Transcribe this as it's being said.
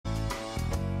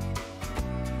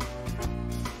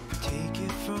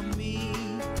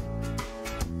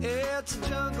it's a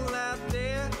jungle out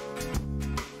there.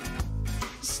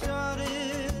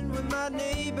 Started when my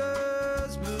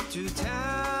neighbors moved to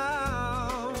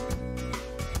town.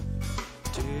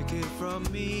 Take it from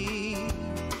me,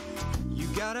 you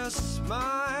gotta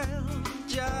smile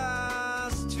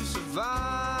just to survive.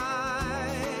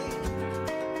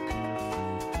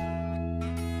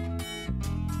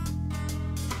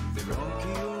 They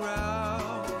monkey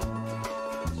around,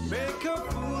 make a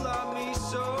fool of me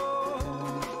so.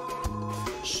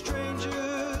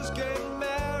 Strangers get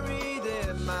married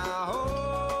in my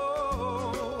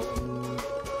home.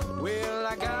 Well,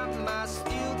 I got my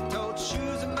steel-toed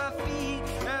shoes on my feet.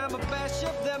 I'ma bash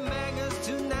up them hangers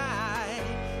tonight.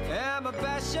 I'ma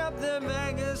bash up them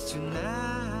hangers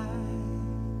tonight.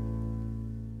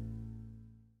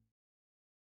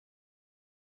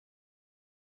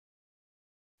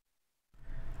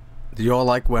 Do you all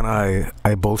like when I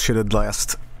bullshitted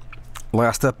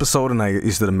last episode and I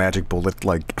used the magic bullet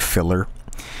like filler?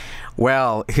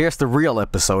 Well, here's the real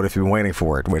episode if you've been waiting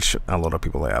for it, which a lot of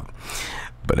people have.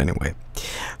 But anyway,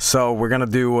 so we're gonna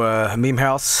do Meme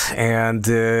House, and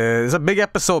it's a big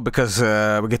episode because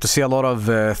we get to see a lot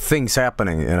of things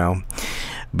happening, you know.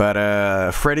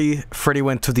 But Freddy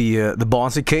went to the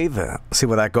Bonzi cave, see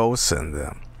where that goes,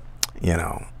 and you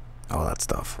know, all that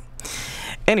stuff.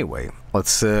 Anyway,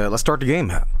 let's start the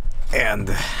game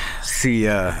and see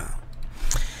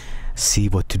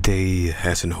what today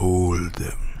has in hold.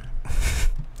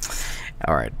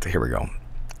 All right, here we go.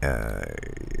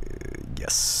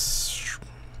 Yes.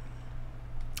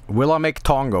 Will I make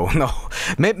Tongo? No,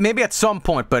 maybe at some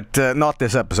point, but not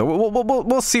this episode.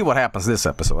 We'll see what happens this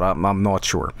episode. I'm not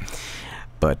sure,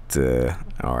 but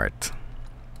all right.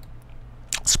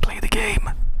 Let's play the game.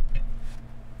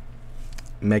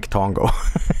 Make Tongo.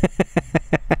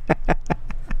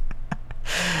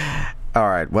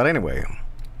 Alright, well anyway.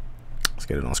 Let's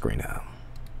get it on screen now.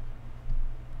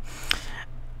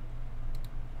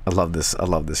 I love this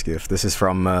GIF. This is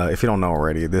from, if you don't know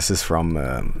already, this is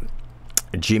from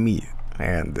Jimmy.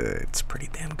 And it's pretty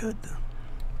damn good.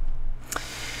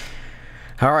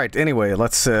 Alright, anyway,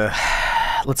 let's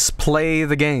play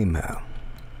the game now.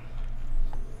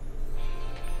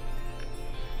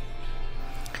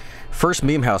 First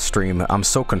Meme House stream, I'm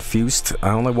so confused. I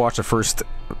only watched the first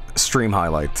stream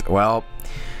highlight. Well,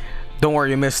 don't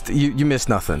worry, you missed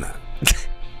nothing.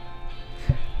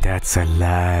 That's a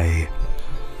lie.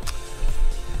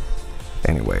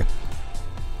 Anyway.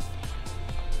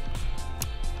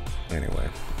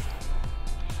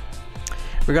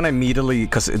 We're gonna immediately,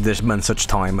 because there's been such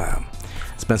time,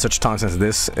 it's been such time since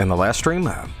this in the last stream,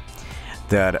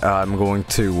 that I'm going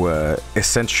to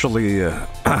essentially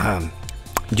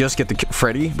just get the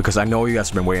Freddy, because I know you guys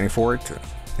have been waiting for it,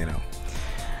 you know.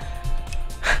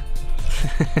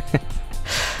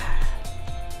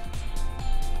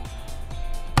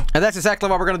 And that's exactly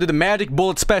why we're gonna do the Magic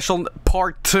Bullet Special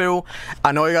Part 2.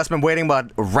 I know you guys have been waiting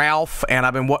about Ralph, and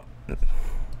I've been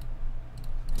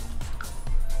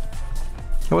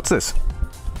What's this?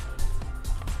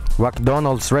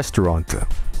 McDonald's restaurant.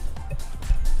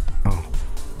 Oh.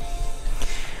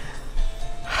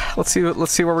 Let's see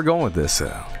where we're going with this.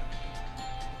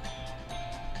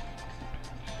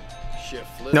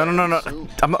 No.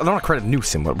 I'm not create a new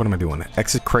sim. What am I doing?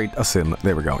 Exit create a sim.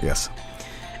 There we go. Yes.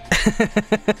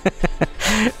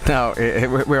 Now,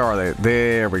 where are they?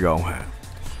 There we go.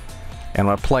 And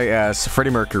I play as Freddie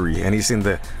Mercury, and he's in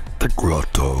the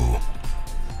grotto.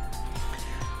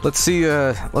 Let's see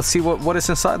what is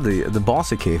inside the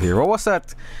bossy cave here. What was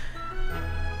that?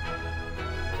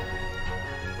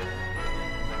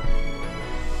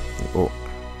 Oh.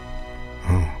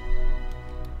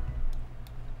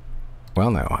 Well,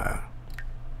 now.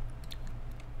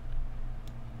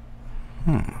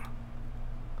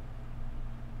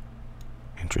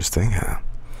 Interesting.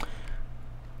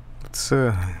 Let's,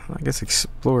 I guess,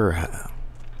 explore.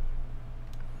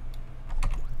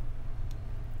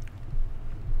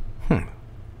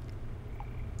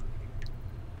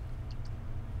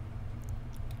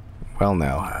 Well,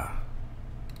 now.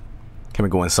 Can we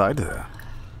go inside?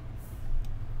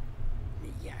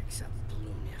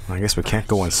 I guess we can't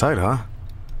go inside, huh?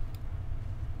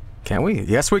 Can we?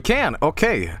 Yes, we can.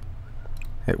 Okay.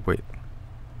 Hey, wait.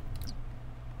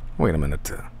 Wait a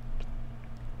minute.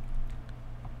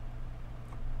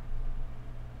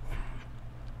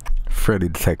 Freddy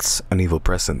detects an evil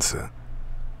presence.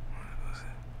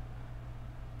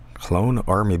 Clone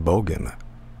Army Bogan.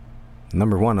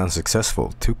 Number 1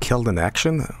 unsuccessful. 2 killed in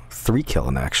action. 3 killed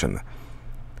in action.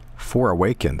 4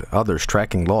 awakened. Others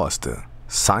tracking lost.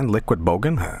 Signed Liquid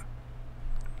Bogan.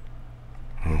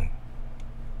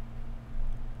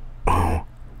 Oh.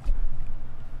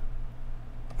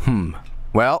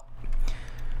 Well,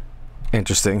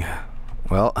 interesting.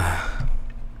 Well,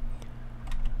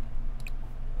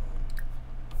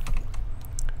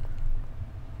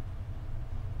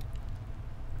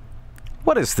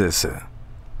 what is this?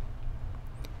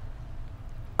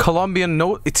 Colombian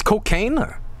note. It's cocaine.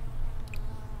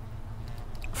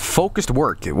 Focused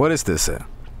work. What is this?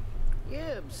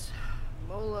 Yibs.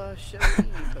 Mola Sharib.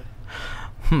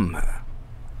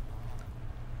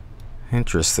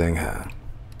 Interesting.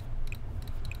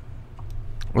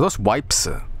 Were those wipes?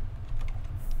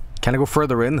 Can I go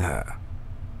further in? I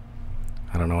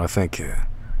don't know. I think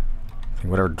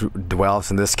whatever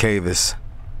dwells in this cave is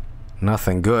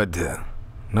nothing good.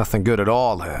 Nothing good at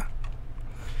all.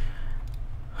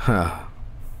 Huh.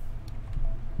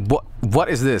 What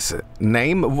is this?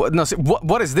 Name?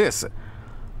 What is this?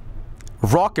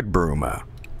 Rocket broom.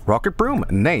 Rocket broom?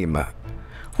 Name. What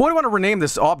do you want to rename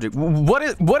this object?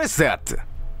 What is that?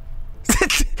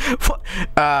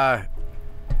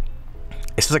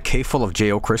 Is this a cave full of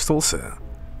JO crystals?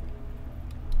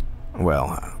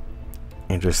 Well,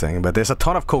 interesting. But there's a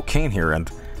ton of cocaine here, and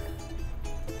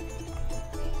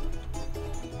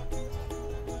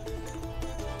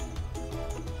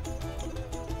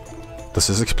does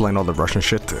this explain all the Russian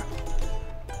shit?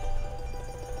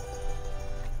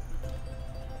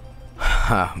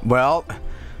 Well,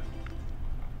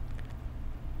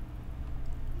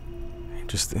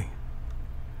 interesting.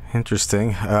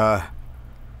 Interesting.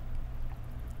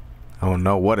 Oh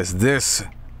no, what is this?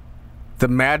 The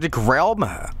Magic Realm?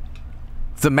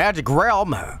 The Magic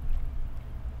Realm?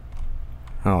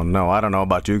 Oh no, I don't know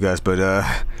about you guys, but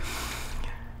I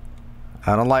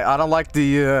don't like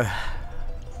the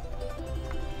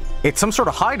it's some sort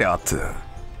of hideout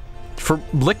for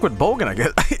Liquid Bogan, I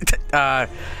guess.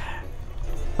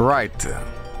 Right.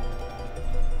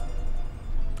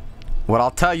 Well,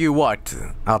 I'll tell you what.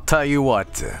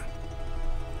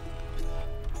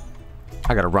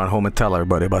 I gotta run home and tell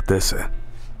everybody about this.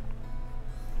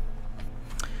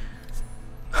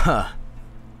 Huh.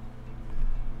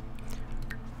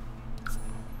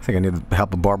 I think I need the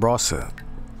help of Barbarossa.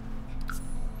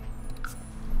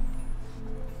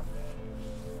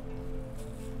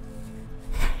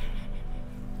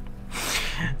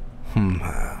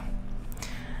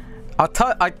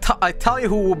 I tell you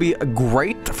who will be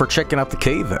great for checking out the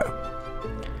cave.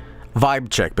 Vibe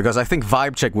check, because I think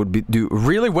vibe check would do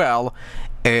really well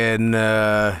in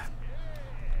oh,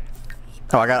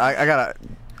 I gotta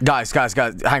guys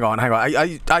hang on I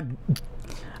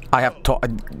have to talk.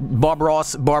 Bob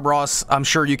Ross, I'm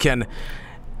sure you can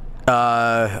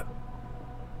I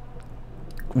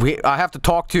have to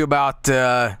talk to you about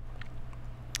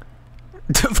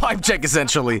vibe check,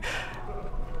 essentially.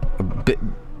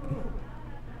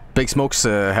 Big Smoke's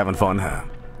having fun.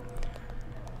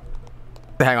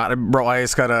 Hang on, bro. I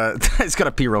just gotta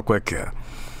pee real quick.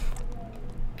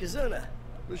 Kazuna.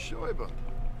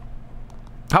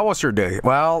 How was your day?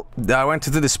 Well, I went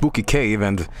into the spooky cave,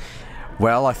 and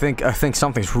well, I think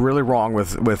something's really wrong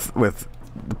with the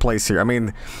place here. I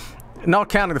mean, not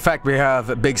counting the fact we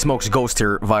have Big Smoke's ghost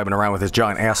here vibing around with his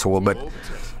giant asshole, but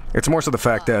it's more so the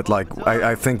fact that, like,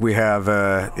 I think we have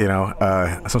you know,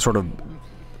 some sort of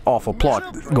awful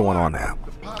plot going on now.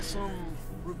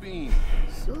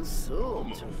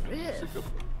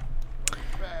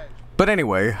 But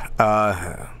anyway,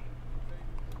 what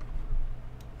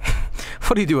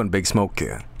are you doing, Big Smoke?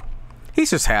 He's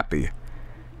just happy.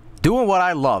 Doing what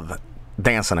I love.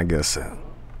 Dancing, I guess.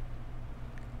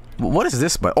 What is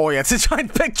this? But oh yeah, it's a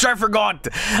giant picture.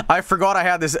 I forgot I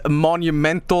had this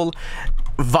monumental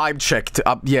vibe check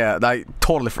to yeah, I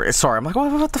totally forgot. Sorry, I'm like,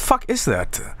 what the fuck is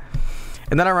that?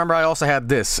 And then I remember I also had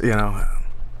this, you know.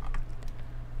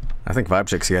 I think vibe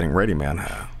check's getting ready, man.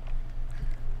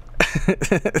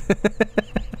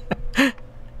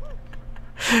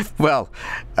 Well,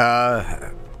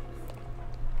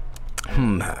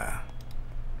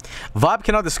 Vibe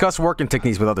cannot discuss working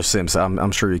techniques with other Sims.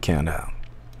 I'm sure you can.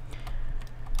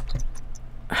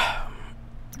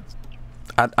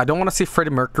 I don't want to see Freddie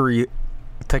Mercury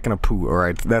taking a poo. All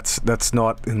right, that's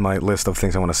not in my list of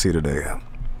things I want to see today.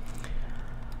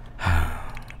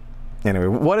 Anyway,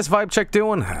 what is Vibe Check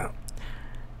doing?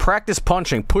 Practice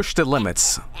punching. Push the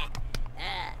limits.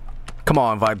 Come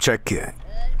on, Vibe Check.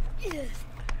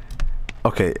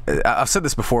 Okay, I've said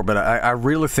this before, but I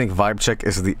really think Vibe Check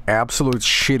is the absolute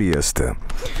shittiest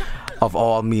of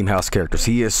all Meme House characters.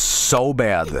 He is so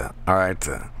bad. Alright?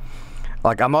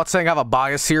 Like, I'm not saying I have a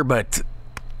bias here, but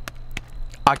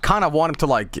I kind of want him to,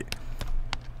 like,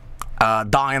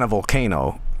 die in a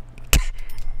volcano.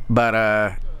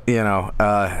 But, you know,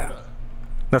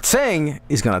 not saying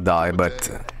he's gonna die, but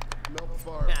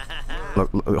Look,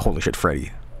 holy shit,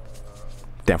 Freddy.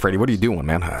 Damn, Freddy, what are you doing,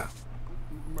 man?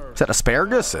 Is that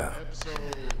asparagus?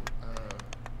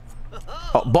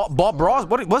 Oh, Bob Ross?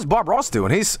 What's Bob Ross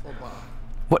doing?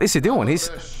 What is he doing? He's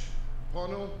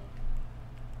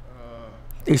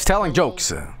telling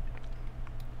jokes. I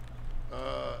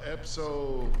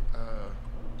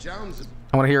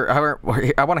want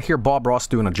to hear Bob Ross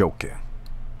doing a joke.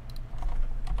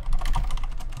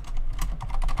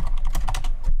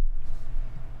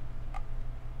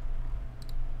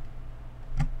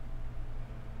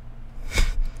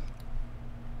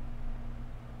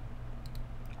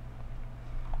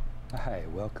 Hi,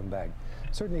 welcome back.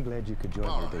 Certainly glad you could join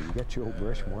me today. You got your old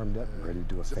brush warmed up and ready to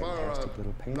do a fantastic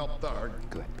little paint?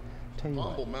 Good. Tell you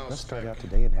what, let's start out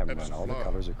today and have them run all the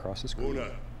colors across the screen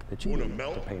that you need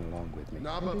to paint along with me.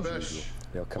 And as usual,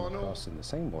 they'll come across in the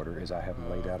same order as I have them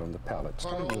laid out on the palette,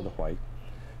 starting with the white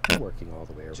and working all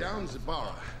the way around.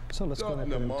 So let's go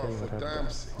ahead and tell you what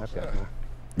I've got now.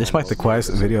 This might be the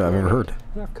quietest video I've ever heard.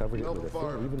 And I've covered it with a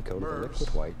thin, even coat of liquid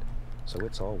white, so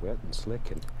it's all wet and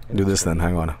slick. And Do this then,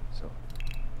 hang on. So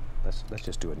let's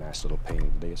just do a nice little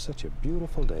painting today. It's such a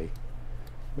beautiful day.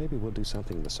 Maybe we'll do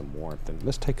something with some warmth, and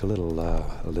let's take a little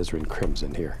alizarin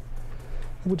crimson here.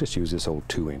 And we'll just use this old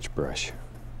 2-inch brush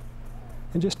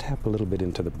and just tap a little bit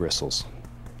into the bristles,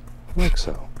 like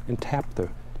so, and tap the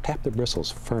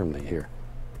bristles firmly here.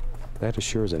 That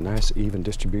assures a nice even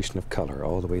distribution of color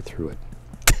all the way through it.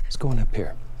 It's going up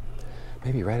here,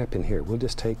 maybe right up in here. We'll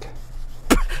just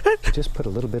just put a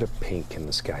little bit of pink in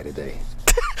the sky today.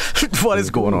 What is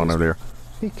going on over there?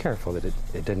 Be careful that it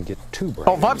doesn't get too bright.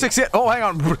 Oh, 568. Oh, hang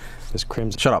on. This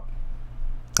crimson. Shut up.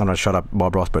 I'm not shut up,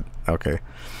 Bob Ross, but okay.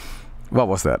 What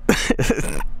was that?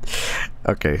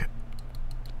 Okay.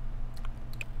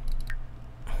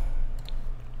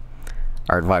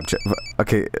 Alright, vibe check.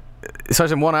 Okay. Such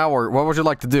in 1 hour, what would you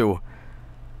like to do?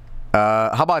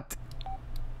 How about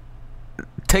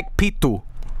take P2?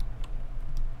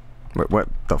 Wait, what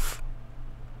the f?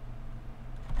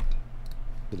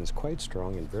 It is quite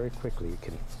strong, and very quickly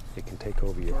it can take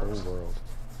over your whole world.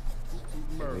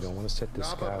 And we don't want to set this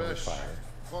sky on fire.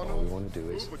 All we want to do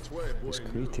is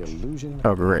create the illusion.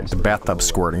 Oh, great! The bathtub's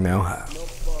squirting now.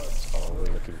 That's all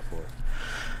we're looking for.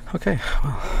 Okay.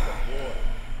 Well.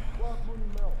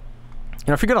 You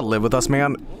know, if you're gonna live with us,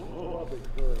 man,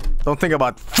 don't think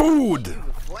about food.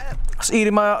 Just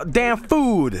eating my damn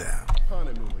food.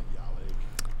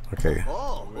 Okay.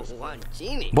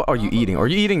 What are you eating? Are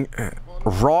you eating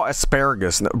raw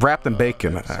asparagus wrapped in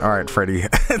bacon? All right, Freddy.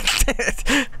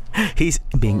 He's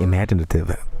being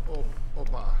imaginative.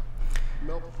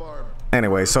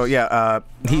 Anyway, so yeah,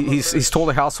 he's told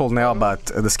the household now about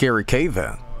the scary cave.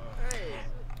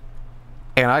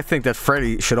 And I think that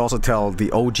Freddy should also tell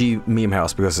the OG meme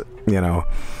house, because, you know,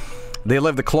 they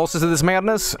live the closest to this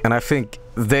madness, and I think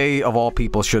they, of all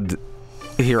people, should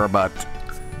hear about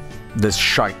this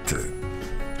shite.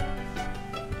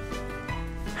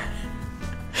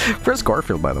 Where's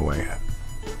Garfield, by the way?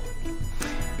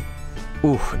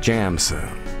 Ooh, jams.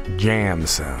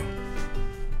 Jams.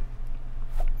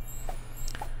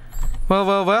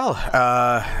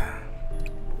 Well.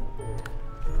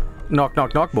 Knock,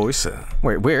 knock, knock, boys.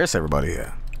 Wait, where is everybody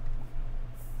here?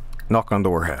 Knock on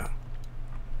door here.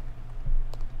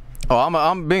 Oh,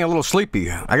 I'm being a little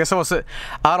sleepy. I guess I was out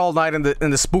all night in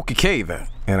the spooky cave,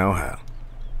 you know.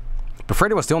 But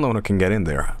Freddy was the only one who can get in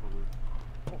there.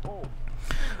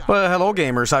 Well, hello,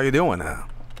 gamers. How you doing?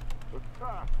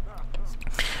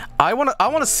 I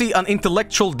wanna see an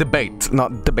intellectual debate,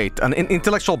 not debate, an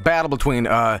intellectual battle between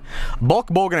Bulk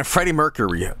Bogan and Freddie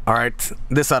Mercury. All right,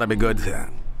 this ought to be good.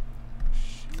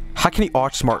 How can he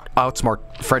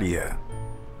outsmart Freddy?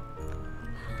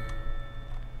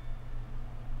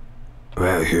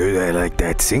 Well, here I like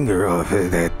that singer of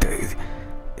that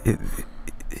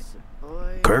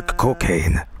Kirk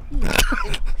Cocaine.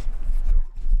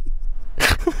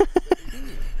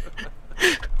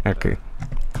 Okay.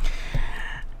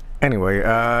 Anyway,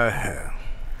 I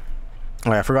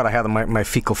forgot I had my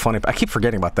fecal funny. I keep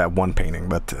forgetting about that one painting,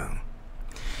 but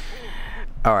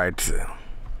all right.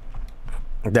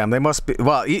 Damn, they must be.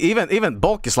 Well, even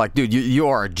Bulk is like, dude, you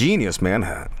are a genius,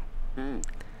 man.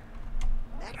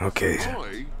 Okay.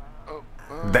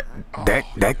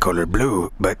 That color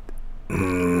blue, but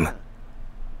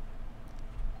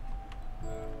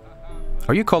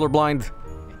are you colorblind?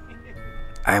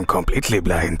 I am completely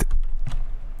blind.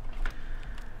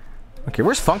 Okay,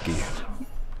 where's Funky?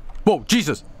 Whoa,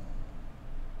 Jesus!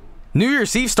 New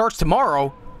Year's Eve starts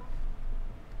tomorrow.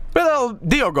 Where the hell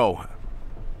Dio go?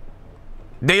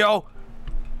 Dio,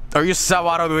 are you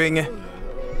doing?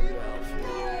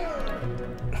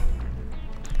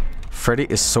 Freddy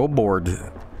is so bored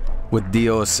with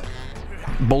Dio's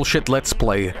bullshit let's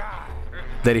play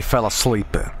that he fell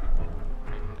asleep.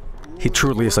 He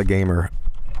truly is a gamer.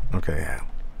 Okay.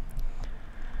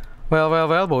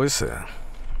 Well, boys. And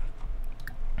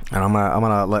I'm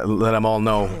gonna let them all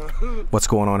know what's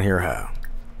going on here.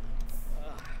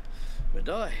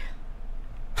 Medoy.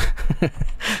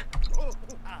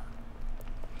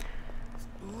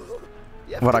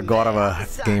 What I got of a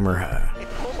gamer.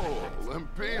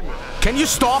 Can you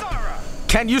stop?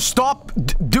 Can you stop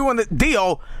doing the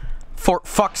Dio? For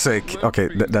fuck's sake. Okay,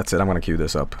 that's it. I'm gonna cue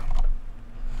this up.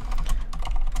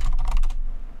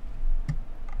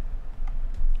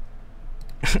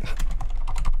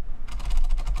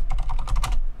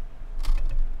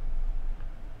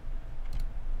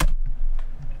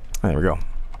 There we go.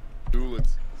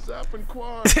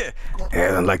 Yeah,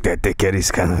 I don't like that dickhead.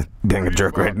 He's kind of being a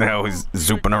jerk right now. He's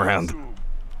zooping around.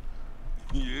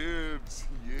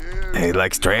 He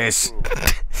likes trash.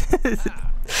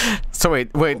 So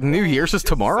wait, New Year's is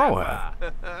tomorrow?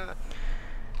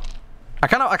 I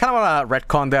kind of want to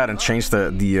retcon that and change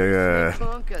the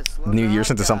New Year's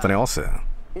into something else.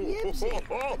 Wait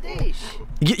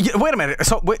a minute.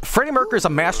 So Freddie Mercury is a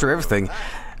master of everything.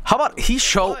 How about he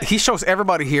shows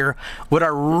everybody here what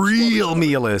a real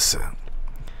meal is?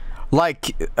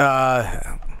 Like,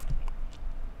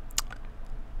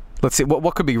 let's see,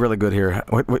 what could be really good here?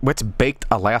 What's baked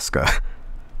Alaska?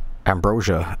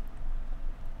 Ambrosia.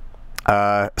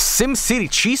 Sim City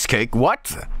cheesecake?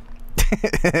 What?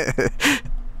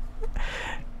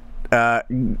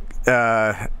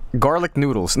 Garlic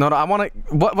noodles. No, I want to.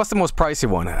 What's the most pricey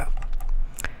one?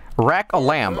 Rack a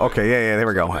lamb. Okay, yeah, there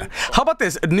we go. How about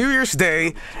this? New Year's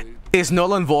Day is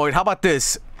null and void. How about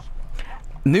this?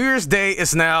 New Year's Day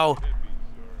is now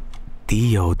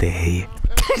Dio Day.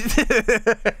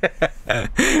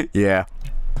 Yeah.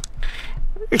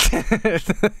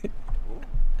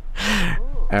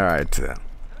 All right.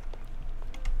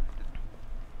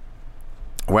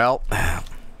 Well,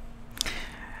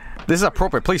 this is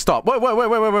appropriate. Please stop. Wait.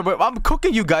 I'm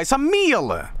cooking you guys a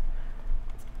meal.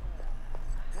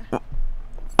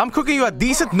 I'm cooking you a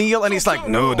decent meal, and he's like,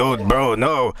 no, dude, bro,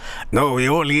 no, we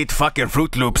only eat fucking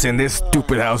Fruit Loops in this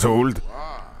stupid household.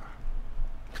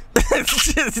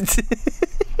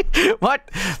 What?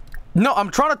 No, I'm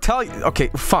trying to tell you.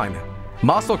 Okay, fine.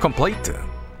 Master complete.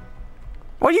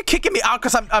 Why are you kicking me out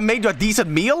because I made you a decent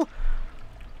meal?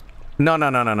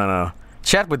 No.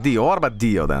 Chat with Dio. What about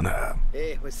Dio then?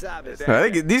 Hey, what's up? I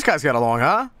think these guys got along,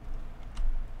 huh?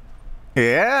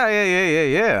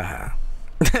 Yeah.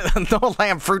 No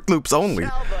lamb Fruit Loops only.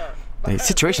 The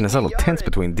situation is a little tense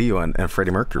between Dio and Freddie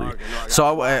Mercury.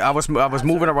 So I was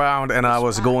moving around and I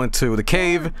was going to the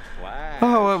cave.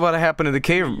 Oh, what happened in the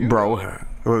cave, bro?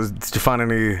 Did you find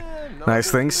any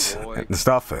nice things and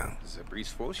stuff?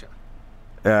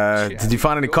 Did you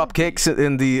find any cupcakes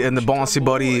in the Bouncy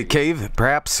Buddy cave,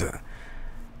 perhaps?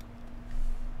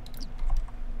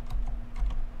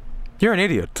 You're an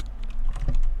idiot.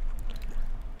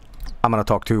 I'm gonna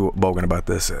talk to Bogan about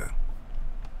this.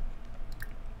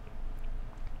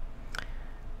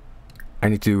 I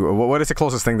need to. What is the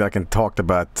closest thing that I can talk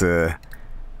about?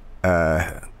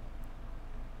 Ask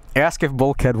if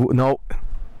Bulkhead. No.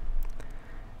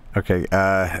 Okay.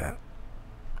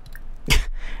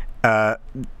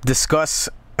 Discuss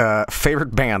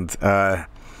favorite band.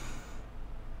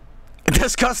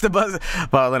 Discuss the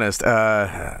violinist.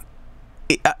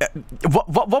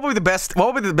 What would be the best?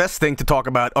 What would be the best thing to talk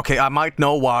about? Okay, I might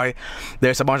know why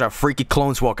there's a bunch of freaky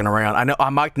clones walking around. I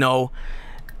might know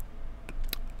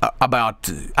about.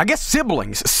 I guess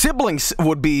siblings. Siblings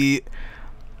would be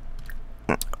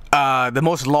the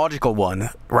most logical one,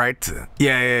 right?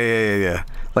 Yeah.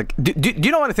 Like, do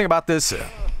you know anything about this?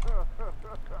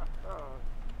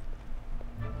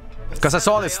 Because I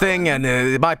saw this thing, and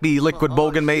it might be Liquid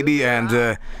Bogan, maybe,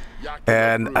 and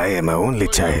I am my only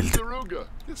child.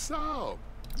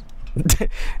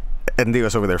 And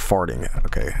Dio's over there farting.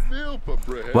 Okay.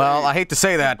 Well, I hate to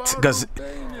say that, because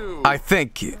I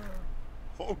think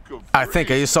I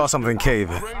just saw something in the cave.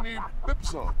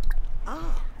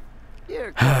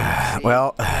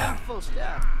 Well, I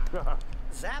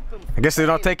guess they're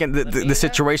not taking the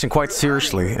situation quite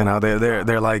seriously. You know,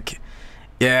 they're like,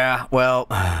 yeah, well,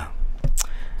 I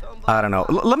don't know.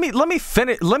 Let me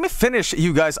finish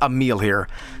you guys a meal here,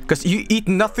 because you eat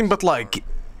nothing but like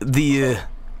the.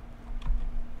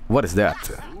 What is that?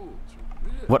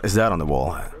 What is that on the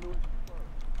wall?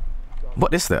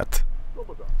 What is that?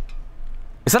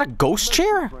 Is that a ghost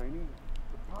chair?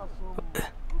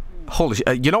 Holy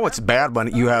shit! You know what's bad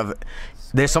when you have.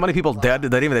 There's so many people dead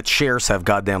that even the chairs have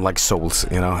goddamn like souls.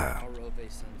 You know.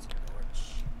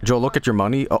 Joe, look at your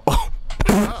money. Oh.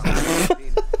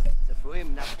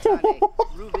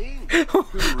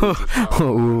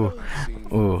 Ooh.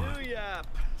 Ooh.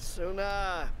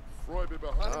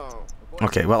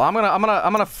 Okay, well, I'm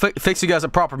gonna fix you guys a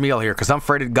proper meal here, cause I'm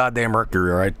Freddie goddamn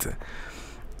Mercury, all right?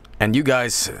 And you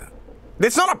guys,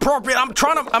 it's not appropriate. I'm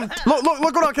trying to.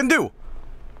 Look what I can do.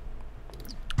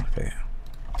 Okay.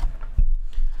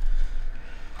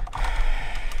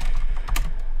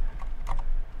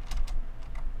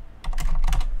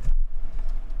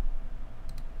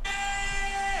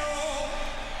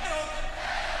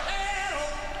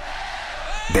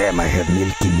 Damn, I have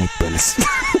milky nipples.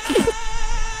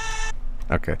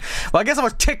 Okay. Well, I guess I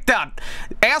was kicked out.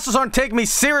 Assholes aren't taking me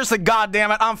seriously,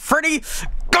 goddammit. I'm Freddie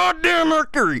goddamn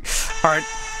Mercury. Alright.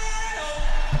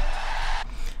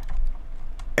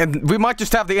 And we might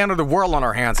just have the end of the world on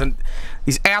our hands, and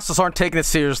these assholes aren't taking it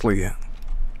seriously.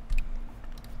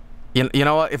 You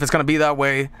know what? If it's gonna be that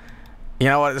way, you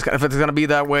know what? If it's gonna be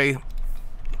that way,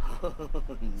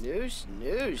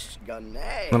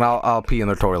 then I'll pee in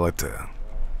their toilet.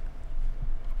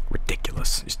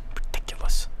 Ridiculous. Just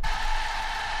ridiculous.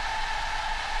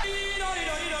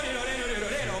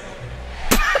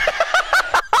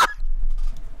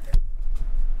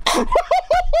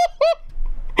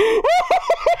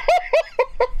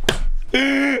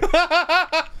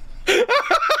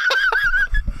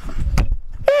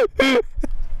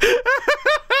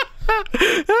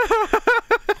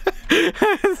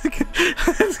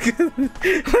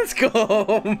 Let's go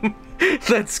home.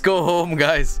 Let's go home,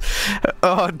 guys.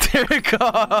 Oh dear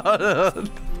God.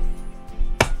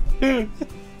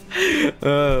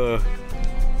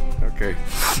 Okay.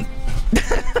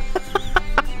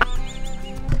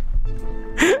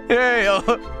 Hey,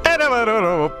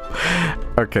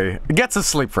 okay, get some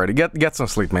sleep, Freddy. Get some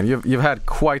sleep, man. You've had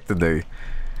quite the day.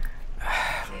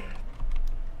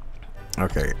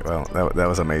 Okay, well, that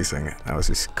was amazing. That was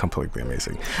just completely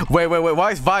amazing. Wait.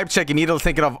 Why is Vibe Check immediately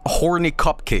thinking of horny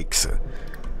cupcakes?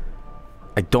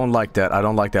 I don't like that. I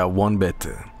don't like that one bit.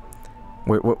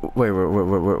 Wait.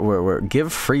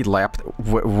 Give free lap.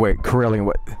 Wait, Corellian,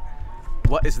 what?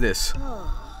 What is this?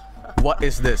 What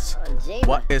is this?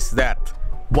 What is that?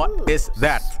 What is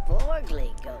that?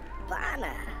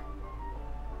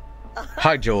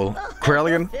 Hi, Joel.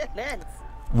 Corellian?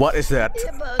 What is that?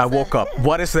 I woke up.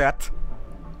 What is that?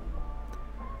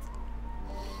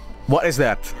 What is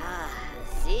that?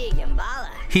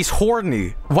 He's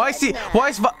horny. Why is he? Why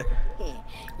is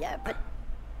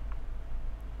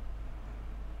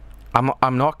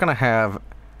I'm not gonna have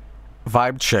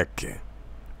Vibe Check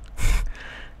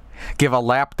give a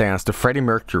lap dance to Freddie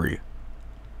Mercury.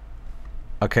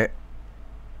 Okay.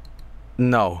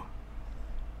 No.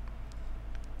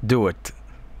 Do it.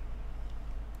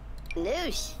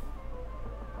 Noosh.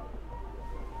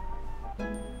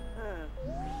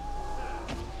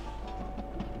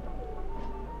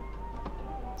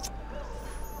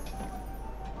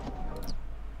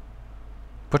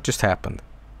 What just happened?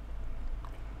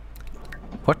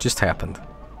 What just happened?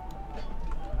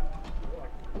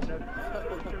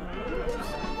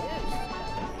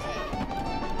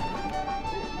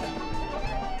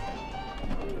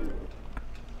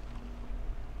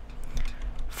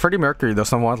 Freddie Mercury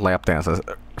doesn't want lap dances.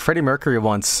 Freddie Mercury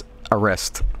wants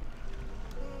arrest.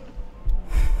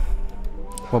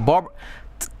 Well, Bob,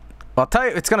 I'll tell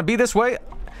you, it's gonna be this way.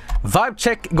 Vibe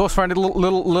Check goes for a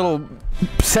little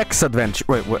sex adventure.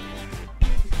 Wait, what?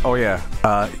 Oh yeah,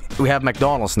 we have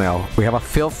McDonald's now. We have a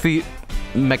filthy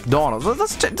McDonald's.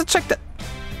 Let's check that.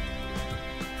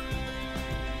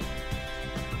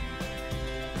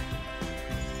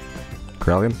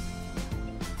 Corellian?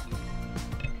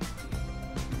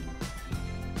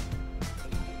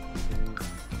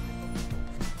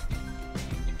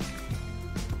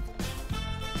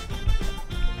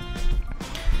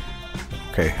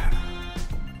 Okay.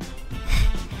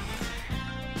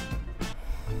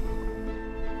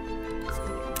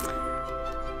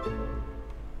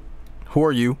 Who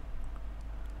are you?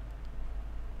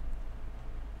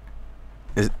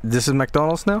 This is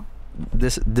McDonald's now?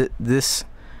 This is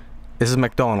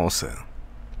McDonald's.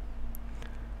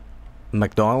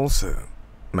 McDonald's.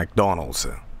 McDonald's.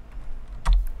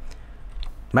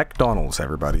 McDonald's,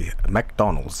 everybody.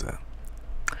 McDonald's.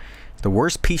 The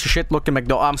worst piece of shit looking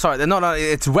McDonald's. I'm sorry. No,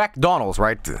 it's Whack-Donald's,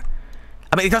 right?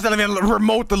 I mean, it doesn't even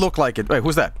remotely look like it. Wait,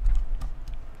 who's that?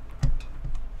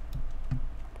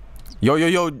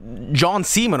 Yo, John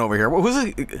Seaman over here. Who's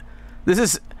it? This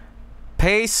is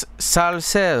Pace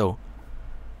Salcedo.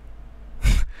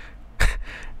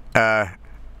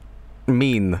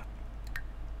 Mean.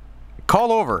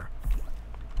 Call over.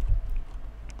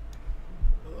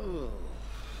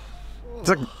 It's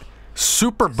like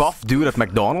super buff dude at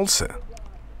McDonald's.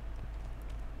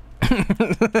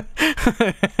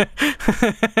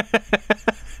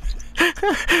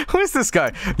 Who is this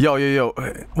guy? Yo.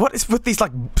 What is with these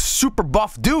like super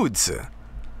buff dudes?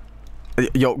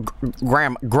 Yo,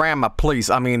 grandma, please.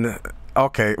 I mean,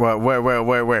 okay. Well,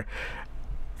 where?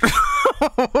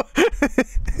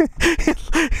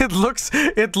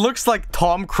 It looks like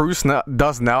Tom Cruise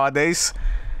does nowadays.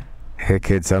 Hey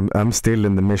kids, I'm still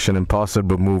in the Mission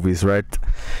Impossible movies, right?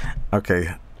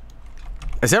 Okay.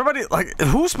 Is everybody like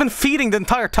who's been feeding the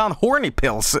entire town horny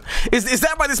pills? Is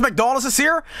that why this McDonald's is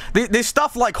here? They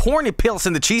stuff like horny pills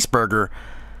in the cheeseburger.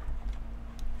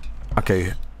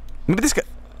 Okay. Maybe this guy.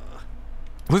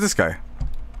 Who's this guy?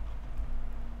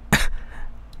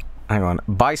 Hang on.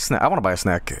 Buy snack. I want to buy a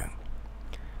snack.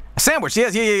 A sandwich.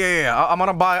 Yes, yeah. I'm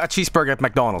gonna buy a cheeseburger at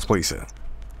McDonald's, please.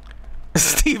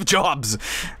 Steve Jobs.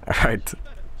 All right.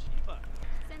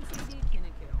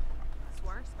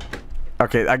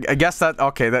 Okay, I guess that.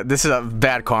 Okay, this is a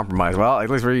bad compromise. Well, at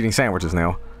least we're eating sandwiches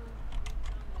now.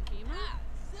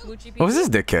 What was this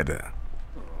dickhead?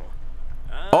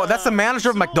 Oh, that's the manager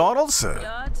of McDonald's.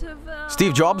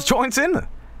 Steve Jobs joins in.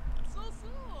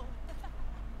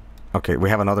 Okay, we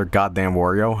have another goddamn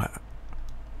Wario.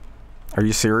 Are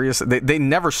you serious? They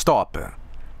never stop.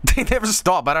 They never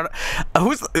stop. I don't.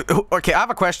 Okay, I have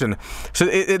a question. So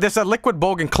there's a liquid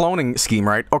bogan cloning scheme,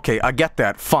 right? Okay, I get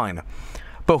that. Fine.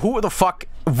 But who the fuck?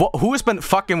 Who has been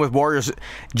fucking with Wario's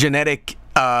genetic,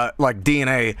 like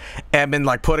DNA, and been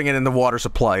like putting it in the water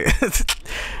supply?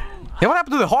 Yeah, what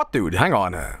happened to the hot dude? Hang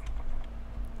on.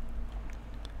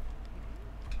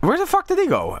 Where the fuck did he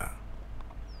go?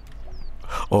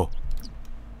 Oh.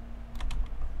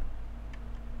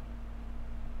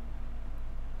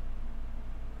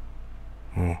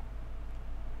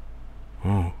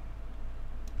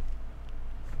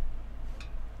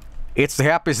 It's the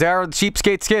happiest hour of the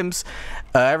Cheapskate Skims.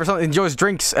 Everyone enjoys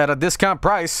drinks at a discount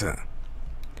price.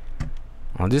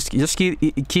 Well, just keep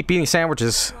eating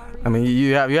sandwiches. I mean,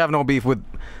 you have no beef with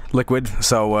liquid,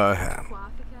 so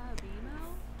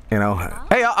you know.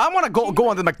 Hey, I want to go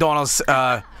on the McDonald's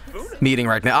meeting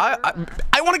right now.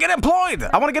 I want to get employed.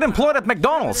 I want to get employed at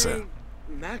McDonald's.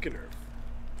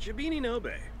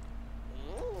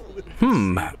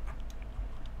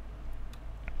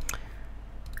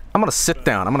 I'm gonna sit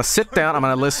down. I'm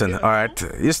gonna listen. All right,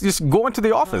 just go into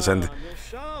the office and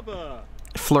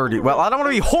flirty. Well, I don't want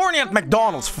to be horny at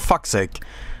McDonald's for fuck's sake.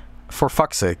 For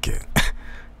fuck's sake.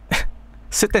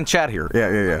 Sit and chat here.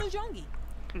 Yeah.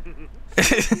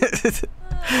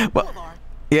 Well,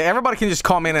 yeah. Everybody can just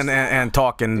come in and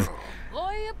talk and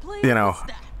you know.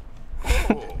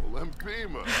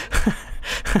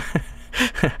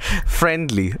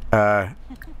 Friendly.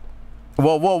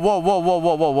 Whoa,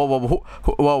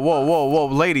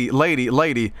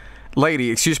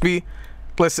 lady, excuse me.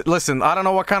 Listen, I don't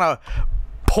know what kind of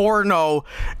porno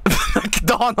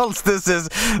McDonald's this is,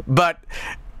 but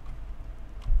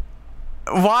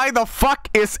why the fuck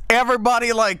is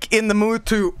everybody like in the mood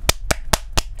to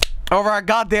over a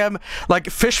goddamn like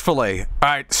fish fillet?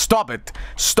 Alright, stop it.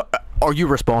 Are you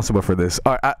responsible for this?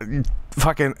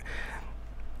 Fucking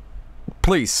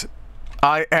please.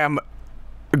 I am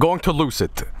going to lose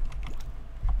it.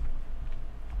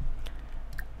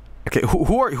 Okay,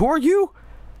 who are you?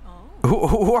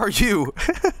 Who are you?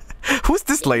 Who's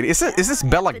this lady? Is this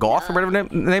Bella Goth or whatever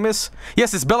name is?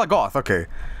 Yes, it's Bella Goth. Okay.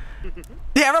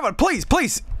 Yeah, everybody,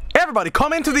 please, everybody,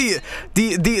 come into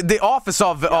the office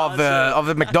of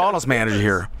the McDonald's manager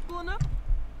here.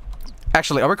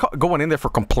 Actually, are we going in there for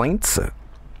complaints?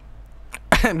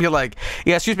 And be like,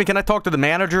 yeah, excuse me, can I talk to the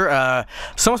manager?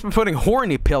 Someone's been putting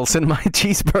horny pills in my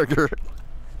cheeseburger.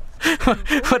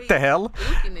 What the hell?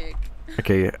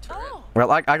 Okay,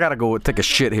 well, I gotta go take a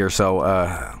shit here, so,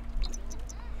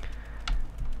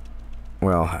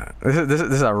 well, this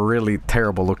is a really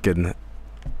terrible looking...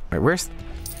 Wait, wait,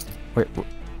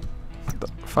 what the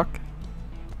fuck?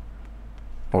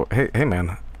 Oh, hey,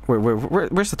 man.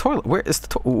 Where's the toilet? Where is the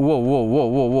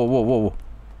toilet?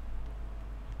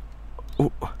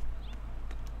 Whoa.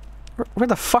 Where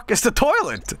the fuck is the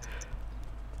toilet?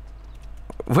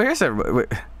 Where is it? Wait.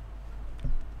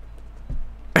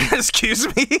 Excuse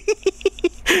me?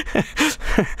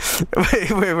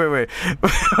 Wait.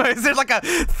 Is there like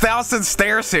 1,000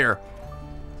 stairs here?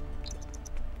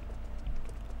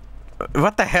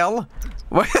 What the hell?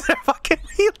 Why is there a fucking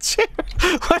wheelchair?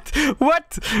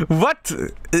 What?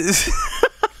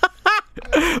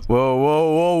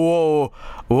 Whoa.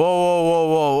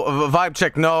 Vibe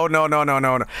check. No. What?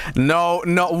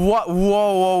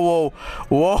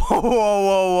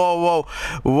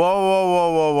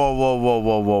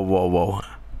 Whoa.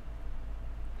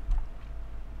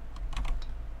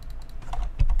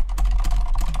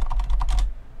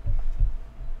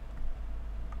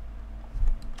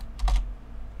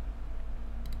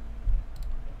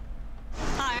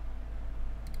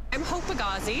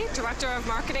 Pagazi, Director of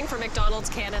Marketing for McDonald's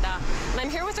Canada. And I'm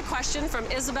here with a question from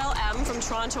Isabel M. from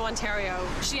Toronto, Ontario.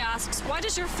 She asks, why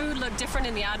does your food look different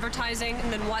in the advertising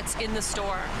than what's in the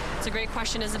store? It's a great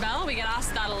question, Isabel. We get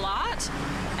asked that a lot.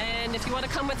 And if you want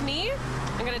to come with me,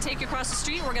 I'm going to take you across the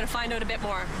street. We're going to find out a bit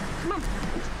more. Come on.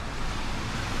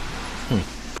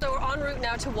 So we're en route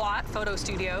now to Watt Photo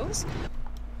Studios.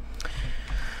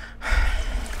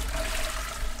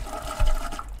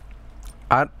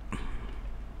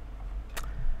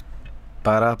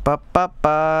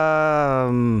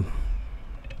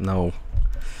 No.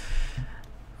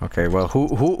 Okay, well,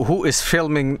 who is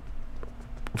filming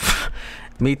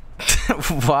me?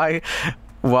 Why?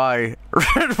 Wait,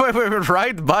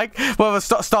 ride bike? Wait,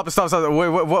 stop. Wait,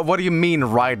 what do you mean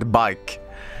ride bike?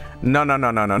 No.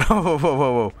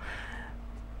 Whoa.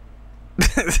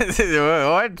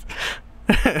 What?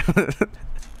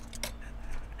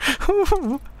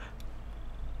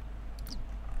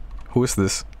 Who is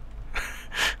this?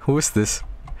 Who is this?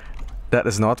 That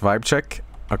is not vibe check.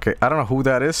 Okay, I don't know who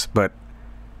that is, but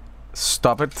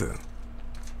stop it.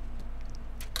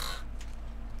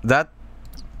 That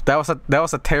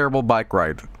was a terrible bike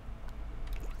ride.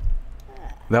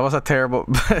 That was a terrible.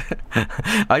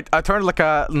 I turned like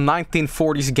a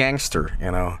 1940s gangster,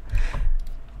 you know.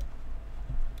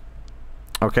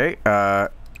 Okay, I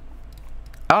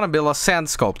want to build a sand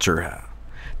sculpture.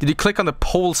 Did you click on the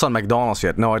polls on McDonald's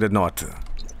yet? No, I did not.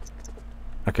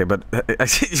 Okay, but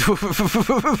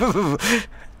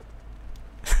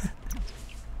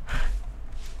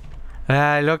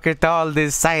look at all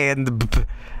this sand.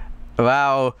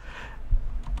 Wow.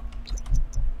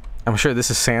 I'm sure this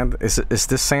is sand. Is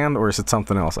this sand or is it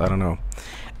something else? I don't know.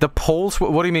 The poles.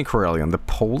 What do you mean, Corellian? The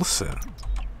poles?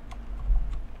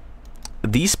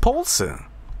 These poles?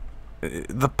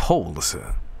 The poles.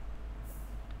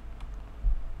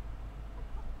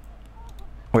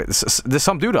 Wait, there's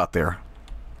some dude out there.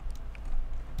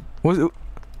 What is it?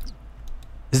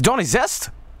 Is Johnny Zest?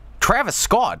 Travis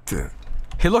Scott.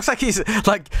 He looks like he's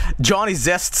like Johnny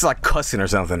Zest's like cousin or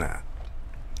something.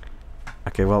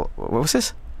 Okay, well, what was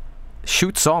this?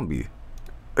 Shoot zombie.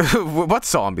 What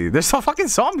zombie? There's some fucking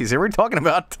zombies here. What are you talking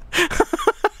about?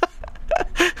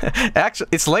 Actually,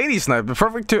 it's ladies' night.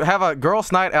 Perfect to have a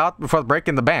girls' night out before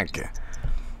breaking the bank.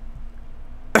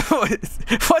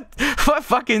 What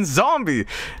fucking zombie?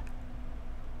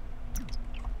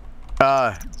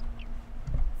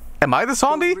 Am I the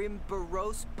zombie?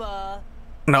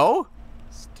 No?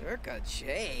 Sturka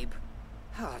Jabe.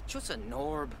 Just a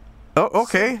norb. Oh,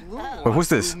 okay. Wait, who's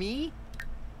this?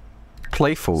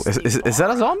 Playful. Is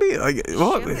that a zombie? Like,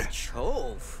 what?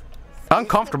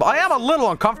 Uncomfortable. I am a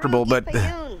little uncomfortable, but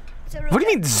what do you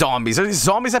mean zombies? Are these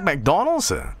zombies at McDonald's?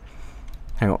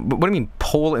 Hang on. What do you mean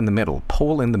pole in the middle?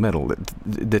 Pole in the middle.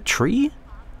 The tree?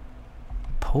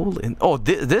 Pole in. Oh,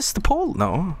 this the pole?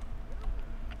 No.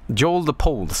 Joel the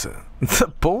poles.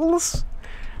 The poles?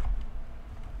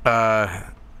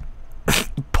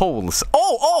 Poles.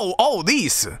 Oh,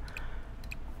 these.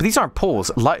 But these aren't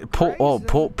poles.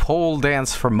 Pole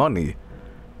dance for money.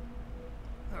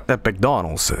 At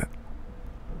McDonald's.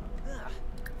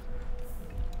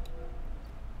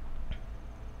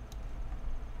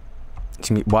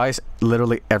 Why is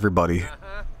literally everybody?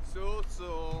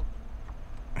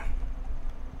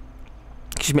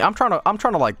 Excuse me, I'm trying to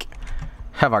like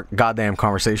have a goddamn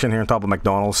conversation here on top of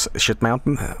McDonald's shit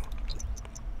mountain.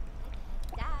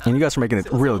 And you guys are making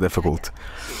it really difficult.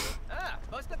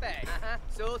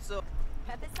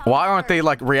 Why aren't they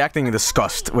like reacting in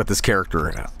disgust with this character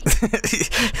right now?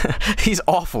 He's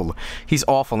awful. He's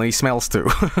awful and he smells too.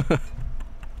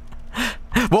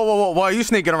 Whoa, why are you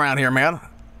sneaking around here, man?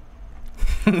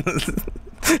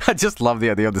 I just love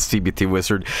the idea of the CBT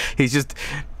wizard. He's just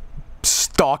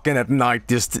stalking at night,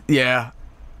 just, yeah.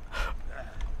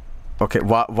 Okay,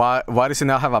 why does he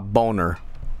now have a boner?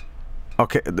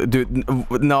 Okay, dude,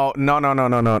 no.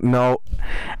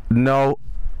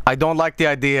 I don't like the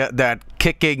idea that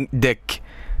kicking dick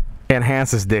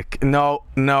enhances dick. No.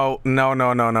 Why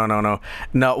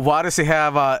does he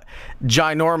have a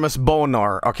ginormous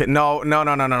boner? Okay, no.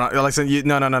 Listen, you,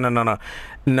 no.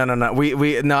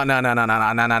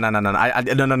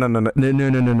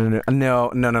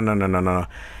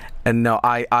 And no,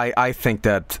 I think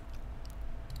that.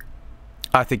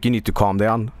 I think you need to calm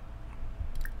down.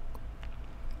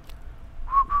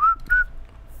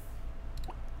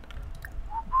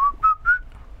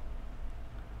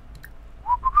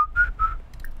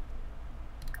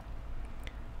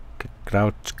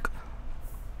 Crouch.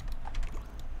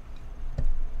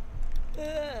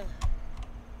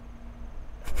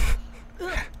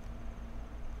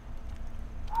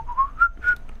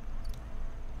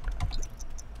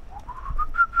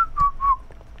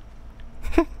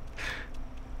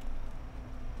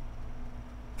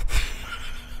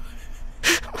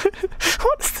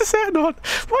 cannot.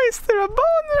 Why is there a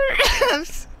boner?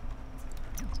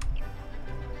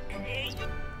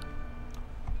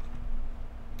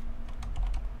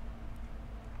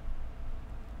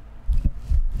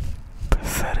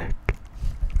 Pathetic.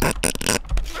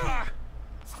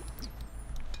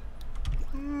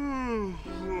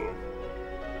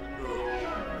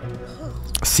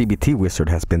 CBT wizard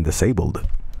has been disabled.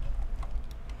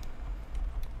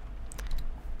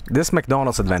 This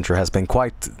McDonald's adventure has been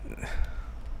quite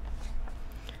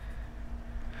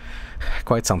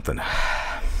something.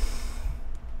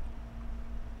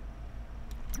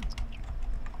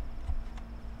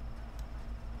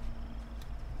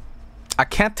 I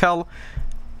can't tell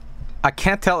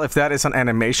if that is an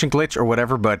animation glitch or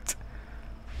whatever, but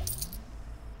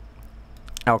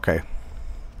okay.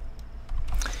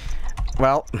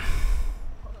 Well,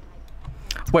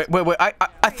 wait.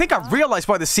 I think I realized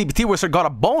why the CBT wizard got a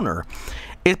boner.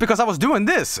 It's because I was doing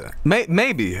this.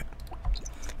 Maybe.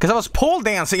 Because I was pole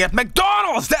dancing at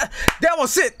McDonald's. That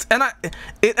was it. And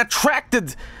it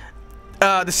attracted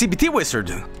the CBT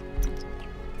wizard.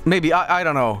 Maybe. I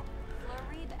don't know.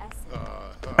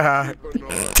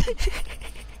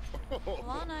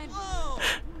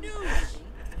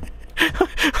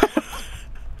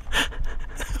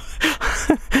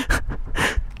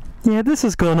 Yeah, this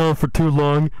has gone on for too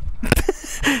long.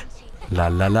 La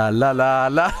la la la la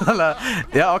la la.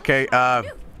 Yeah, okay. Yeah,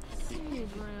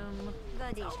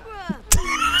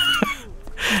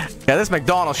 this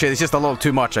McDonald's shit is just a little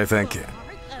too much, I think.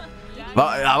 Well,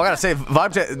 I gotta say,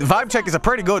 Vibe Check is a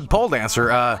pretty good pole dancer.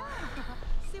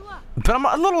 But I'm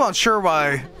a little unsure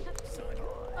why.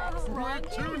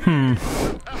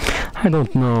 I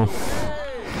don't know.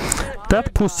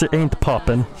 That pussy ain't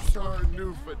poppin'.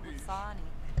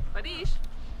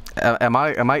 Am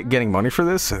I getting money for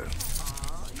this?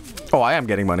 Oh, I am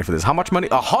getting money for this. How much money?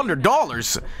 $100.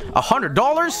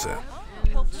 $100?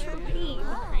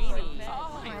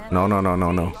 No.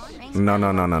 No.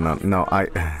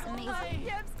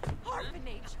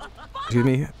 Excuse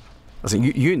me. Listen,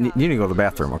 you need to go to the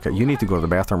bathroom. Okay, you need to go to the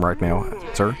bathroom right now,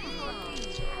 sir.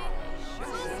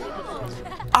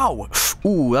 Ow!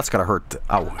 Ooh, that's gotta hurt.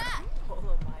 Ow.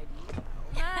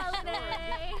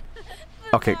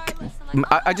 Okay,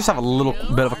 I just have a little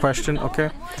bit of a question,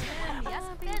 okay?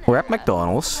 We're at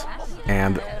McDonald's,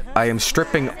 and I am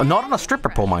stripping, not on a stripper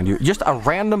pole, mind you, just a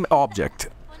random object.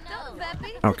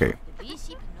 Okay.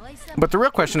 But the real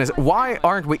question is, why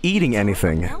aren't we eating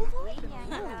anything?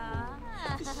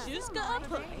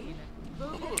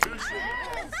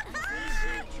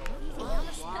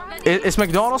 Is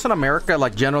McDonald's in America,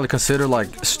 like, generally considered,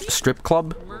 like, strip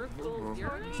club?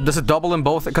 Does it double in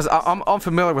both? Because I'm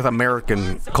familiar with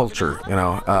American culture, you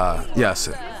know. Yes.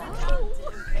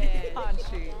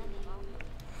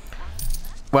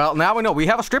 Well, now we know we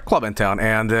have a strip club in town,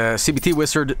 and CBT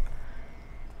Wizard,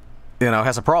 you know,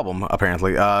 has a problem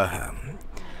apparently.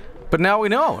 But now we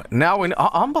know. Now we know.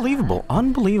 Unbelievable!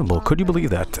 Unbelievable! Could you believe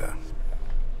that?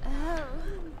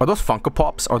 Are those Funko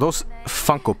Pops? Are those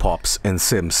Funko Pops in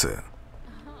Sims?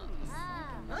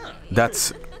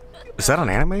 That's. Is that an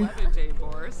anime?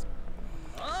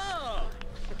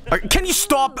 Can you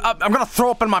stop? I'm gonna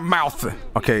throw up in my mouth.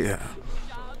 Okay.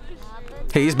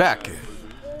 Hey, he's back.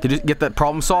 Did you get that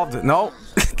problem solved? No.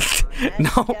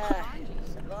 No.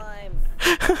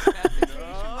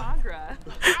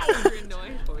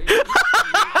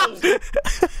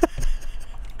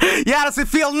 Yeah, does it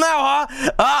feel now,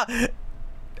 huh?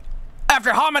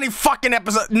 After how many fucking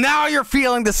episodes? Now you're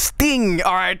feeling the sting,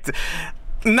 alright?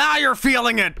 Now you're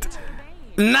feeling it.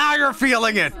 Now you're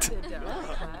feeling it.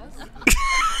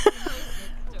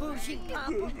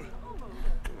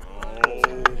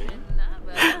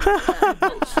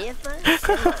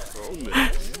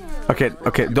 Okay,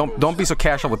 don't be so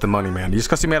casual with the money, man. Just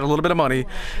because you made a little bit of money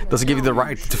doesn't give you the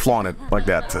right to flaunt it like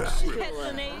that.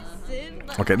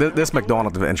 Okay, this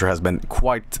McDonald's adventure has been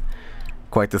quite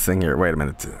the thing here. Wait a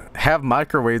minute. Have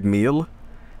microwave meal,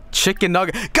 chicken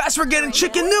nugget. Guys, we're getting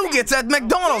chicken nuggets at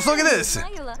McDonald's. Look at this.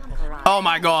 Oh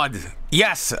my God.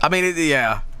 Yes. I mean,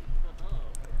 yeah.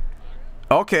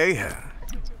 Okay.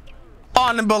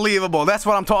 Unbelievable. That's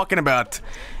what I'm talking about.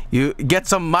 You get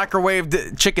some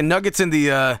microwaved chicken nuggets in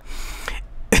the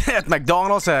at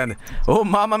McDonald's, and oh,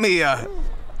 mamma mia.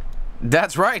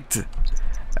 That's right.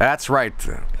 That's right.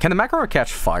 Can the microwave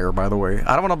catch fire, by the way?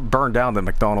 I don't want to burn down the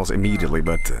McDonald's immediately,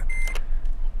 but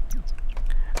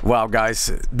wow,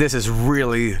 guys, this is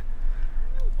really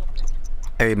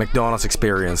a McDonald's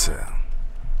experience.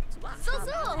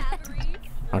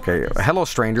 Okay, hello,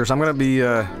 strangers. I'm gonna be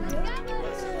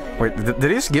wait, did he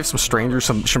just give some strangers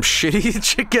some shitty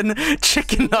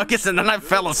chicken nuggets and then I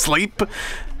fell asleep?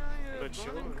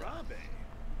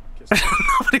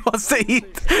 Nobody wants to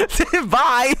eat.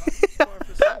 Bye.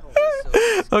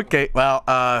 Okay, well,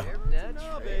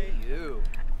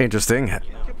 interesting.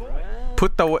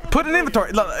 Put an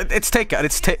inventory. Look, it's takeout.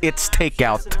 It's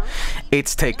takeout.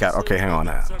 It's takeout. Okay, hang on.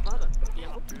 Okay,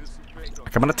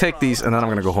 I'm gonna take these and then I'm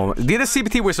gonna go home. Did the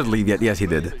CBT wizard leave yet? Yes, he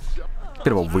did.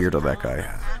 Bit of a weirdo, that guy.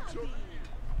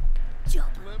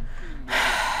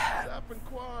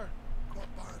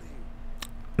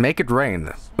 Make it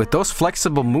rain. With those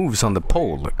flexible moves on the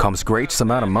pole comes great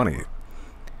amount of money.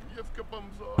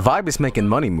 Vibe is making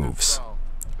money moves.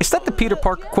 Is that the Peter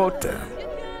Parker quote?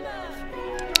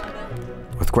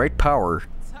 With great power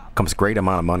comes great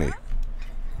amount of money.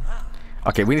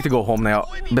 Okay, we need to go home now.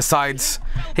 Besides,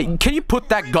 hey, can you put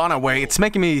that gun away? It's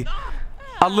making me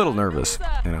a little nervous,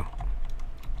 you know.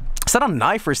 Is that a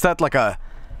knife or is that like a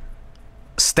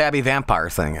stabby vampire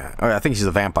thing? I think he's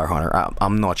a vampire hunter.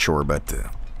 I'm not sure, but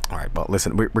all right. But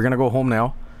listen, we're gonna go home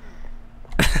now.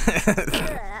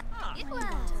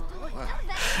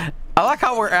 I like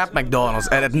how we're at McDonald's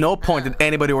and at no point did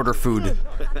anybody order food.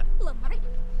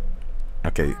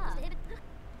 Okay,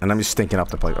 and I'm just stinking up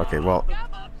the plate. Okay, well,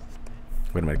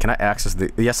 wait a minute. Can I access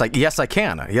the? Yes, I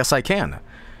can. Yes, I can.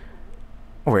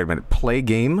 Oh, wait a minute. Play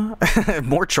game.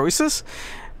 More choices.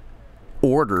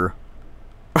 Order.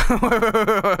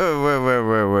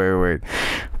 wait.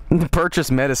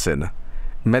 Purchase medicine.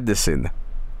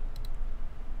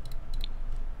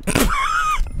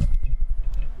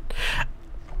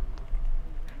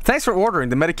 Thanks for ordering.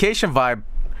 The medication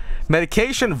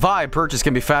vibe purchase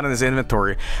can be found in his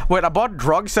inventory. Wait, I bought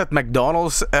drugs at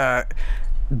McDonald's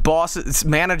boss's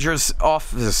manager's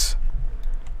office.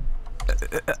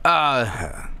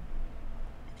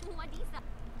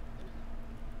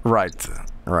 Right.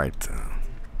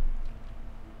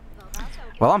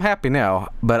 Well, I'm happy now,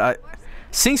 but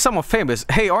seeing someone famous.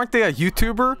 Hey, aren't they a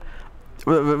YouTuber?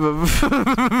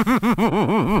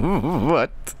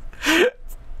 What?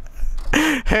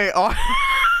 Hey,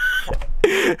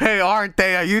 aren't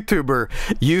they a YouTuber?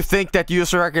 You think that you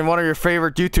reckon one of your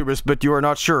favorite YouTubers, but you are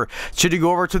not sure. Should you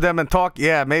go over to them and talk?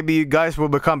 Yeah, maybe you guys will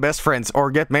become best friends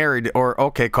or get married or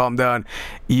okay, calm down.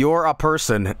 You're a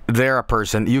person. They're a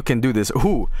person. You can do this.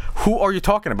 Who are you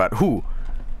talking about? Who?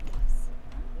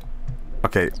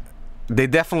 Okay, they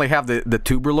definitely have the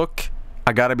tuber look.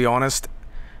 I gotta be honest.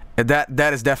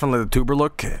 That is definitely the tuber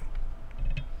look.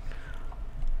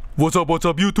 What's up,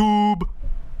 YouTube?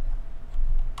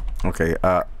 Okay,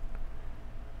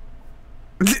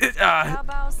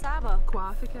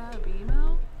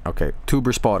 okay,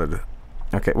 tuber spotted.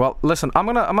 Okay, well, listen, I'm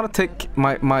gonna take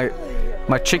my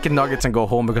chicken nuggets and go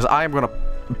home because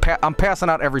I'm passing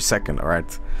out every second,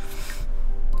 alright?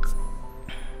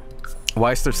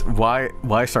 Why is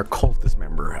our cultist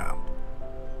member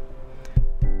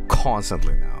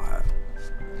constantly now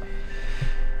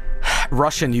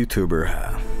Russian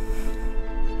YouTuber?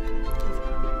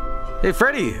 Hey,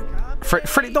 Freddy,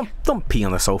 Freddy, don't pee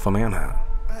on the sofa, man.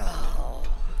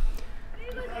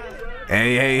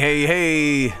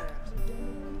 Hey.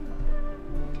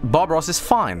 Bob Ross is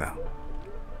fine.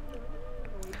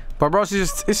 Bob Ross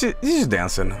is just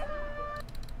dancing.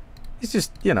 He's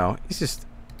just, you know, he's just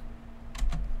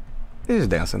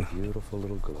dancing. Beautiful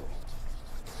little glow.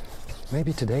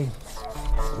 Maybe today,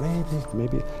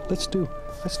 maybe let's do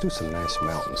some nice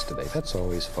mountains today. That's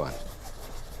always fun.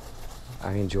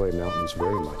 I enjoy mountains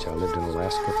very much. I lived in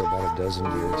Alaska for about 12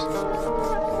 years.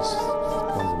 It's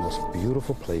one of the most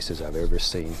beautiful places I've ever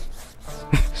seen.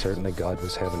 Certainly God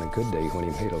was having a good day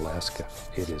when he made Alaska.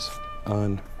 It is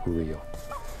unreal.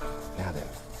 Now then,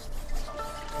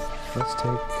 let's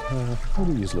take,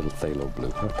 we'll use a little phthalo blue.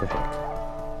 What the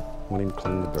heck? Won't even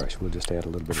clean the brush. We'll just add a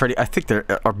little bit. Freddy, I think there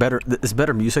are there's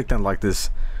better music than like this,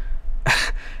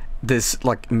 this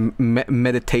like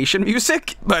meditation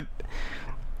music, but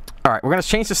all right, we're gonna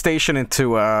change the station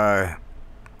into oh,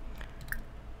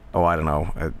 I don't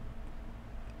know,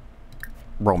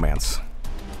 romance.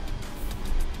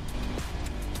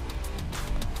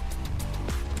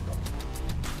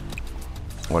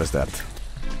 What is that?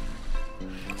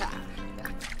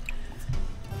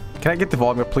 Can I get the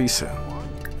volume up, please?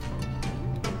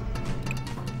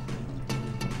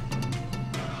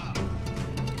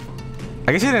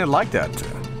 I guess you didn't like that.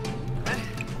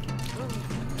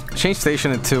 Change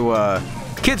station into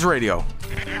kids radio.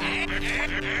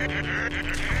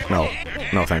 No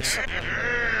thanks.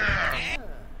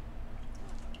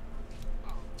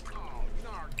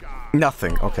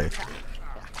 Nothing. Okay.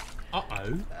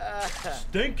 Uh-oh.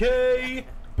 Stinky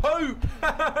poop.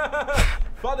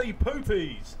 Funny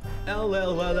poopies. L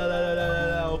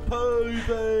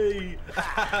poopy.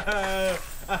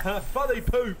 Funny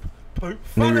poop. Poop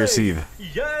New funny. Year's Eve.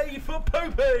 Yay for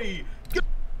Poopy!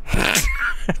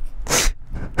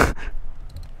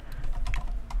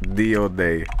 Dio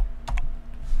Day.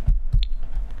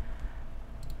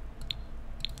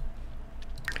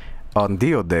 On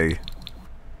Dio Day,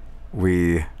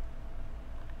 we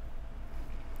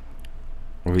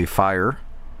fire,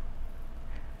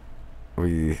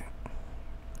 we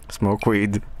smoke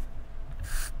weed,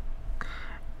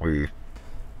 we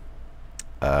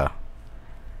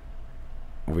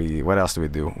what else do we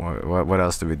do? What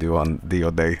else do we do on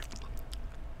Dio Day?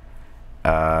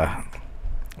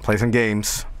 Play some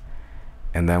games,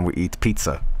 and then we eat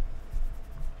pizza.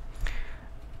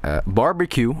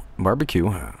 Barbecue.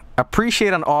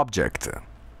 Appreciate an object.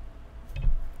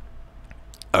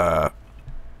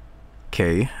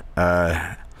 Okay.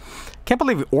 Can't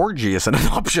believe orgy isn't an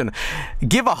option.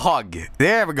 Give a hug.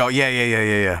 There we go.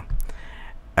 Yeah.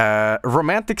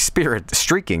 Romantic spirit.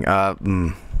 Streaking.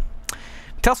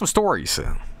 Tell some stories.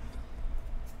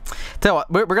 Tell what,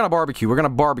 we're gonna barbecue. We're gonna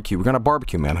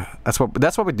barbecue, man. That's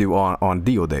what we do on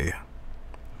Dio Day.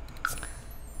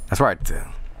 That's right.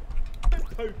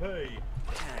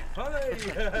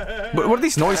 What are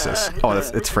these noises? Oh,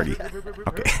 it's Freddy.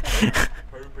 Okay.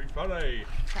 Poopy funny.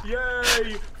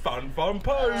 Yay! Fun poop.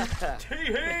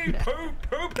 Tee-hee,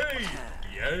 poopy.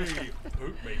 Yay!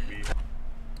 Poop make me.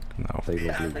 No. They will be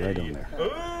right on there.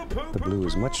 Oh, The blue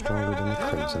is much stronger than the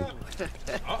crimson.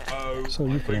 Uh-oh. So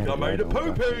you can I have it made right a on back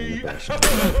in poopy. the basement.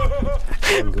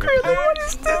 What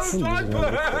is this? I'm using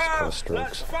only crisscross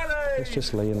strokes. It's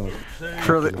just laying on.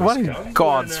 Curly, what in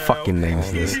God's fucking name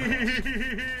is this?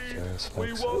 Just We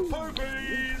like so. want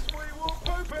poopies.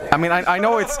 I mean, I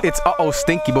know it's uh-oh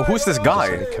stinky, but who's this Just guy?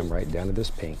 let it come right down to this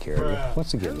pink area.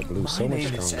 Once again, the blue's so much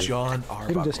stronger. John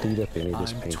It'll just eat up any of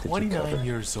this I'm paint that you 29 cover.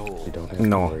 years You old. don't have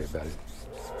No. to worry about it.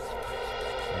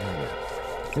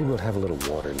 Maybe we'll have a little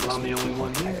water in this. I'm the only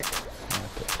one here.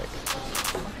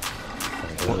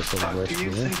 Let's Do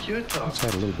you think you're talking?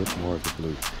 add a little bit more of the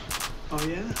blue. Oh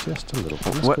yeah? Just a little.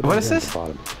 What is this?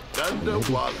 Bottom. And maybe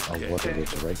I'll water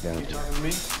it right down You to talking to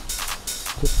me?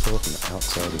 just so from the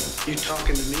outside in, You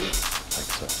talking to me? like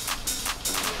so.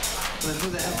 Well, who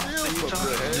the hell are you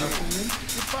talking to? Me?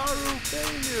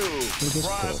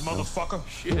 Surprise, motherfucker.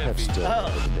 We'll have still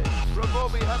water today.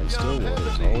 And still water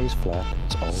is always flat,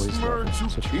 it's always level.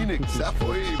 So try to keep these strokes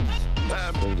as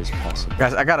straight as possible.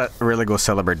 Guys, I gotta really go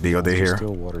celebrate Dio Day here.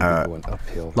 Still water going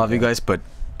uphill. Love you guys, but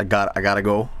I gotta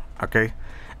go. Okay.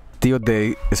 Dio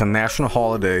Day is a national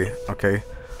holiday. Okay.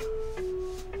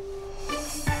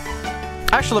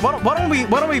 Actually, why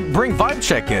don't we bring Vibe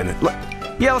Check in?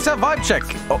 Yeah, let's have Vibe Check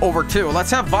over too. Let's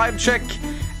have Vibe Check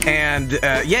and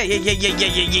yeah.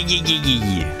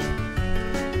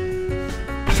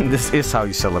 This is how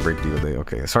you celebrate Dio Day.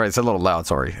 Okay, sorry, it's a little loud.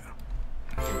 Sorry.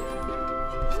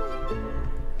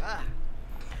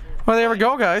 Well, there we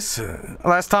go, guys.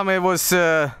 Last time it was.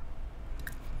 Hey,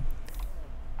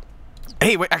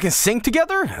 wait! I can sing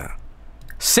together.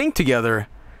 Sing together.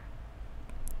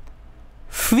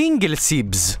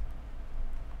 Fingelsibs.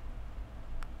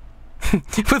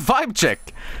 With Vibe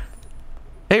Check.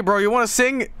 Hey, bro, you want to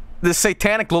sing the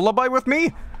satanic lullaby with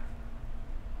me?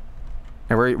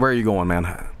 Hey, where are you going, man?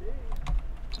 I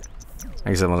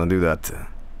guess I want to do that.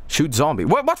 Shoot zombie.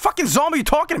 What fucking zombie are you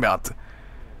talking about?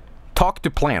 Talk to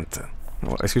plant.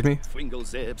 Excuse me? Swingle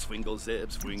zips,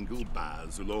 swingle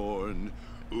bazalorn.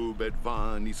 Ubet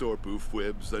van, isor poof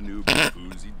wibs, a new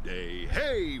boozy day.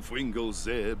 Hey, swingle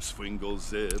zips.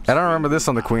 I don't remember this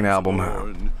on the Queen album.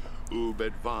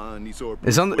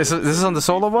 Is this on the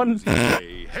solo one?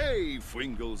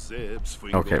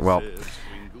 Okay, well,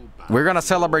 we're gonna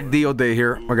celebrate Dio Day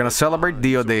here. We're gonna celebrate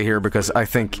Dio Day here because I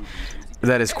think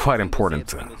that is quite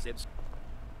important.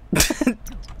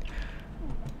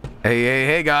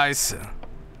 Hey, guys.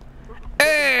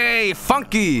 Hey,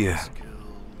 funky.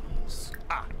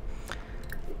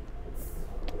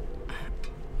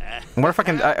 I wonder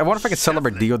if I can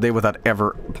celebrate Dio Day without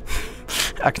ever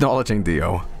acknowledging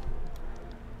Dio.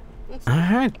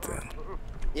 Alright then.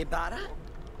 Ibarra?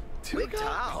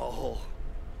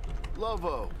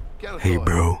 Lovo. Hey,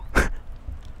 bro.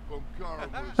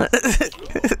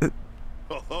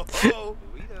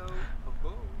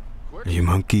 Are you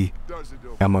monkey?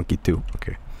 I'm monkey too.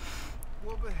 Okay.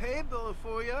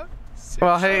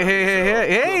 Well,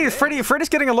 hey, Freddy's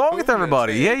getting along with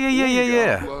everybody.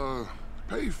 Yeah.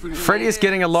 Freddy is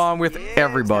getting along with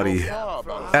everybody.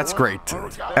 That's great.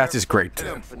 That's just great.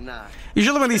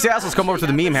 Usually when these assholes come over to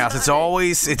the meme house, it's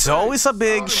always a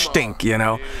big stink, you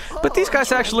know. But these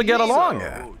guys actually get along,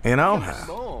 you know.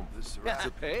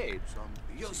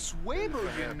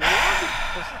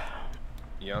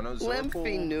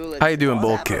 How you doing,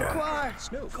 Bulkhead?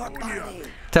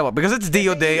 Tell you what, because it's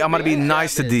Dio Day, I'm gonna be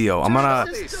nice to Dio. I'm gonna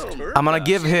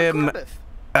give him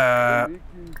I'm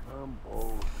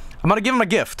gonna give him a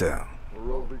gift.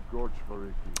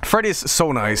 Freddy is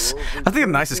so nice. I think the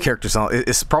nicest character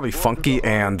is probably Funky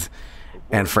and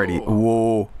Freddy.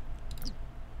 Whoa.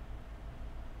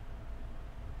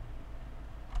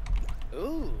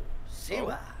 Ooh,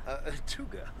 Siwa.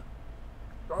 Tuga.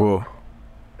 Whoa.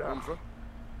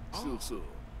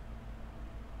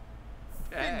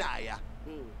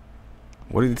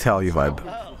 What did he tell you, Vibe?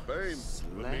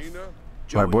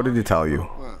 Vibe, what did he tell you?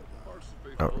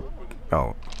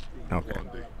 Oh. Okay.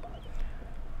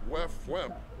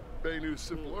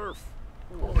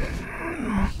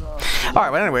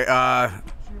 Alright, but anyway, I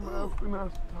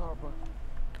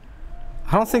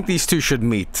don't think these two should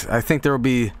meet. I think there will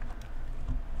be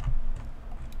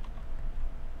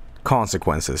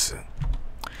consequences.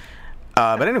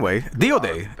 But anyway, Dio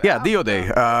Day. Yeah, Dio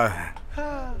Day.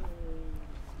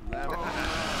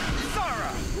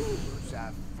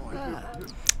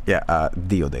 Yeah,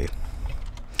 Dio Day.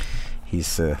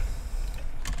 He's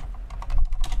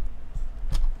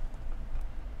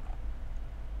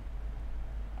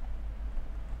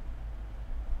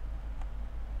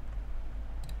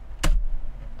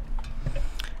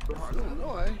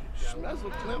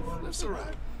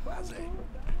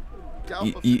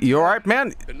you alright,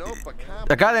 man?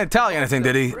 That guy didn't tell you anything,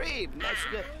 did he?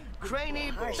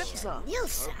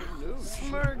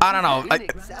 I don't know.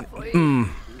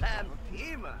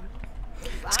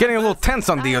 It's getting a little tense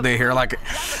on Dio Day here, like,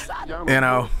 you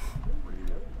know.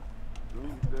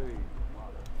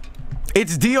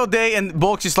 It's Dio Day and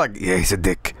Bulk's just like, yeah, he's a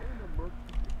dick.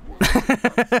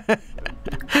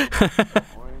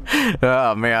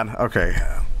 Oh, man. Okay.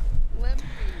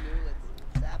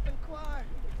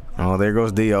 Oh, there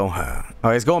goes Dio.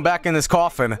 Oh, he's going back in his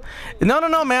coffin.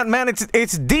 No, man,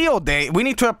 it's Dio Day. We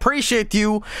need to appreciate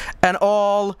you and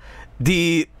all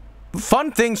the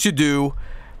fun things you do.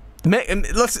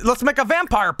 Let's make a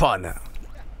vampire pun.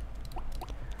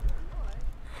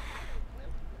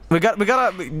 We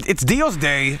gotta. It's Dio's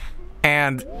Day,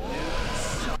 and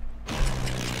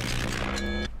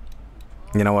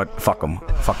you know what? Fuck him.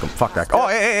 Fuck that. Oh,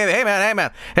 hey, man.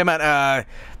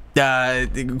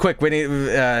 Quick, we need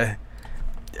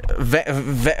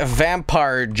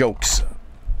vampire jokes.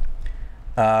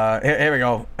 Here we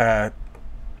go.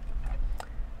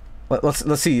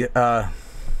 Let's see.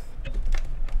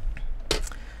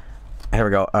 Here we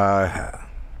go. I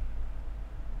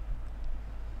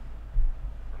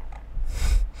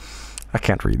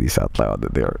can't read these out loud.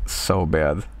 They're so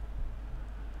bad.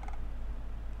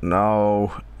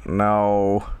 No.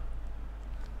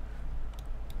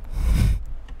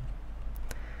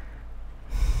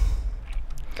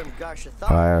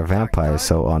 Why are vampires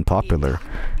so unpopular?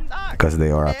 Because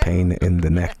they are a pain in the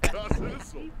neck.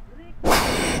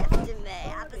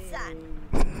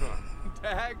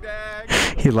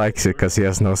 He likes it because he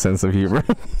has no sense of humor.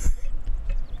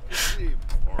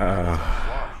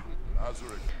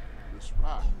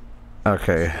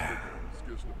 Okay.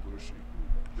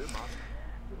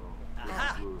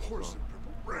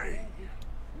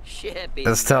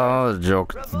 Let's tell a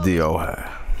joke to Dio.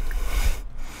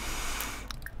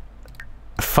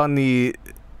 Funny.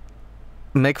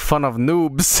 Make fun of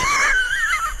noobs.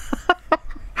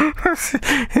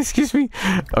 Excuse me.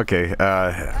 Okay.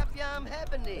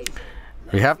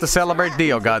 We have to celebrate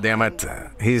Dio, goddammit.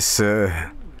 He's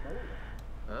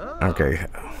okay.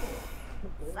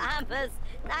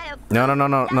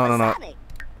 No.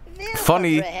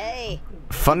 Funny.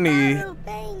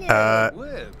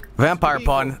 Vampire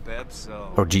pun.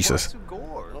 Oh Jesus.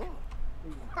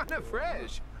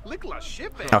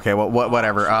 Okay, well,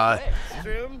 whatever.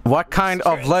 What kind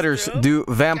of letters do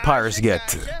vampires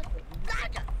get?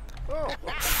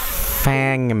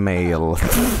 Fang mail.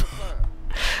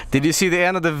 Did you see the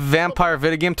end of the vampire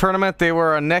video game tournament? They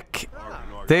were neck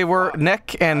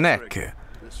and neck.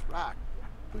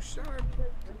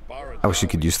 I wish you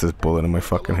could use this bullet in my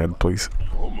fucking head, please.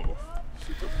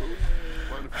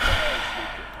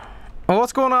 Well,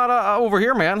 what's going on over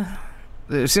here, man?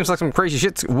 It seems like some crazy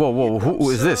shit. Whoa, who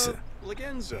is this?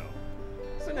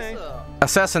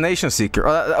 Assassination Seeker.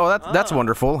 Oh, that's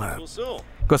wonderful.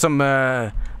 Got some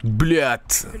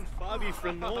blut.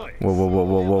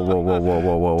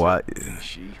 Whoa.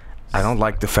 I don't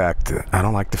like the fact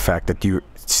that you're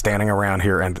standing around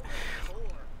here and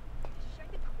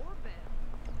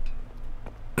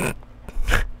I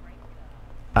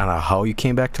don't know how you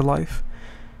came back to life.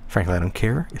 Frankly, I don't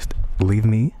care. Just leave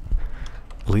me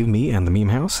and the meme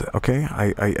house, okay?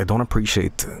 I don't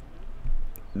appreciate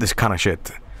this kind of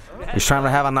shit. He's trying to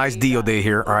have a nice Dio day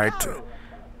here, alright?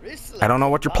 I don't know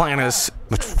what your plan is,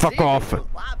 but fuck off.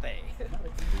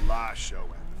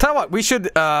 Tell you what, we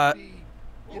should,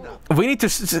 we need to...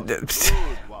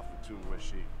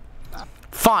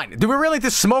 Fine. Do we really need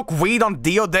to smoke weed on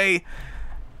Dio day?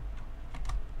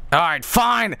 Alright,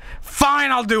 fine.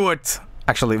 Fine, I'll do it.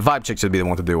 Actually, Vibe Chick should be the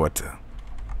one to do it.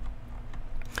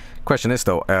 Question is,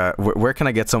 though, where can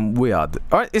I get some weed?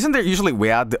 Alright, isn't there usually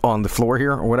weed on the floor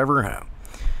here, or whatever?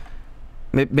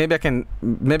 Maybe I can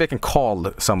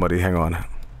call somebody. Hang on.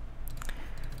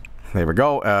 There we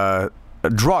go.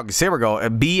 Drugs. Here we go. A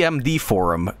BMD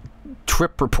forum.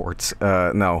 Trip reports.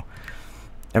 No.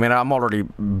 I mean, I'm already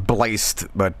blazed,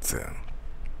 but...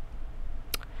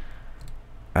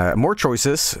 more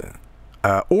choices.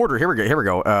 Order. Here we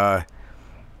go.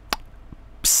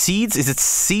 Seeds? Is it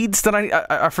seeds that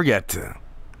I forget?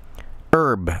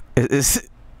 Herb.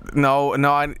 No,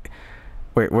 I...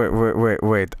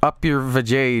 Wait. Up your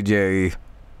vajayjay.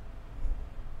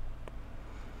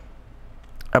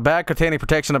 A bag containing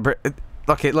protection of...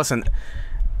 Okay, listen.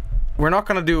 We're not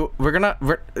gonna do...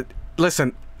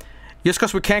 Listen. Just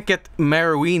because we can't get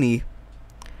marijuana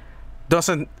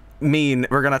doesn't mean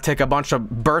we're gonna take a bunch of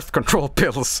birth control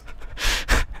pills.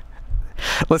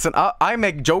 Listen, I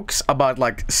make jokes about,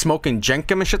 like, smoking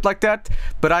jenkem and shit like that,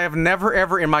 but I have never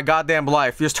ever in my goddamn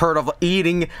life just heard of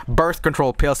eating birth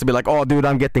control pills to be like, oh, dude,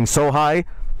 I'm getting so high.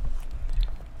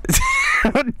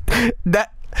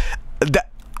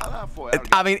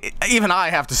 I mean, even I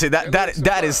have to say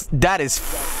that is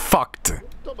fucked.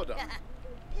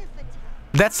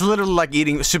 That's literally like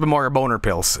eating Super Mario Boner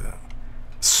pills.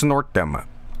 Snort them.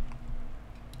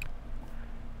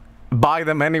 Buy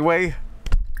them anyway.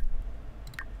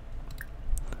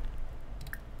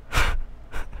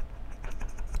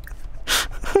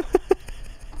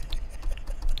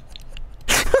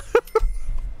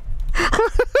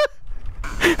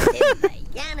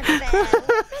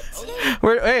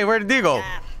 Where did you go?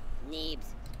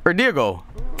 Where did you go?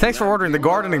 Thanks for ordering the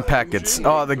gardening packets.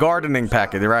 Oh, the gardening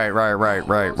packet.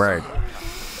 Right.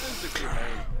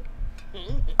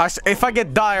 If I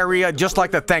get diarrhea just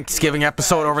like the Thanksgiving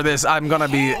episode over this, I'm gonna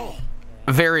be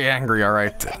very angry,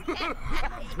 alright?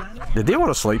 Did he go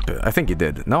to sleep? I think he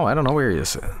did. No, I don't know where he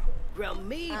is.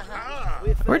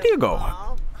 Where do you go?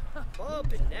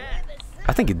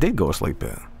 I think he did go to sleep.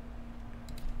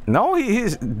 No,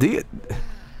 he's...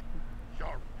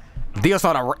 Dio's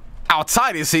not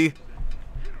outside, is he?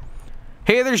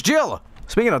 Hey, there's Jill!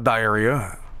 Speaking of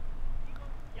diarrhea...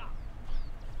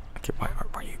 Okay, why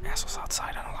are you assholes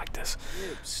outside? I don't like this.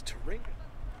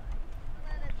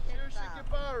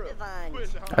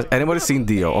 Has anybody seen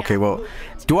Dio? Okay, well...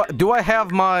 Do I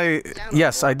have my...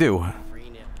 Yes, I do.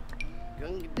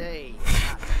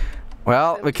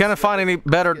 Well, we can't find any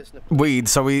better weed,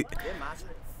 so we're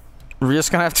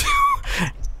just gonna have to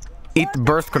eat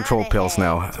birth control pills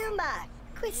now.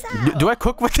 Do I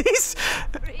cook with these?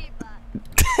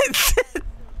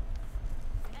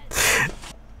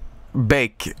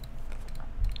 Bake.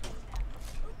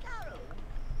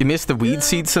 You missed the weed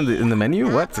seeds in the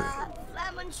menu? What?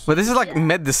 But this is like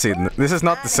medicine. This is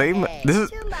not the same.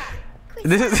 This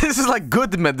is like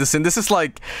good medicine. This is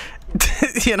like,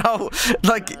 you know,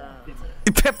 like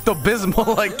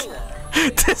Pepto-Bismol. Like,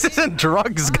 this isn't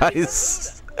drugs,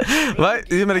 guys. What?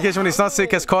 The medication when he's not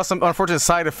sick has caused some unfortunate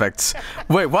side effects.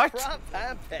 Wait, what?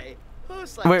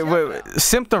 Wait.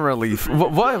 Symptom relief.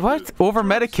 What?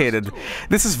 Over-medicated.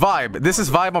 This is Vibe. This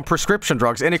is Vibe on prescription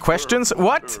drugs. Any questions?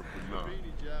 What?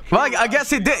 Well, I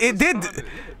guess it did.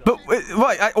 But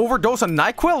what? I overdosed on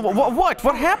NyQuil?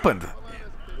 What happened?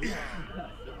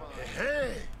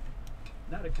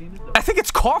 I think it's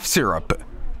cough syrup.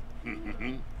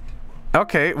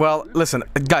 Okay, well, listen,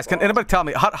 guys, can anybody tell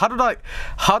me how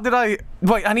did I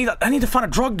wait, I need to find a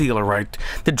drug dealer, right?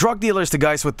 The drug dealer is the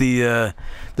guys with the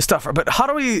stuff, but how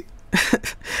do we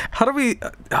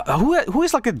who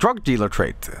is like a drug dealer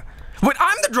trait? Wait,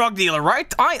 I'm the drug dealer,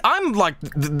 right? I'm like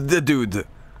the dude.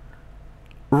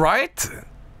 Right?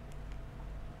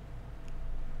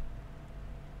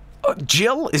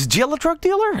 Jill? Is Jill a drug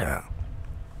dealer? Yeah.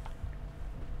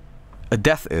 A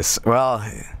death is. Well,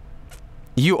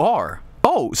 you are.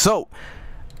 Oh, so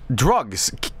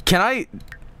drugs. Can I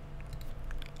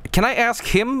ask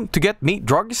him to get me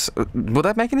drugs? Would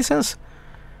that make any sense?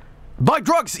 Buy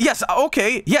drugs. Yes.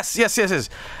 Okay. Yes.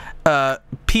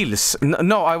 Pills.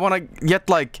 No, I want to get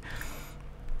like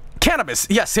cannabis.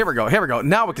 Yes. Here we go.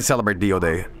 Now we can celebrate Dio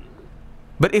Day.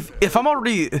 But if I'm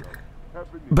already,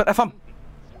 but if I'm.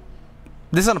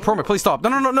 This is on a promo. Please stop. No.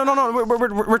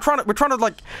 We're trying to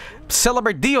like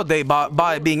celebrate Dio Day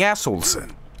by being assholes.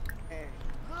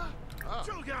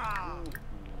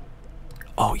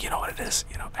 Oh, you know what it is?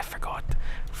 You know, I forgot.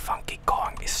 Funky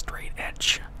Kong is straight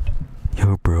edge.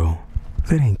 Yo, bro.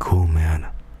 That ain't cool, man.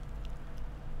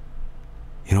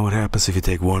 You know what happens if you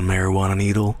take one marijuana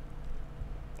needle?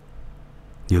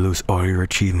 You lose all your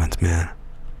achievements, man.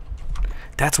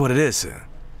 That's what it is.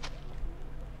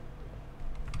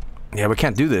 Yeah, we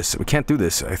can't do this. We can't do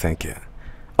this, I think.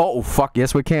 Oh, fuck.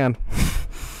 Yes, we can.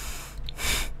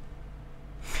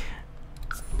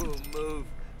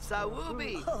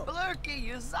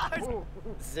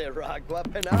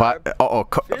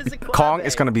 Kong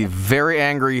is gonna be very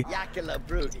angry.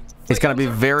 He's gonna be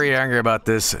very angry about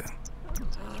this.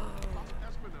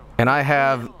 And I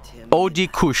have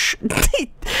OG Kush.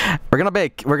 We're gonna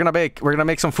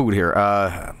make some food here.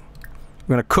 We're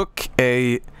gonna cook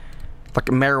a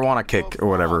marijuana cake or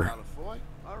whatever.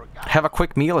 Have a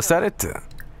quick meal, is that it?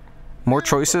 More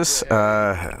choices?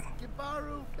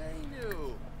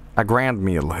 A grand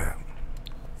meal.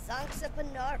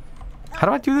 How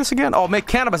do I do this again? Oh, make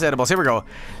cannabis edibles. Here we go.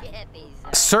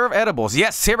 Serve edibles.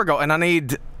 Yes, here we go. And I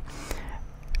need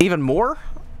even more.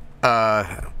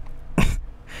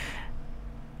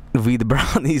 Weed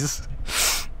brownies.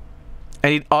 I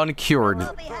need uncured.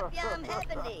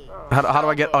 How do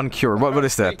I get uncured? What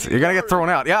is that? You're gonna get thrown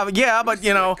out. Yeah, but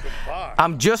you know,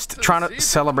 I'm just trying to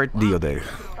celebrate Dio Day.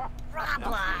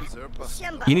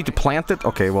 You need to plant it?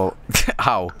 Okay, well,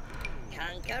 how?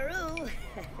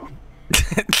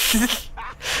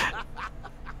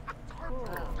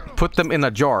 Put them in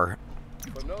a jar.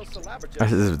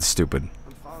 This is stupid.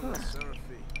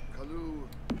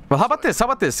 Well, how about this? How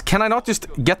about this? Can I not just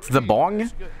get the bong?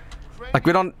 Like,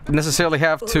 we don't necessarily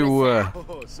have to,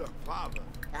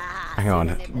 hang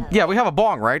on. Yeah, we have a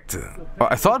bong, right? Oh,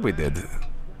 I thought we did.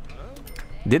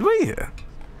 Did we?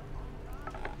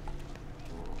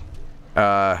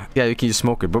 Yeah, you can just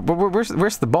smoke it. But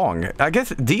where's the bong? I guess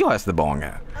Dio has the bong.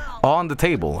 On the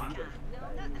table.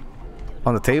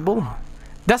 On the table?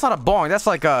 That's not a bong. That's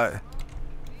like a...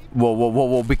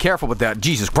 Whoa. Be careful with that.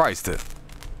 Jesus Christ.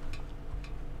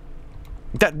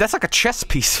 That's like a chess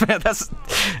piece, man. That's...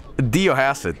 Dio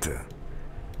has it.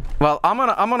 Well, I'm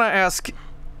gonna ask...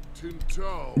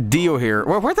 Dio here.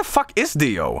 Where the fuck is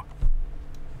Dio?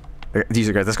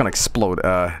 Jesus guys, that's gonna explode.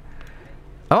 I'm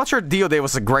not sure Dio Day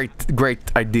was a great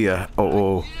idea.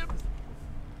 Oh.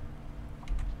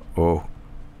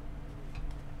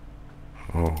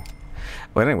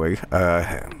 But anyway,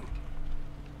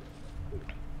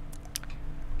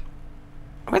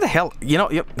 where the hell? You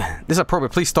know, yep. This is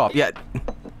appropriate. Please stop. Yeah.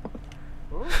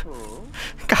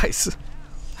 Guys.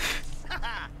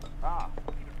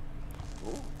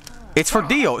 It's for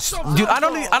Dio. Dude, I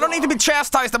don't need to be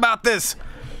chastised about this.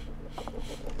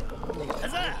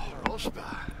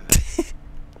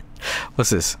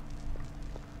 What's this?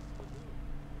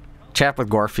 Chat with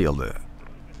Garfield.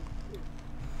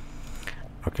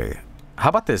 Okay. How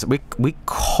about this? We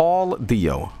call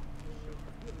Dio.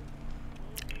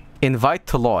 Invite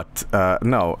to lot.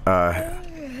 No.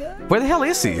 Where the hell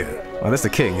is he? Oh, that's the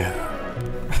king.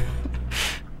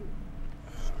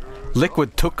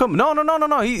 Liquid took him?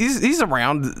 No. He's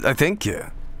around, I think.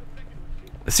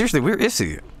 Seriously, where is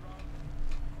he?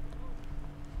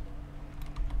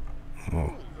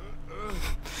 Oh.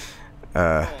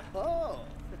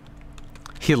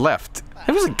 He left.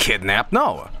 He wasn't kidnapped,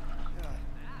 no.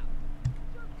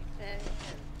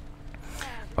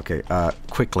 Okay,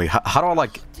 quickly, how do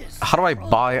I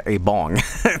buy a bong?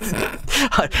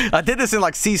 I did this in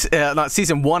like not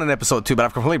season 1 and episode 2, but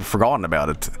I've completely forgotten about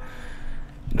it.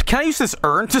 Can I use this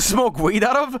urn to smoke weed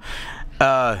out of?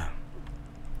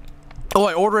 Oh,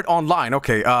 I order it online.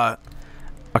 Okay,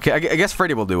 okay, I guess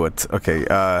Freddy will do it. Okay,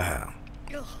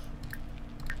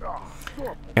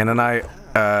 and then I,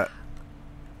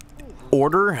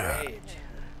 order,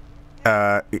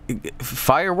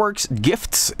 fireworks,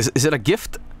 gifts. Is it a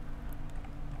gift?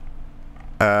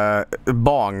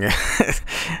 Bong.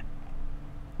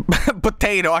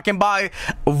 Potato. I can buy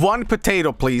 1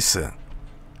 potato, please.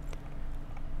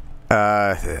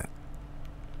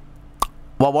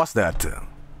 What was that?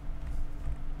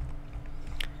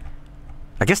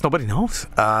 I guess nobody knows.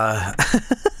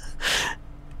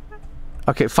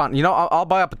 Okay, fine. You know, I'll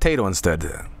buy a potato instead.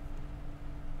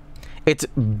 It's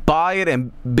buy it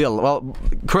and bill. Well,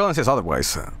 Krillin says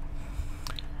otherwise.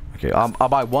 Okay, I'll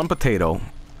buy 1 potato.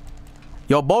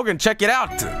 Yo, Bogan, check it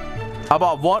out. How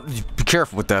about 1? Be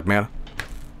careful with that, man.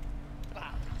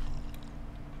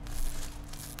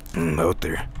 Out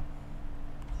there.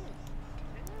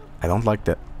 I don't like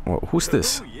that. Whoa, who's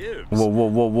this?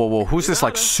 Whoa. Who's this,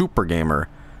 like, super gamer?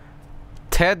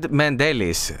 Ted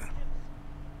Mandelis.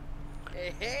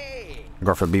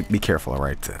 Garfield, be careful,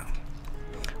 alright?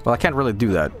 Well, I can't really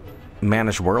do that.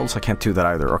 manage worlds. I can't do that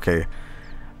either. Okay.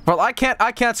 Well, I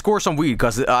can't score some weed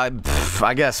because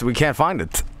I guess we can't find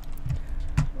it.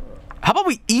 How about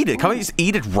we eat it? Can we just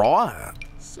eat it raw?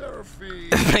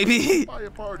 Maybe.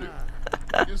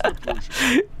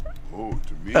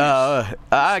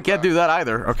 I can't do that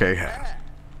either. Okay.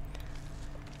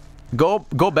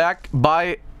 Go back,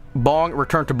 buy bong,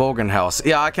 return to Bogan house.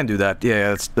 Yeah, I can do that.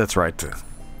 Yeah, that's right.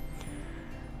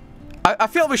 I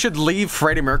feel we should leave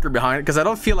Freddie Mercury behind because I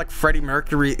don't feel like Freddie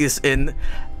Mercury is in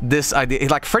this idea.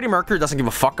 Like, Freddie Mercury doesn't give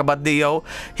a fuck about Dio.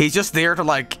 He's just there to,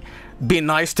 like, be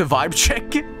nice to vibe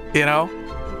check, you know?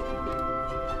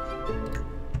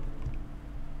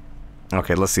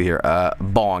 Okay, let's see here.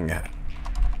 Bong.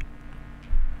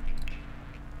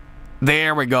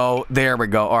 There we go. There we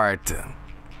go. Alright.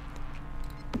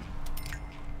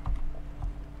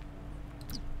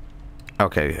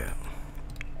 Okay.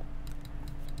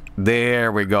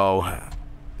 There we go.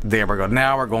 There we go.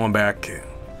 Now we're going back.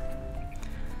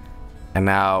 And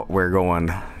now we're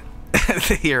going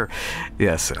here.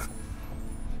 Yes.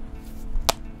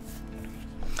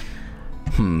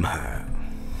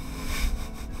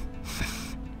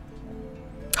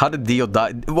 How did Dio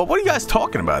die? Well, what are you guys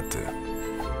talking about?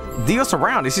 Dio's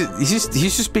around. He's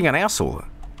just being an asshole.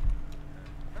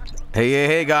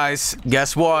 Hey, guys.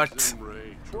 Guess what?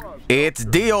 It's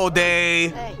Dio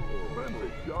Day.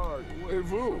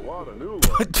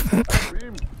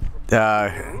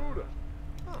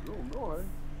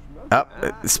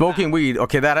 Smoking weed.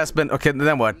 Okay, that has been... Okay,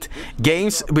 then what?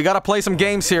 Games. We gotta play some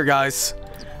games here, guys.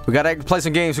 We gotta play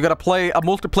some games. We gotta play a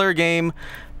multiplayer game.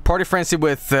 Party Frenzy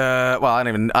with... well, I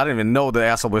didn't even know the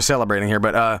asshole was celebrating here,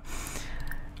 but...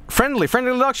 Friendly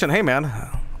introduction. Hey, man.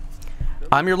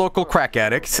 I'm your local crack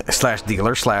addict /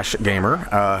 dealer /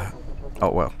 gamer. Oh,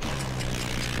 well.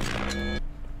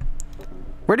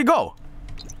 Where'd he go?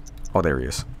 Oh, there he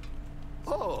is.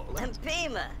 Oh,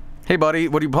 Lampima. Hey, buddy.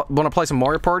 What do you want to play some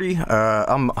Mario Party?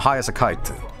 I'm high as a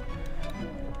kite.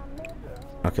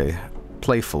 Okay.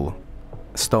 Playful.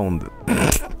 Stoned.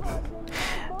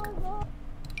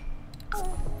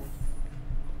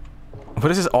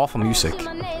 What is this awful music?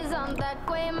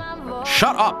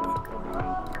 Shut up!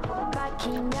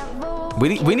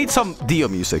 We need some Dio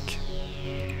music.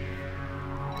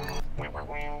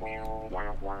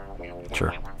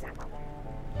 Sure.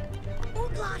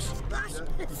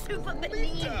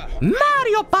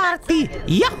 Mario Party!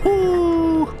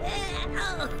 Yahoo!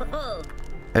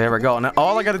 There we go. Now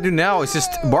all I gotta do now is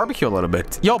just barbecue a little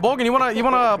bit. Yo, Bogan, you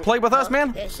wanna play with us,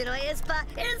 man?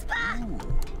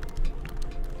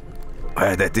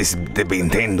 That is the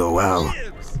Nintendo. Wow.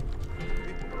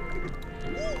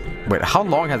 Wait, how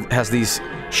long has these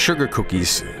sugar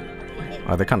cookies?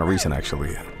 Oh, they're kind of recent,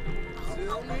 actually.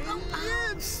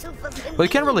 Well, you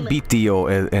can't really beat Dio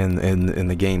in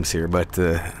the games here, but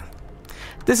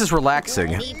this is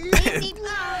relaxing.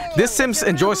 This Sims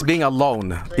enjoys being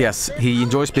alone. Yes, he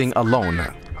enjoys being alone.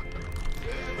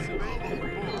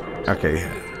 Okay.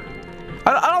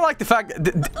 I don't like the fact.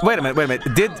 Wait a minute.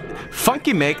 Did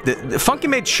Funky make Funky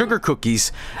made sugar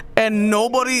cookies, and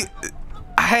nobody?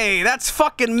 Hey, that's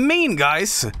fucking mean,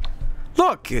 guys.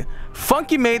 Look,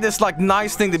 Funky made this like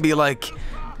nice thing to be like.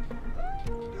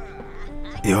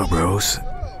 Yo, bros.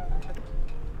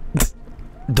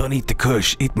 Don't eat the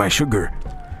kush, eat my sugar.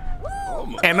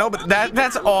 And no, but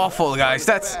that's awful, guys.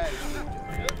 I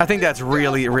think that's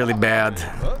really, really bad.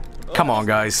 Come on,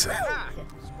 guys.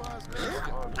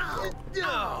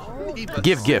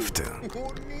 Give gift.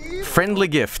 Friendly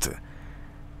gift.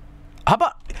 How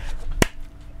about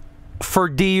for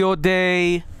Dio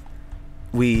Day,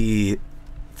 we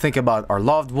think about our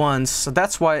loved ones. So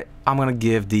that's why I'm gonna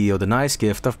give Dio the nice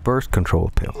gift of birth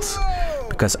control pills,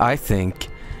 because I think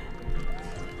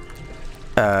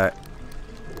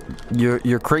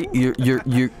your crazy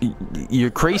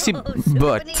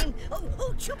butt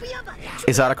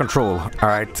is out of control. All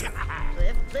right.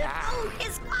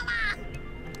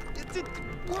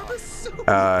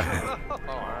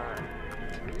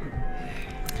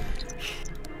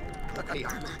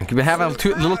 We've been having a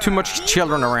little too much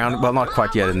children around. Well, not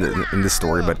quite yet in this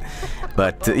story,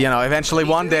 but you know, eventually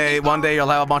one day you'll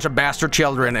have a bunch of bastard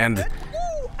children, and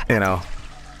you know.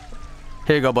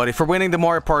 Here you go, buddy, for winning the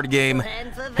Mario Party game.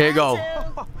 Here you go.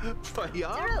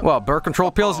 Well, birth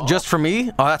control pills just for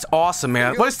me? Oh, that's awesome,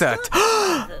 man. What is that?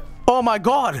 Oh my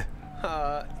god!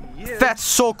 That's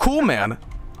so cool, man.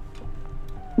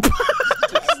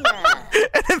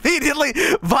 And immediately,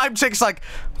 Vibe Chick's like,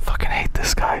 fucking hate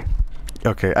this guy.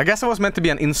 Okay, I guess it was meant to be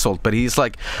an insult, but he's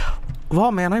like,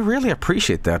 well, man, I really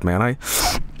appreciate that, man. I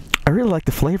really like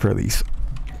the flavor of these.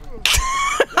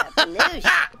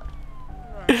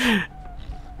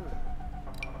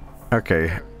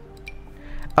 Okay.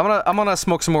 I'm gonna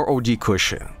smoke some more OG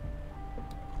Kush.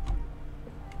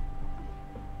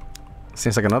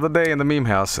 Seems like another day in the meme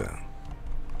house.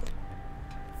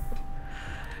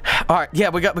 All right, yeah,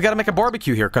 we gotta make a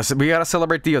barbecue here because we gotta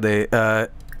celebrate Dio Day.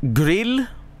 Grill,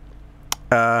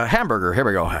 hamburger. Here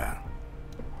we go.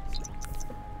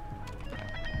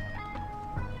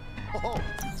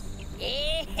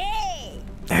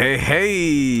 Hey,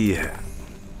 hey.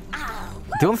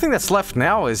 The only thing that's left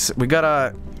now is we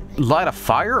gotta light a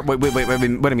fire. Wait, what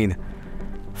do you mean?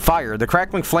 Fire. The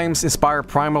crackling flames inspire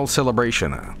primal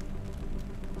celebration.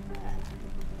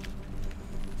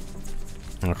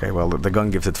 Okay, well, the gun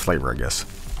gives it flavor, I guess.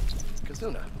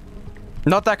 Kazuna.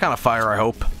 Not that kind of fire, I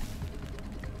hope.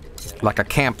 Like a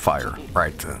campfire,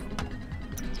 right?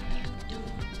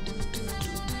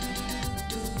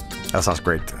 That sounds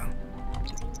great.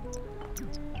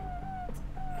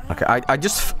 Okay, I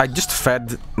just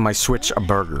fed my Switch a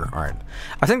burger. All right,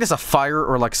 I think there's a fire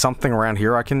or like something around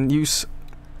here I can use,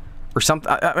 or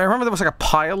something. I remember there was like a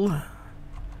pile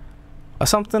or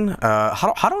something.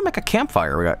 How do I make a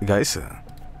campfire, guys?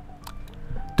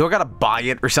 Do I gotta buy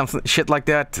it or something? Shit like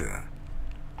that.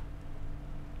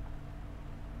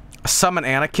 Summon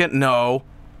Anakin? No.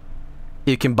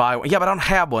 You can buy one. Yeah, but I don't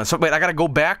have one. So wait, I gotta go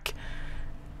back.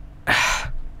 Oh,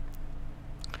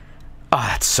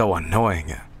 that's so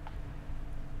annoying.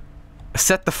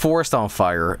 Set the forest on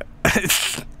fire.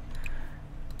 Okay,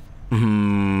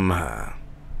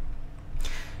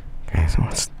 so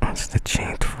what's the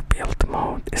change for build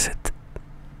mode? Is it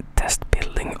test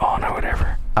building on or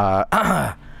whatever?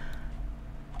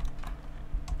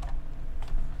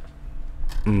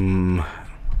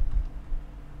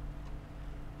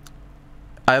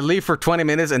 I leave for 20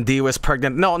 minutes and Dio is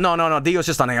pregnant. No. Dio's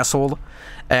just an asshole.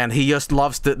 And he just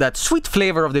loves that sweet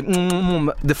flavor of the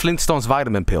Flintstones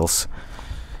vitamin pills.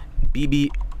 BB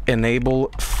enable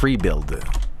free build.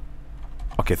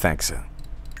 Okay, thanks.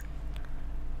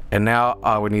 And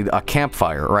now we need a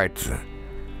campfire, right?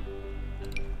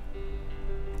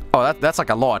 Oh, that's like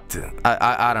a lot.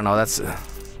 I don't know, that's...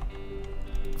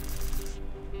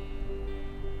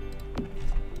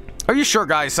 Are you sure,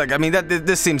 guys? Like, I mean,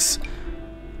 this seems...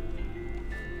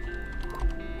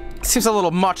 Seems a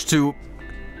little much to...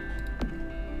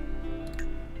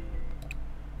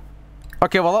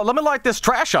 Okay, well, let me light this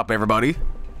trash up, everybody.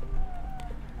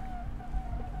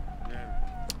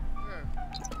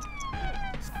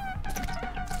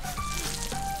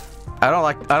 I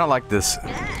don't like this.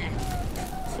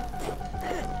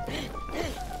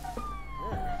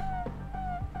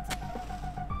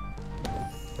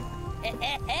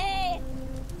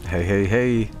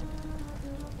 Hey.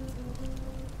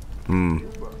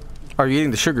 Are you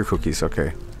eating the sugar cookies?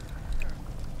 Okay.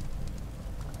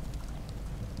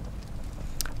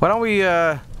 Why don't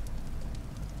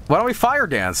we fire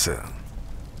dance?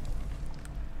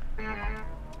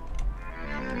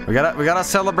 We gotta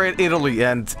celebrate Italy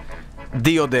and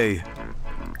Dio Day.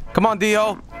 Come on,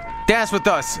 Dio, dance with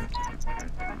us.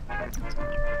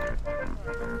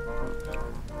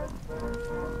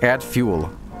 Add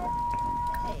fuel.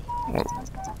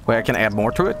 Wait, I can add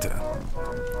more to it?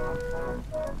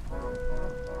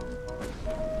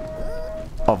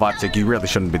 Oh, Vacek, you really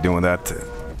shouldn't be doing that.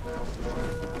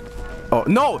 Oh,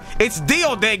 no! It's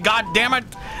Dio Day, goddammit!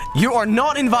 You are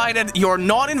not invited! You're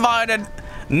not invited!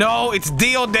 No, it's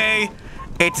Dio Day!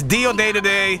 It's Dio Day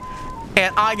today!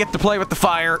 And I get to play with the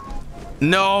fire!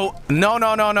 No!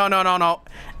 No!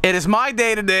 It is my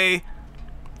day today!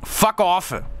 Fuck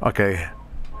off! Okay.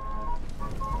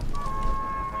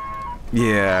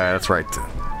 Yeah, that's right.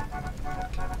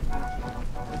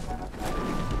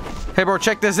 Hey, bro,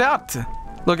 check this out!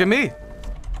 Look at me!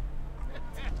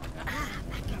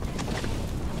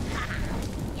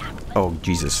 Oh,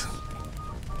 Jesus.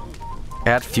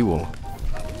 Add fuel.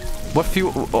 What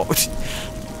fuel? Oh.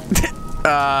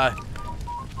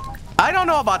 I don't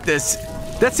know about this.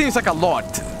 That seems like a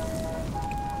lot.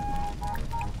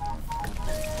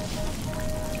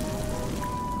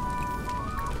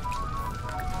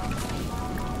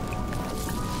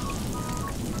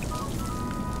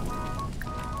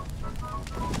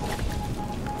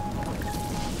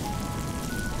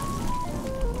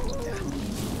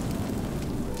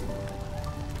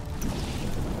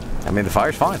 I mean, the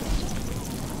fire's fine.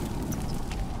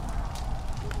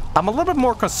 I'm a little bit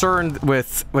more concerned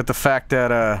with the fact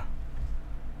that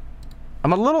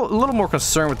I'm a little more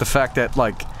concerned with the fact that,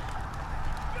 like,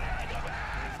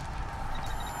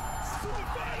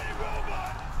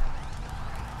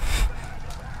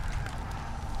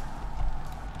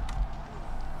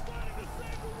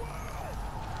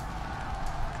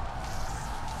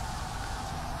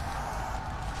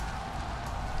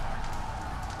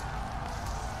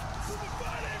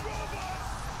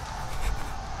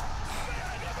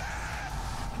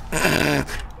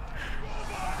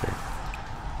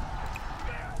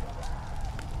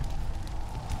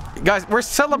 guys, we're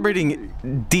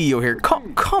celebrating Dio here.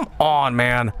 Come on,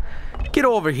 man. Get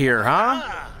over here,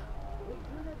 huh?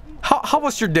 How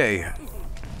was your day?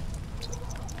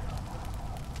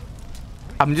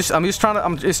 I'm just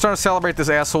trying to celebrate this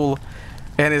asshole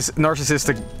and his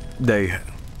narcissistic day.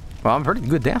 Well, I'm a pretty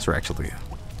good dancer, actually.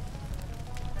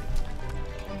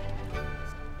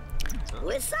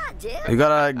 You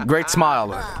got a great smile.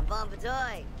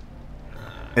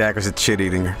 Yeah, because it's shit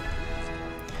eating.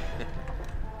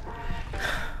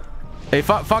 Hey,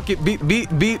 fuck you.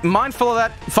 Be mindful of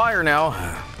that fire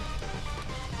now.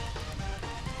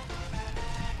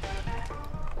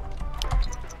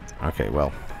 Okay,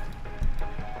 well.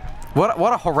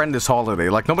 What a horrendous holiday.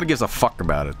 Like, nobody gives a fuck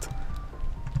about it.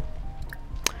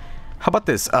 How about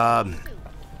this?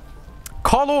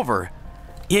 Call over.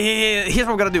 Yeah. Here's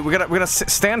what we're gonna do. We're gonna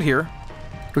stand here.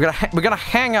 We're gonna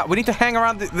hang out. We need to hang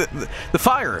around the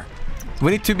fire.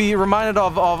 We need to be reminded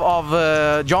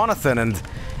of Jonathan and,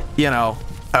 you know,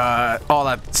 all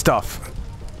that stuff.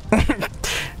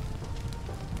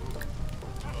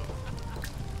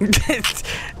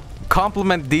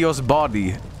 Compliment Dio's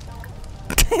body.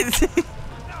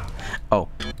 Oh.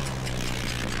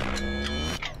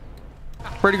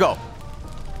 Where'd he go?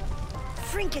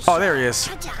 Oh, there he is.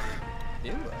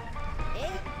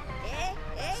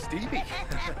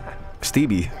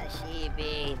 Stevie.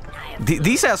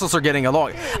 These assholes are getting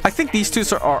along. I think these two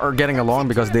are getting along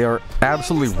because they are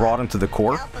absolutely rotten to the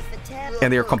core.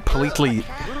 And they are completely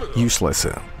useless.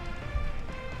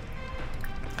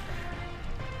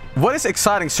 What is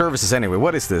exciting services anyway?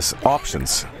 What is this?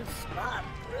 Options.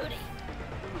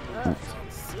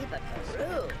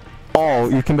 Oh,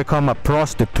 you can become a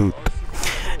prostitute.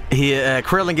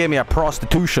 Krillin gave me a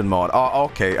prostitution mod. Oh,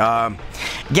 okay.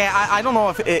 Yeah, I don't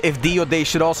know if Dio Day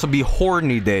should also be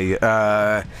Horny Day.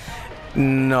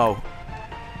 No.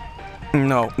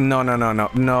 No.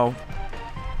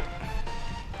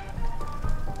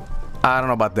 I don't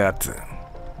know about that.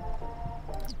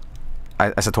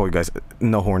 As I told you guys,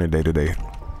 no Horny Day today.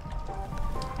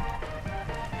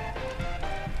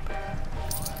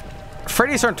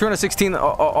 Freddy's turned 216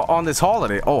 on this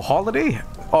holiday. Oh, holiday?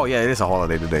 Oh, yeah, it is a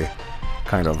holiday today.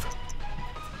 Kind of.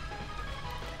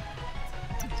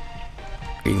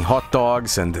 Eating hot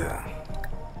dogs and...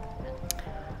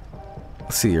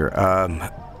 let's see here.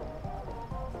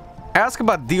 Ask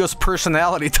about Dio's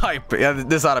personality type. Yeah,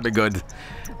 this ought to be good.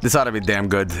 This ought to be damn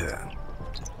good.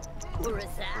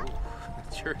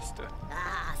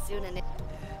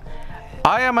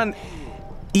 I am an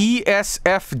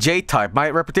ESFJ type. My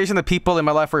reputation, the people in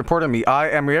my life are important to me.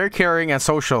 I am very caring and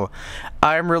social.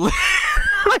 I am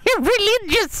I am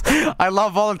religious. I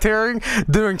love volunteering,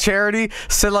 doing charity,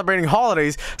 celebrating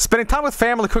holidays, spending time with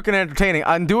family, cooking and entertaining.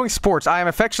 I'm doing sports. I am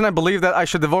affectionate and believe that I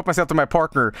should devote myself to my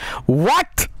partner.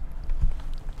 What?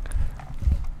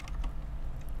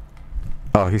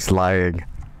 Oh, he's lying.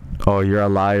 Oh, you're a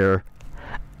liar.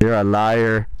 You're a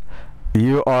liar.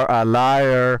 You are a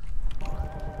liar.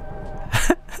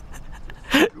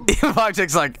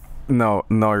 Vargsk's like, no,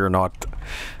 you're not.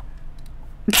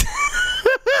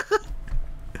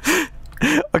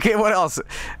 Okay, what else?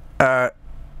 Ask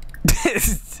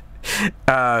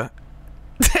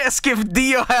if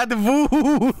Dio had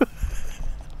woo.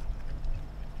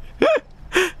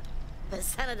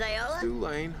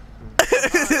 Tulane.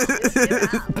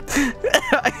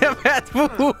 I have had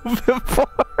woo before.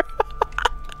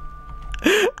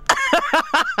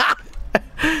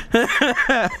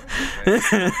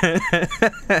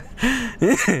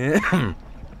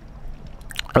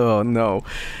 Oh no.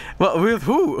 Well, with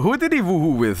who? Who did he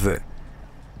woohoo with?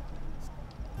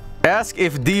 Ask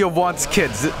if Dio wants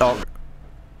kids. Oh.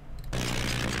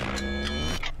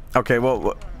 Okay,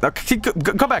 well, okay,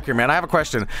 go back here, man. I have a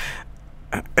question.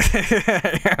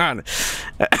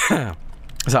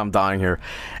 So I'm dying here.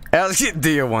 Ask if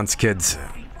Dio wants kids.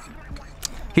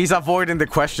 He's avoiding the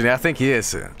question. I think he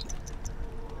is.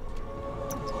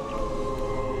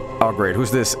 Oh, great. Who's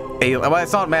this? Well,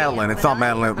 it's not Madeline. It's not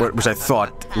Madeline, which I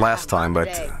thought last time, but...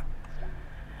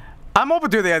 I'm open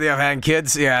to the idea of having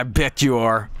kids. Yeah, I bet you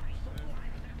are.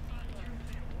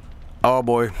 Oh,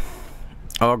 boy.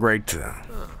 Oh, great.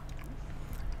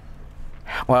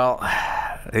 Well,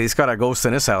 he's got a ghost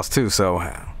in his house, too, so...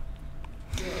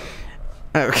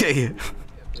 Okay.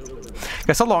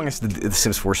 Guys, how long has the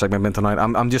Sims 4 segment been tonight?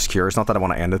 I'm just curious. Not that I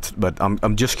want to end it, but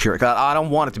I'm just curious. I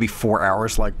don't want it to be 4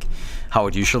 hours like how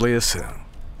it usually is.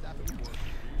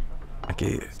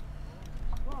 Okay.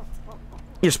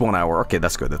 Just 1 hour. Okay,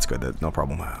 that's good. That's good. No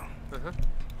problem.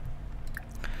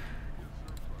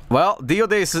 Well, Dio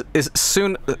Day is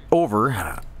soon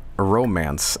over.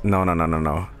 Romance.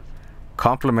 No.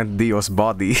 Compliment Dio's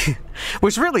body.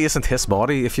 Which really isn't his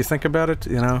body, if you think about it,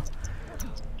 you know?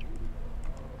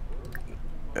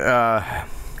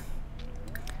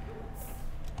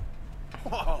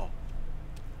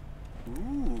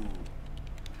 Ooh.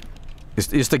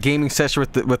 It's the gaming session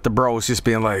with the bros just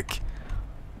being like,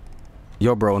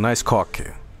 yo bro, nice cock.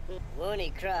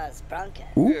 Woony cross bronca.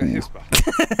 Ooh.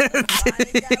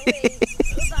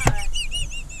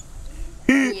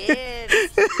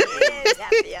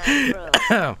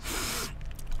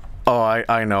 Oh,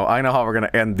 I know how we're gonna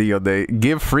end Dio Day.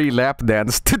 Give free lap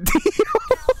dance to Dio.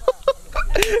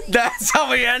 That's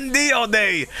how we end Dio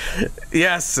Day.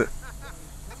 Yes.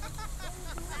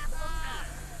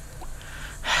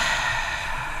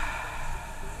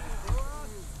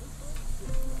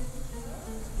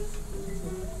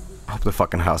 I hope the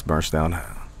fucking house burns down.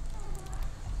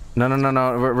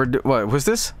 No. What was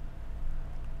this?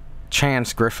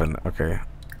 Chance Griffin. Okay.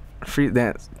 Free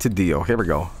dance to Dio. Here we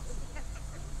go.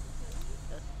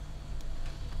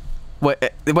 Wait,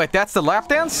 that's the lap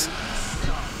dance?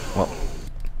 Well,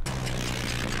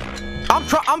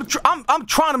 I'm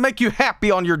trying to make you happy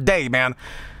on your day, man.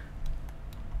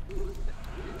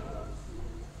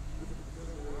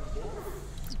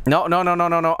 No.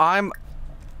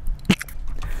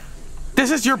 This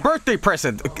is your birthday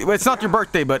present. It's not your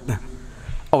birthday, but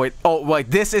oh wait,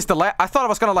 this is the I thought I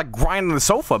was gonna like grind on the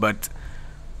sofa, but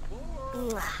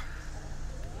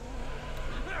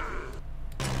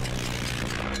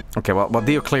okay, well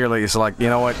Dio clearly is like, you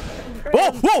know what?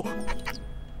 Whoa!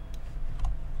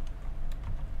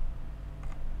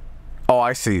 Oh,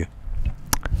 I see.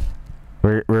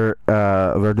 We're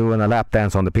doing a lap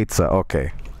dance on the pizza.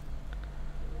 Okay.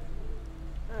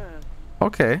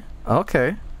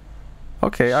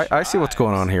 Okay, I see what's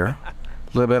going on here.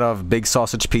 A little bit of big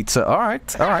sausage pizza. All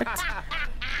right.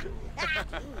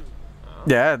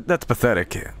 Yeah, that's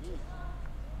pathetic.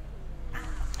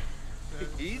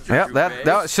 Yeah,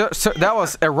 that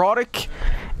was erotic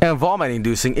and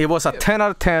vomit-inducing. It was a 10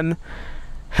 out of 10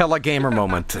 hella gamer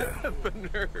moment.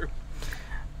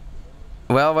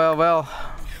 Well.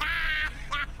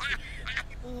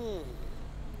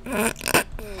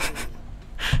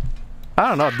 I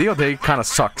don't know, Dio Day kind of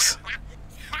sucks.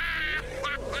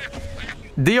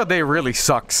 Dio Day really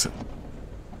sucks.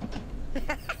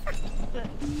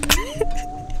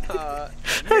 I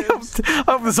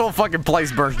hope this whole fucking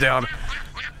place burns down.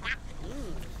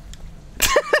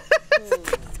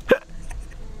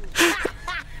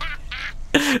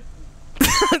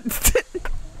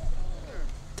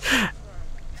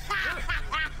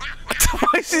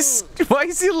 Why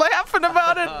is he laughing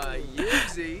about it?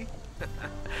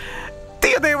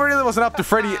 Dio Day really wasn't up to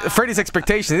Freddy's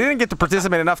expectations. He didn't get to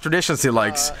participate in enough traditions he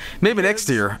likes. Maybe next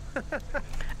year.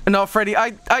 No, Freddy,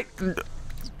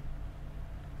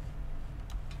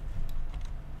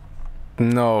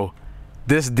 No.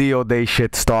 This Dio Day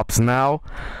shit stops now.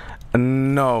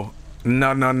 No.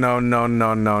 Dio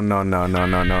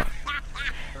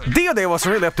Day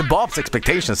wasn't really up to Bob's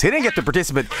expectations. He didn't get to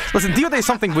participate. Listen, Dio Day is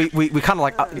something we kind of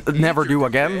like never do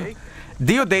again.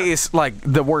 Dio Day is like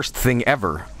the worst thing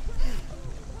ever.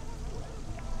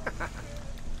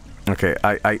 Okay,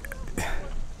 I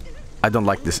don't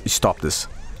like this. Stop this.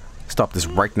 Stop this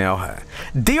right now.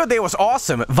 Dio Day was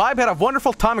awesome. Vibe had a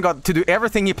wonderful time and got to do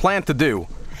everything he planned to do.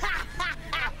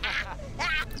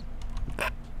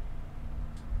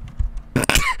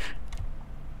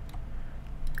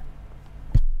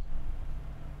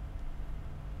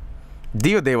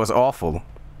 Dio Day was awful.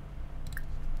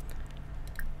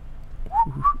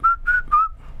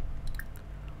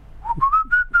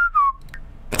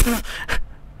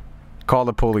 Call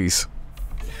the police.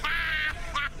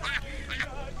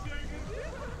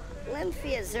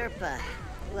 Lymphia Zerpa,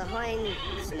 Lahoin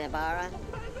Snebara.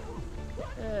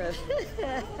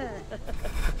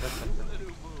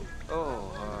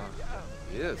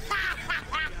 Yes.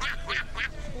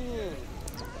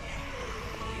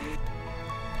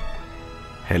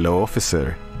 Hello,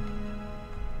 officer.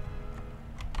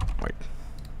 Wait.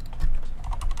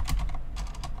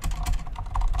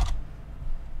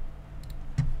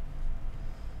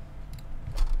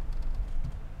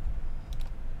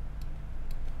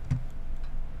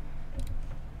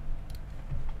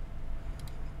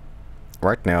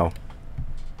 Right now.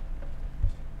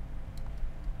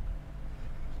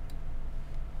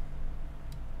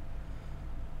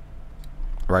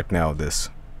 Right now, this.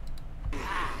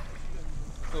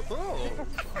 Oh,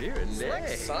 dear like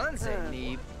sunset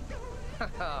need.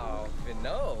 Oh,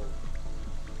 no.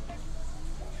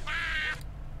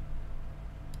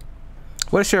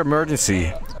 What is your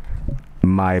emergency?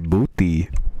 My booty.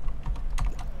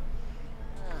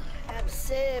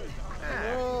 Absib.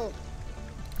 Wool.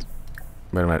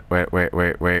 Wait a minute. Wait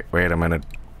a minute.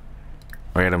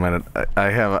 Wait a minute. I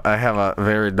have a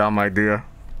very dumb idea.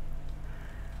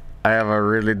 I have a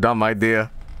really dumb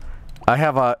idea. I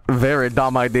have a very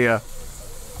dumb idea.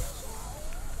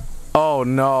 Oh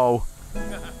no.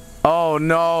 Oh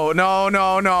no.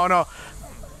 No.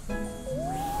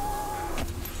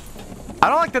 I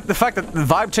don't like the fact that the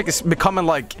vibe check is becoming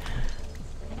like...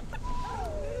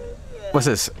 What's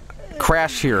this?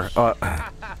 Crash here. God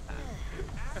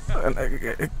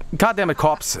damn it,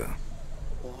 cops.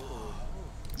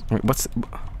 Wait, what's...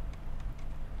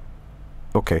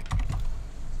 Okay.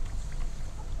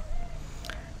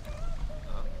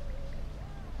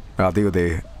 Well,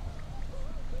 DOD.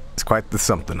 It's quite the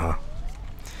something, huh?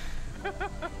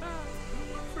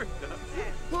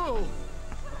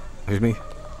 Excuse me?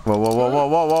 Whoa.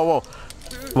 Whoa.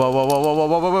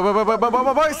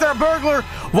 Why is there a burglar?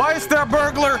 Why is there a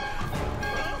burglar?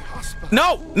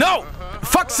 No!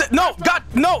 Fuck it! No! God!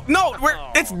 No!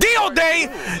 It's Dio Day!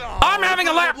 I'm having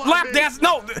a lap dance!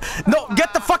 No!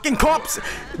 Get the fucking cops!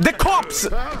 The cops!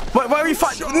 Why are you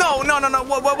fighting? No!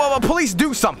 Whoa! Police,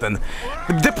 do something!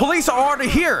 The police are already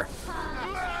here!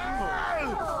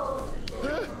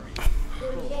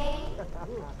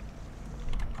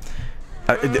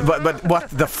 But what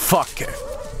the fuck?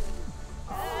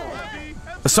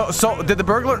 So did the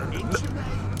burglar?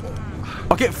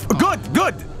 Okay, good.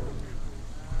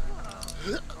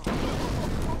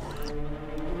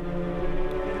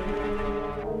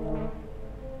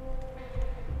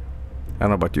 I don't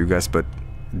know about you guys, but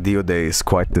Dio Day is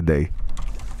quite the day.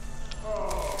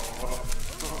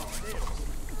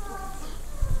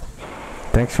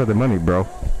 Thanks for the money, bro.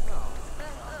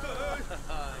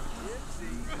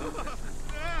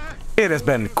 It has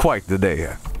been quite the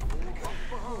day.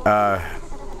 Oh,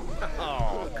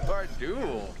 car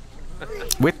duel.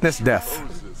 Witness death.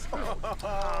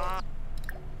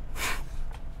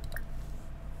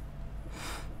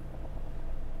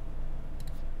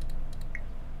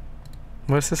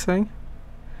 What's this saying?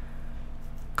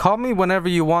 Call me whenever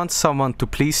you want someone to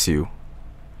please you.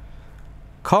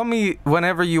 Call me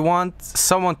whenever you want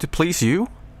someone to please you?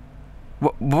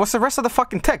 What's the rest of the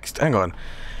fucking text? Hang on.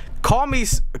 Call me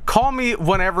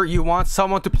whenever you want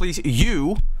someone to please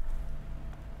you.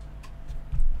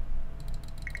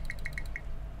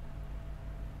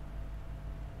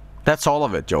 That's all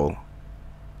of it, Joel.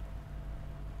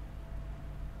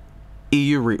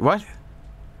 What?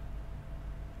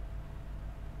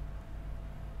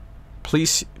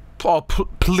 Please. Oh,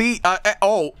 please.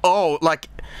 Like.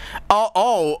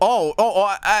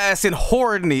 Oh, as in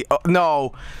horny.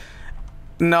 No.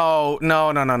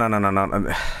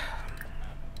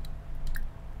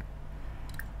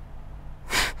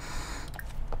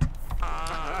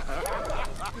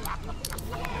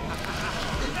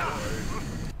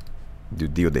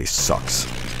 Dude, Dio Day sucks.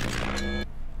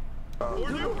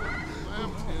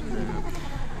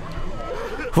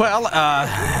 Well,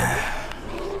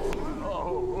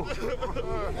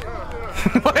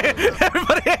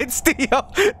 everybody hates Dio.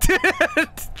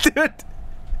 Dude.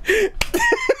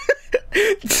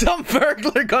 Some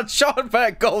burglar got shot by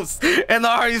a ghost, and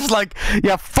he's like,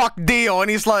 yeah, fuck Dio, and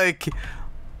he's like,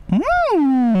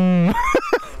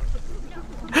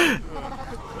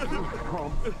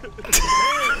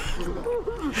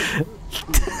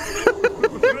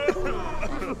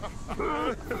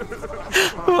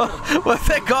 well,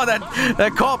 thank God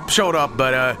that cop showed up,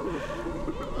 but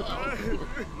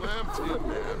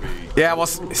yeah,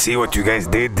 see what you guys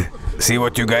did. See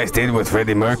what you guys did with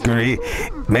Freddie Mercury,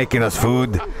 making us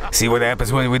food. See what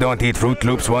happens when we don't eat Fruit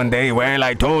Loops one day. Well,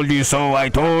 I told you so. I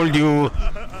told you.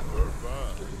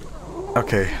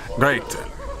 Okay, great.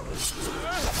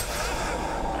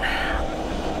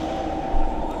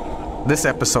 This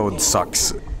episode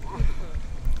sucks.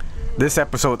 This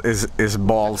episode is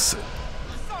balls.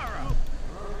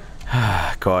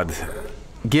 God.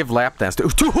 Give lap dance to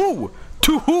who?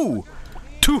 To who?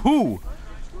 To who?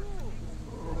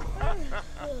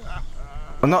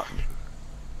 Not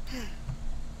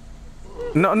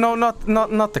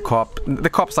the cop. The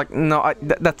cop's like, no,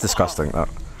 that's disgusting.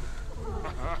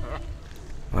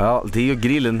 Well, Dio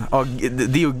grillen. Oh,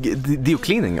 Dio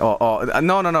cleaning. Oh,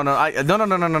 no.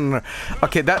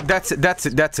 Okay, that's it.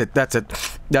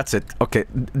 Okay,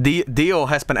 Dio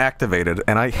has been activated,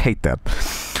 and I hate that.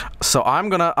 So I'm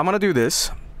gonna do this.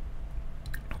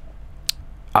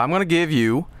 I'm gonna give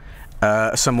you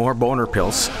some more boner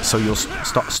pills, so you'll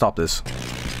stop this.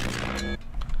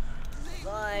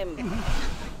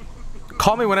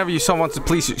 Call me whenever someone wants to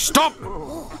please you. Stop!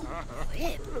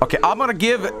 Okay, I'm gonna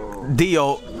give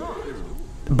Dio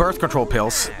birth control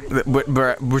pills,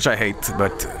 which I hate,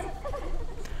 but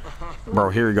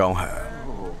bro, here you go.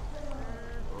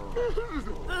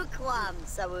 Shalom,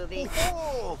 Sawubi.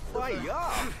 Oh, fire!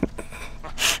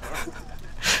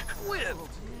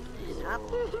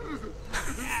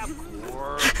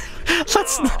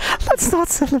 Let's not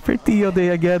celebrate Dio Day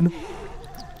again.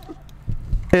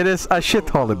 It is a shit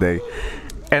holiday.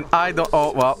 And I don't...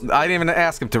 Oh, well, I didn't even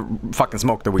ask him to fucking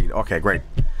smoke the weed. Okay, great.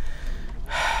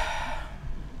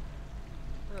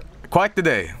 Quite the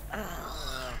day.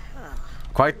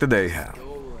 Quite the day.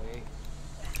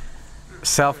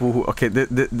 Self-woohoo. Okay,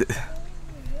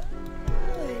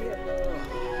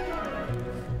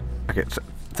 okay,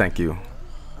 thank you.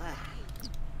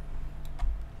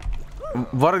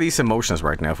 What are these emotions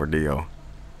right now for Dio?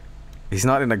 He's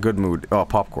not in a good mood. Oh,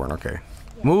 popcorn, okay.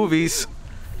 Movies!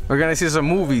 We're gonna see some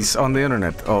movies on the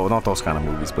internet. Oh, not those kind of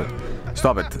movies, but...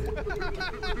 Stop it.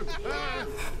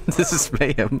 This is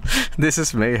mayhem. This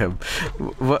is mayhem.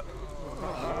 What?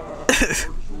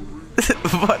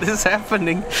 What is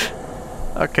happening?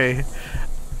 Okay.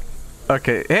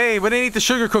 Okay. Hey, but they need the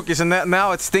sugar cookies, and that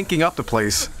now it's stinking up the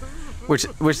place. Which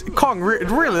Kong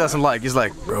really doesn't like. He's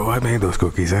like, bro, I made those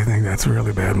cookies. I think that's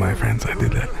really bad, my friends. I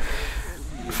did that.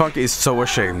 Funky is so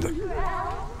ashamed.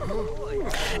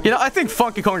 You know, I think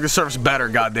Funky Kong deserves better,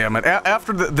 goddammit.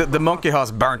 After the monkey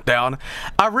house burnt down,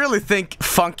 I really think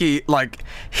Funky, like,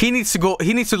 he needs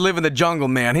to live in the jungle,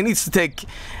 man. He needs to take,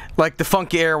 like, the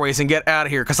Funky Airways and get out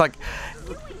of here, because, like,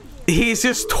 he's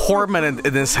just tormented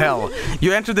in this hell.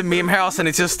 You enter the meme house and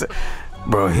it's just,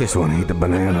 bro, he just want to eat the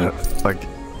banana. Like,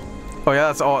 oh yeah,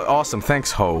 that's awesome.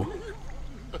 Thanks, ho.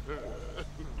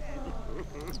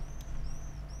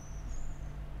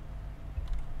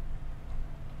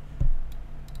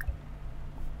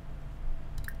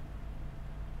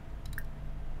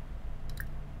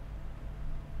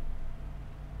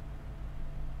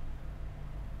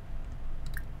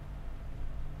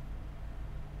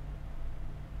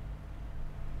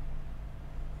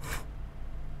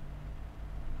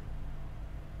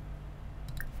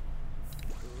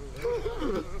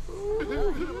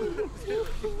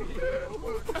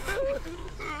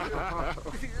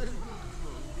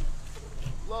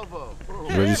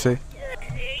 What did you say?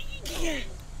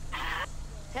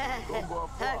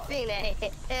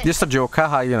 Just a joke,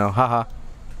 haha, you know, haha.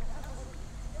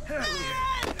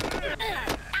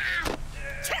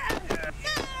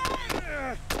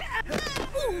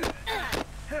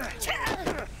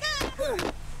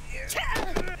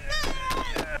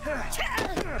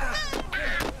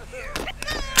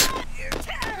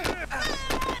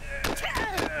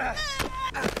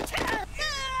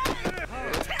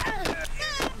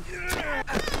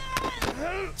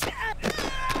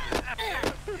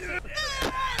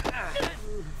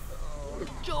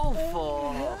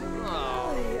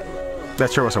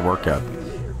 That sure was a workout.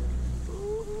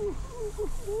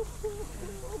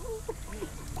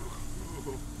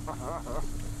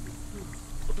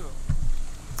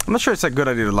 I'm not sure it's a good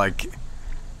idea to, like,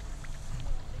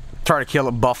 try to kill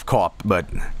a buff cop, but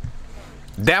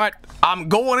damn it, I'm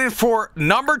going in for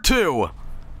number 2.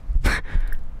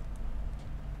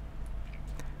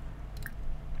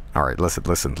 All right,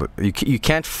 listen. You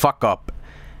can't fuck up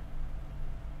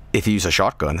if you use a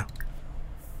shotgun.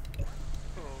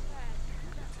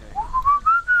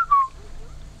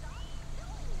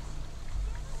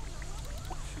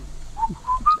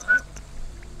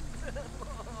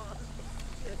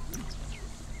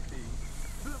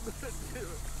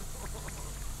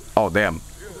 Oh, damn.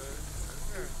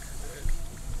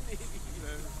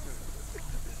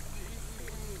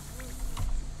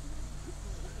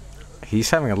 He's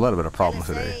having a little bit of problems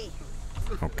today.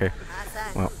 Okay.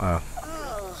 Well,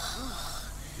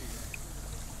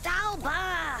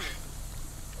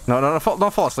 No,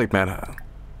 don't fall asleep, man.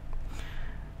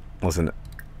 Listen.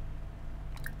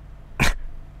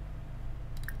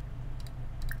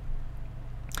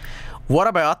 What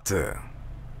about...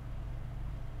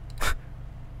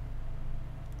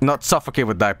 not suffocate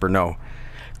with diaper, no.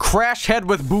 Crash head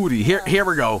with booty. Here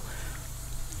we go.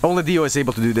 Only Dio is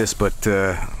able to do this, but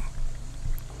did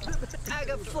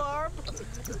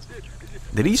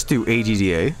he do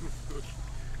AGDA?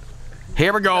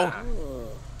 Here we go.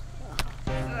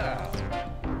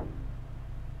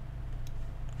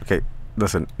 Okay,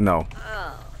 listen, no.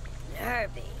 Oh,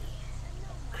 nervy.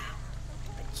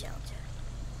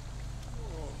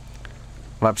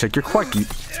 Lapchick, you're quite...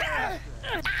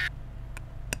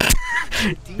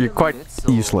 You're quite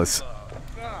useless.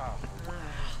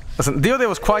 Listen, Dio Day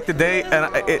was quite the day,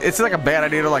 and it's like a bad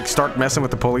idea to, like, start messing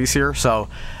with the police here, so,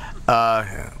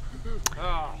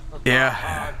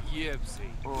 yeah.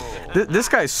 This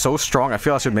guy is so strong, I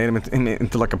feel I should have made him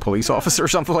into like, a police officer or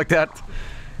something like that.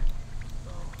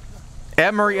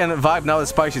 Emery and Vibe now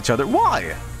despise each other.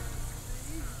 Why?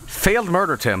 Failed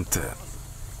murder attempt.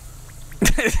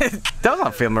 That was not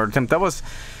a failed murder attempt. That was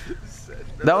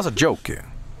a joke.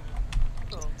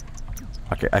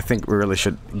 Okay, I think we really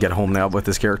should get home now with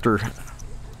this character.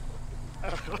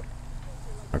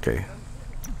 Okay.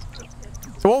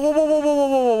 Whoa, whoa, whoa, whoa, whoa, whoa,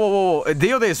 whoa, whoa, whoa.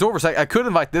 DOD is over, so I could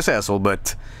invite this asshole,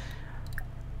 but...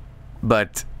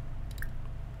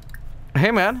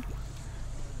 Hey, man.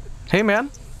 Hey,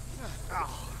 man.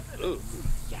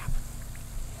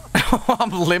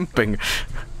 I'm limping.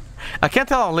 I can't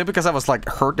tell I'm limping because I was, like,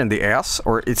 hurt in the ass,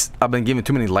 or I've been giving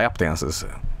too many lap dances.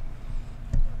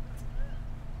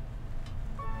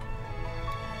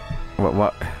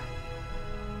 What?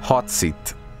 Hot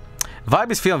seat.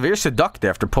 Vibe is feeling very seductive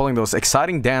after pulling those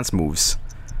exciting dance moves.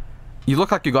 You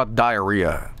look like you got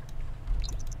diarrhea.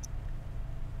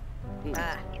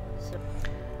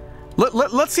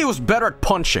 Let's see who's better at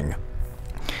punching.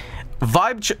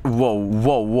 Vibe whoa,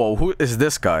 whoa, whoa. Who is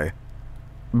this guy?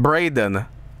 Brayden.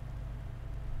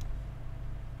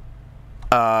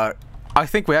 I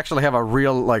think we actually have a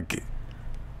real, like...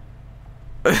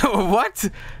 What?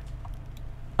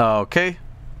 Okay.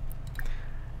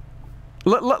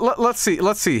 Let's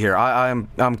see here.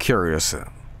 I'm curious. A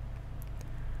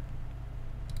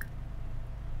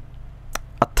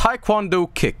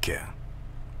taekwondo kick.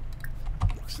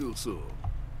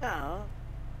 Oh.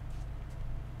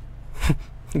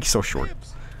 He's so short.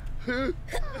 Oh,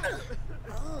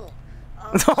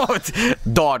 it's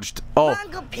dodged. Oh.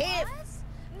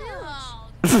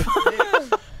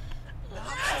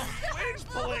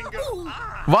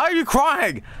 Why are you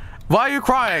crying? Why are you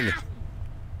crying?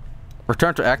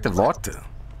 Return to active lot.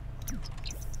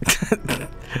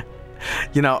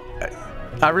 You know,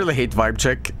 I really hate Vibe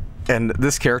Check, and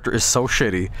this character is so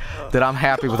shitty that I'm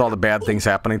happy with all the bad things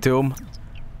happening to him.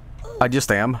 I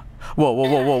just am. Whoa, whoa,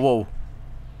 whoa, whoa, whoa.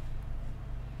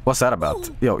 What's that about?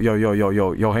 Yo, yo, yo, yo,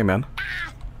 yo, yo, hey, man.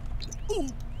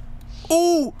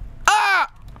 Ooh!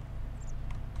 Ah!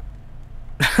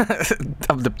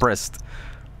 I'm depressed.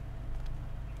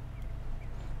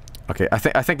 Okay, I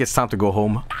think it's time to go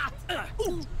home.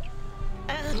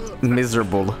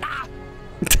 Miserable.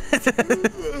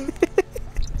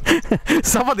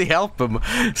 Somebody help him.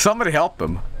 Somebody help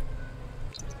him.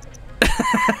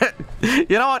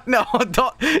 You know what? No,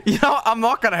 don't. You know what? I'm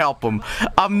not gonna help him.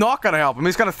 I'm not gonna help him.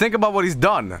 He's gonna think about what he's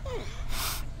done.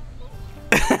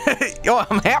 Yo,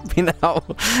 I'm happy now.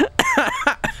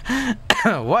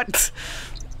 What?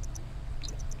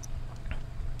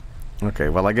 Okay,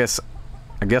 well, I guess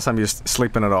I'm just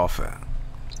sleeping it off.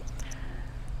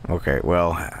 Okay,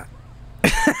 well,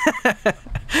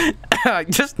 I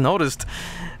just noticed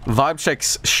Vibe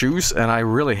Check's shoes, and I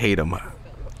really hate them.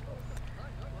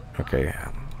 Okay.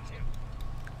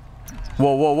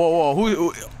 Whoa, whoa, whoa,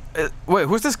 whoa! Wait,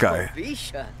 who's this guy?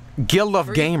 Guild of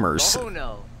Gamers.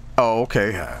 Oh,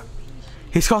 okay.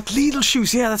 He's got little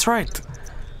shoes. Yeah, that's right.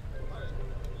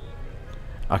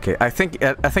 Okay, I think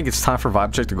it's time for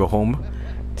Vibe Check to go home.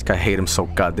 This guy hate him so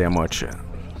goddamn much.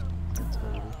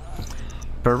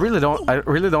 But I really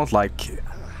don't like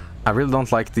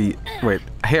the... Wait,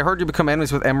 hey, I heard you become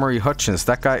enemies with Emery Hutchins.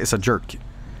 That guy is a jerk.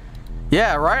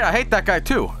 Yeah, right? I hate that guy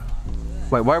too.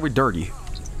 Wait, why are we dirty?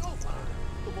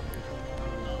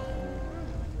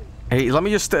 Hey, let me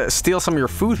just steal some of your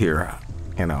food here.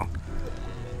 You know.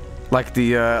 Like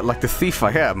the thief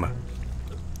I am.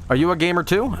 Are you a gamer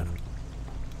too?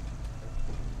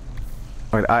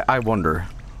 Wait, I wonder.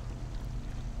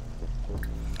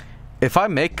 If I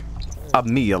make a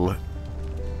meal,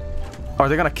 are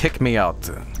they gonna kick me out?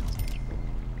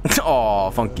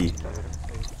 Oh, funky.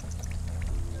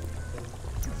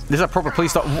 This is a proper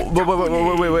police stop.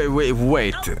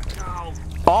 Wait.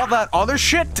 All that other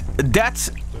shit, that's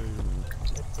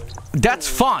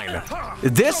fine.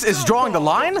 This is drawing the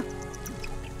line?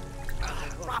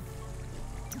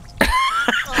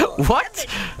 What?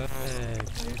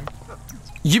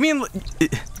 You mean...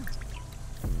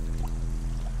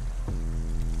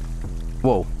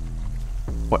 Whoa.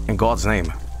 What in God's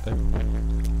name?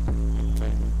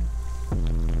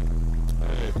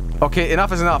 Okay,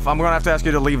 enough is enough. I'm gonna have to ask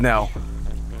you to leave now.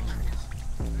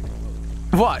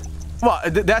 What?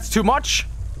 What? That's too much?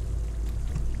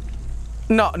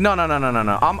 No.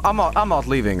 I'm not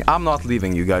leaving. I'm not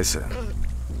leaving, you guys.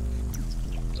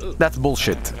 That's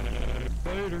bullshit.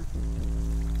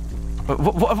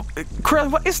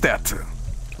 Krell, what is that?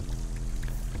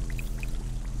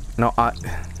 No,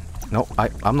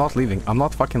 I'm not leaving. I'm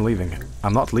not fucking leaving.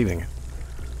 I'm not leaving.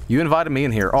 You invited me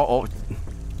in here. Oh,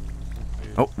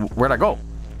 where'd I go?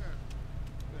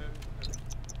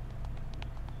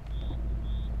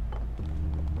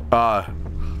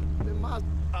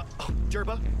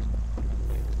 Jerma?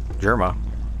 Jerma?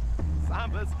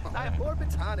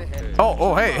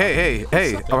 Oh, hey.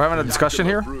 Are we having a discussion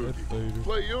here?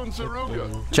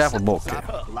 Chapel book.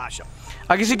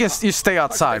 I guess you stay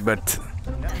outside, but...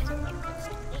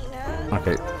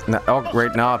 Okay. Now, oh,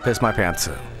 great. Now I pissed my pants.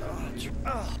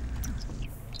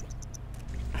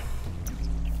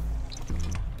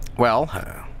 Well...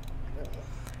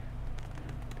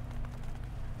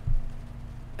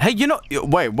 Hey, you know...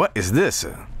 Wait, what is this?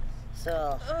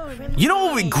 You know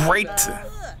what would be great?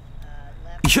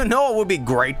 You know what would be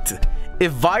great?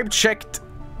 If Vibe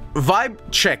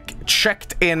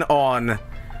checked in on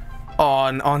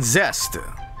Zest.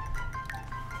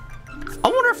 I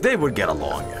wonder if they would get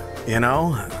along, you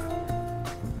know?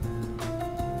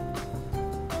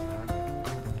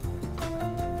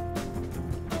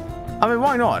 I mean,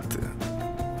 why not?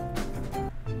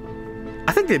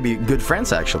 I think they'd be good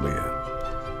friends, actually.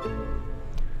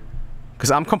 Because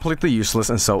I'm completely useless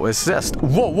and so is Zest.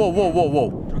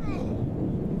 Whoa.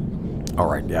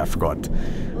 Alright, yeah, I forgot.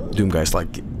 Doom Guy's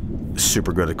like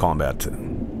super good at combat.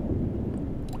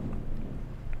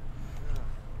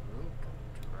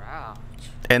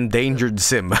 Endangered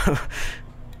Sim.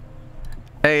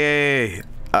 Hey,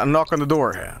 knock on the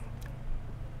door.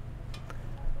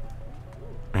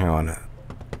 Hang on.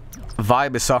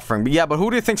 Vibe is suffering. Yeah, but who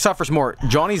do you think suffers more?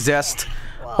 Johnny Zest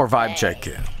or Vibe Check?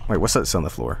 Wait, what's that on the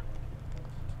floor?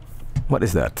 What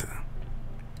is that?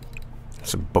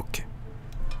 It's a book.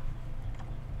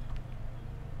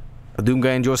 A Doom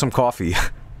Guy enjoys some coffee.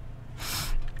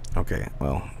 Okay,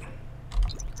 well.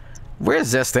 Where's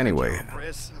Zest anyway?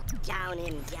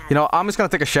 You know, I'm just gonna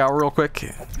take a shower real quick.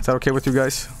 Is that okay with you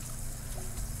guys?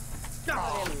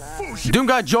 Doom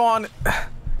Guy John!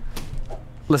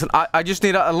 Listen, I just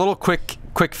need a little quick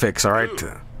fix, alright?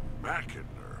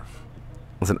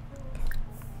 Listen.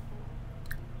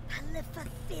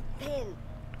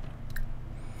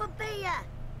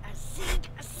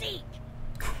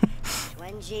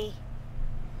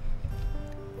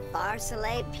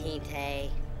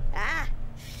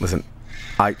 Listen,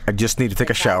 I just need to take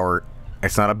a shower.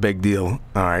 It's not a big deal,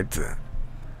 alright?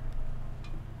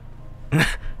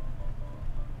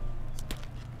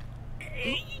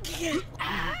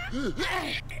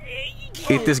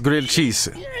 Eat this grilled cheese.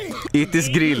 Eat this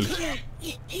grill.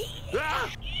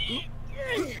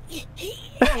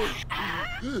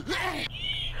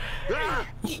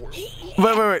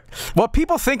 Wait. What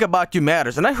people think about you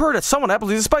matters. And I heard that someone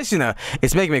apples is spicy now.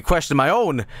 It's making me question my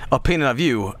own opinion of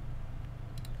you.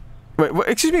 Wait,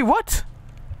 excuse me, what?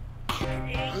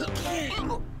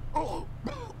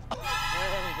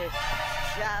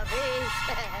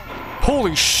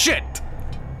 Holy shit!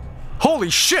 Holy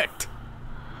shit!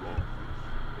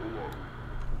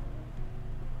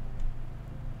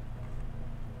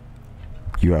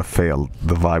 You have failed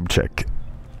the vibe check.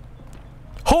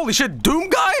 Holy shit, Doom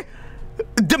Guy?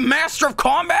 The master of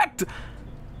combat?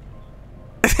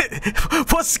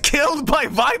 Was killed by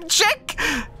vibe check?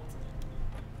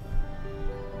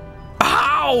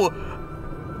 How?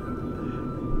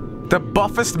 The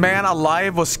buffest man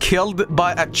alive was killed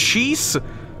by a cheese?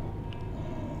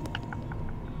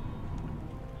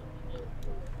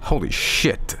 Holy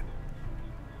shit.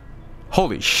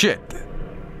 Holy shit.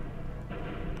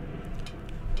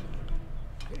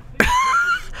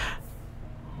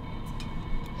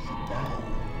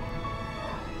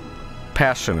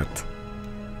 Passionate.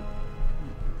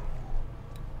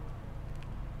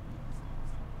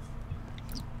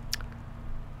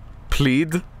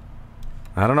 Plead?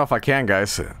 I don't know if I can,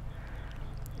 guys.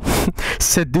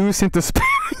 Seduce into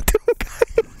sparing Doom Guy.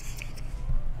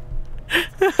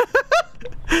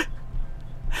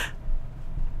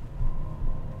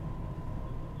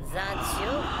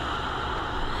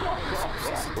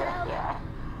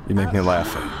 You make me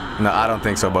laugh. No, I don't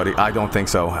think so, buddy. I don't think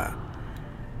so.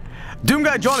 Doom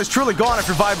Guy John is truly gone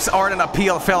after vibes aren't an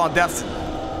appeal fell on death.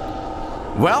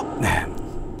 Well,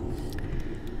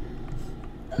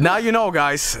 now you know,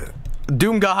 guys.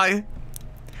 Doom Guy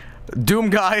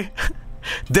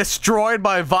destroyed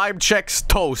by vibe checks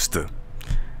toast.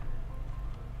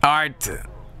 Alright.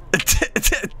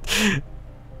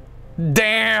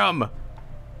 Damn.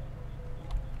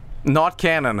 Not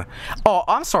canon. Oh,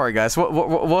 I'm sorry, guys.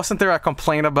 Wasn't there a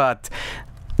complaint about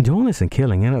Joel isn't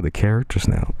killing any of the characters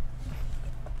now?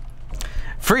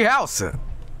 Free house.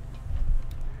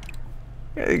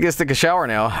 I guess take a shower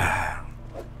now.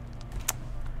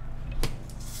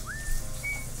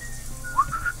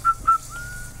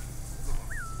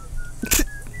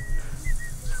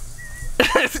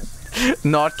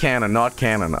 Not canon, not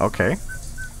canon. Okay.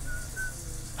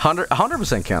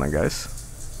 100% canon, guys.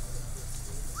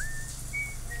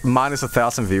 Minus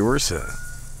 1,000 viewers.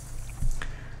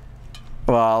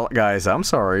 Well, guys, I'm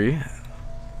sorry.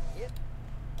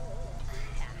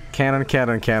 Cannon,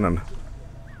 cannon, cannon.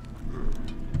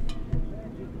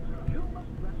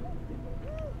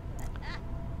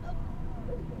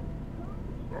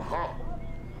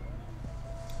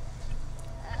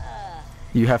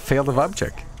 You have failed the vibe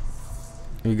check.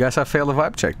 You guys have failed the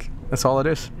vibe check. That's all it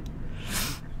is.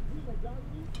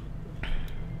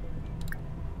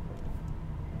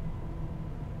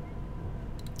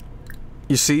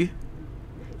 You see?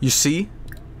 You see?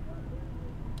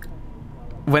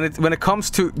 When it comes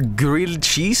to grilled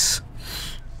cheese,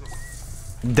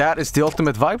 that is the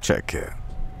ultimate vibe check.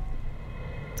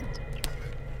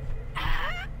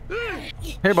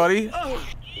 Hey, buddy.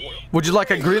 Would you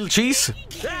like a grilled cheese?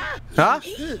 Huh?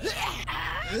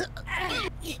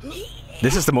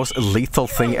 This is the most lethal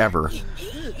thing ever.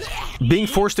 Being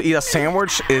forced to eat a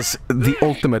sandwich is the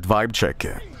ultimate vibe check.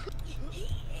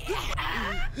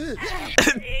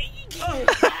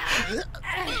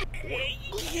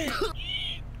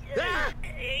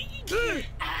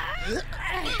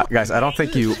 Guys, I don't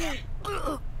think you...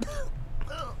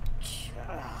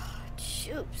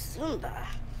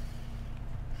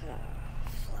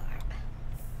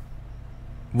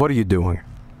 What are you doing?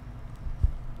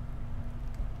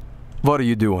 What are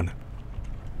you doing?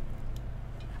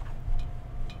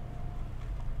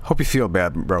 Hope you feel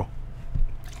bad, bro.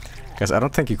 Guys, I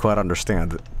don't think you quite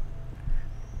understand.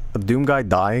 A Doom guy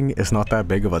dying is not that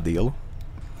big of a deal.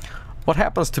 What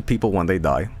happens to people when they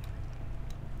die?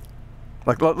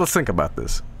 Like, let's think about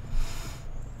this.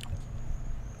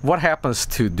 What happens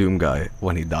to Doom guy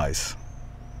when he dies?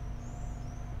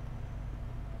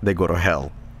 They go to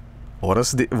hell. What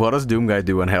does Doom guy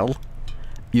do in hell?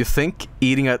 You think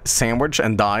eating a sandwich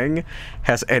and dying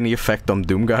has any effect on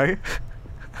Doom guy?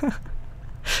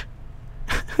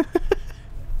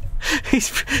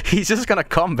 He's just gonna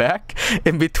come back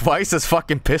and be twice as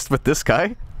fucking pissed with this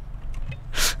guy?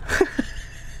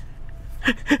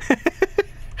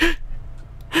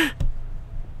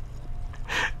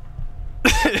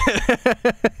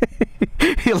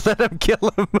 You let him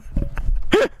kill him.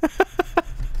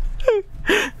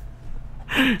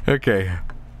 Okay.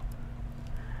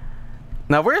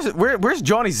 Now where's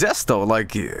Johnny Zest though?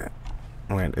 Like,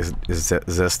 wait, is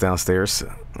Zest downstairs?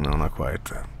 No, not quite.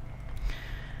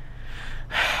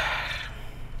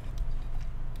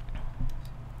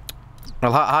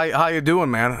 Well, how you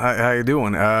doing, man? How you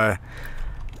doing?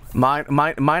 Mine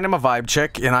am a vibe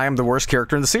check, and I am the worst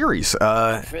character in the series.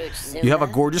 You have a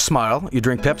gorgeous smile. You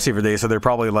drink Pepsi every day, so they're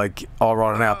probably like all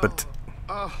running out. But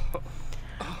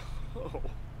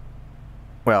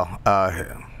well,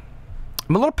 I'm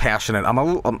a little passionate. I'm a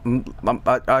little.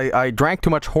 I drank too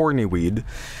much horny weed,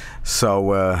 so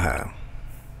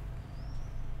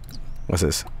what's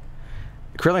this?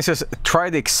 Krillin says, "Try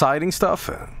the exciting stuff."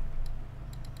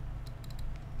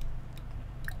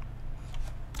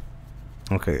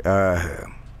 Okay, is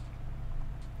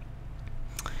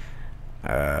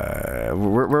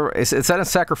that in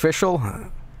sacrificial?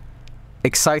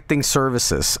 Exciting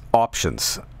services,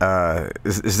 options.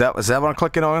 Is that what I'm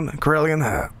clicking on,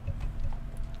 Corellian?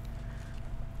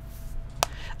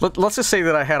 Let's just say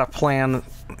that I had a plan,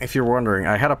 if you're wondering.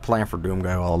 I had a plan for Doom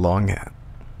Guy all along.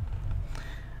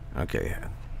 Okay.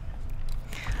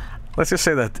 Let's just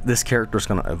say that this character is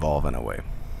going to evolve in a way.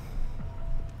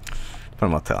 But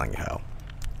I'm not telling you how.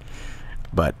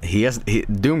 But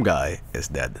Doom Guy is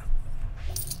dead.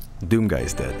 Doom Guy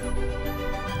is dead.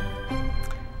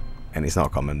 And he's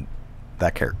not coming.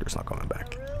 That character's not coming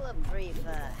back.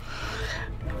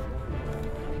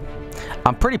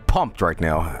 I'm pretty pumped right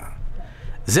now.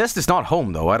 Zest is not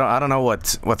home though. I don't know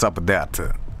what's up with that.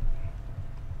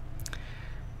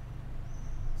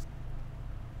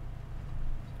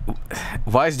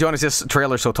 Why is Johnny's Zest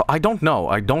trailer so tall? I don't know.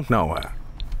 I don't know.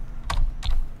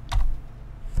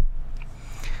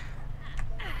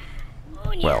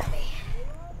 Well,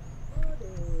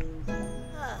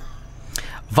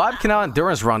 Vibe Canal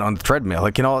endurance run on the treadmill,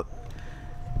 like, you know.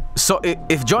 So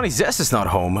if Johnny Zest is not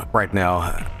home right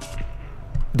now,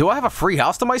 do I have a free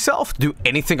house to myself? Do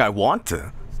anything I want?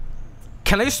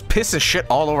 Can I just piss and shit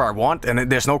all over I want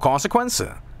and there's no consequence?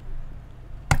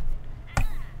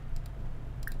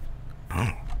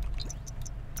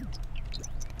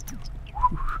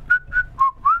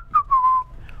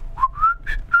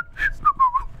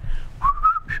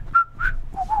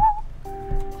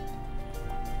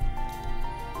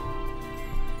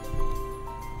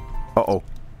 Oh.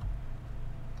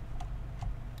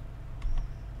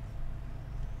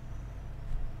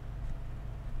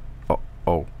 Uh-oh.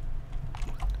 Oh.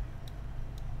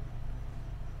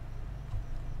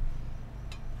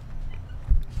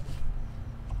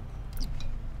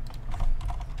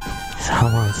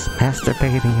 Someone's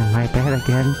masturbating in my bed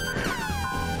again.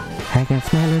 I can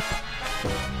smell it.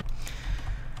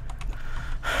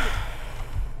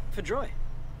 For joy.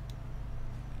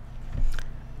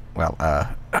 Well,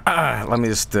 let me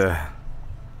just,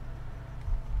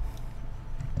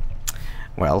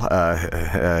 well,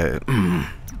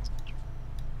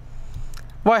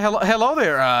 why, hello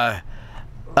there,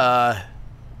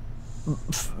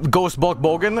 Ghost Bulk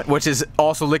Bogan, which is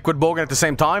also Liquid Bogan at the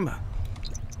same time.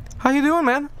 How you doing,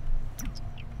 man?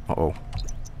 Uh-oh.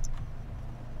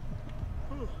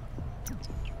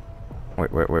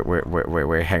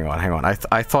 Wait, hang on.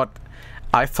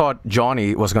 I thought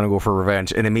Johnny was gonna go for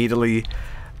revenge, and immediately,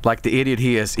 like the idiot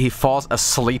he is, he falls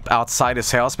asleep outside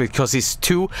his house because he's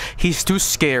too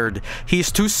scared.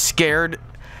 He's too scared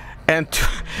and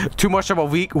too much of a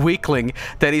weakling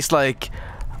that he's like,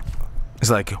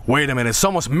 wait a minute,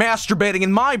 someone's masturbating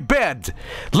in my bed.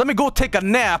 Let me go take a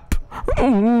nap.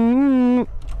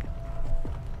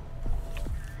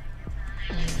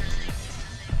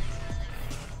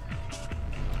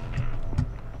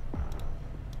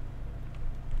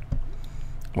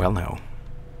 Well, no.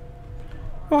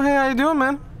 Oh, hey, how you doing,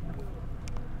 man?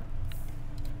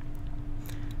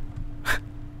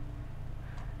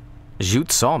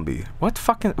 Jute zombie. What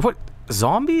fucking... What?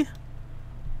 Zombie?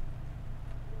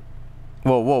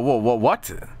 Whoa,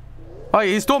 what? Oh,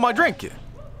 he stole my drink.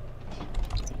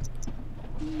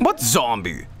 What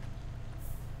zombie?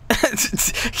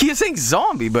 He's saying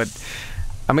zombie, but...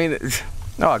 I mean...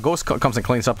 Oh, a ghost comes and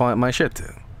cleans up my shit.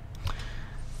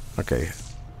 Okay.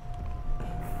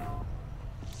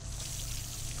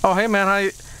 Oh, hey,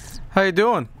 man, how you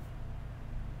doing?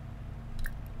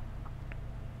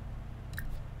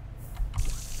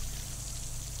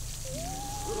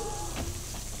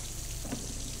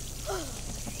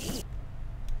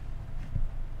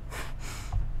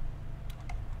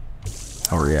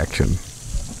 A reaction.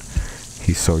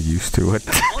 He's so used to it.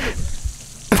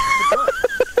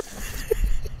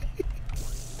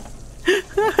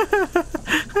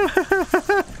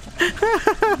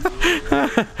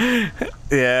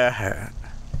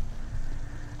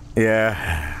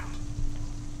 Yeah.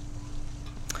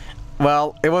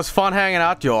 Well, it was fun hanging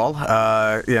out, y'all.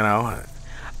 You know,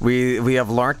 we have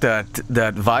learned that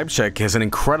Vibe Check has an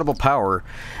incredible power.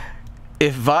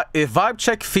 If Vibe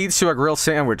Check feeds you a grilled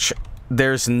sandwich,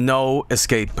 there's no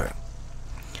escape.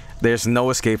 There's no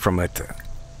escape from it.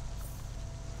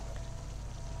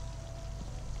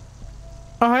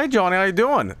 Oh, hey, Johnny, how you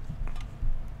doing?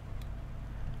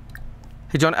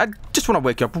 Hey, Johnny, I just want to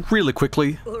wake you up really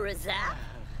quickly. I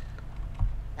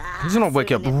just want to wake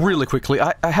you up really quickly.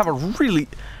 I have a really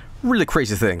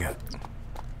crazy thing.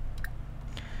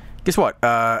 Guess what?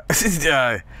 Oh,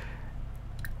 it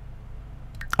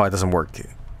doesn't work.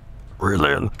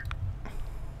 Really?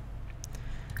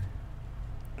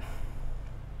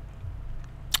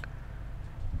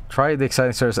 Try the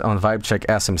exciting service on Vibe Check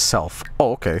as himself.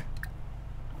 Oh, okay.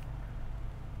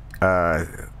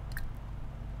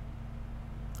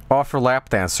 Offer lap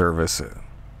dance service.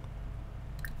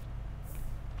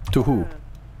 To who?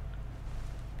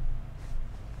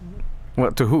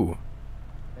 What, to who?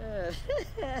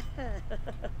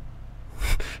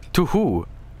 To who?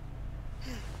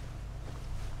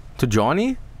 To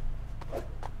Johnny?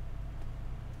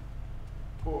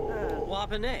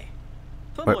 Wapene.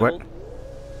 Wait,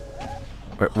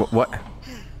 what?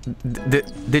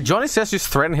 Did Johnny says just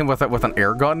threaten him with an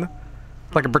air gun?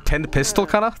 Like a pretend pistol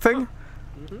kind of thing?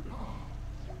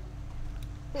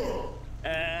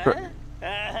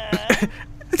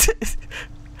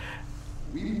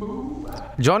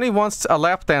 Johnny wants a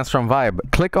lap dance from Vibe.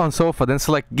 Click on sofa, then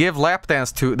select give lap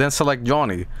dance to, then select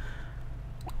Johnny.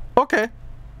 Okay.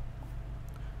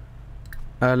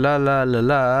 La la la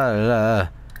la la.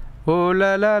 Oh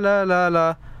la la la la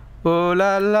la. Oh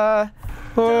la la.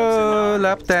 Oh,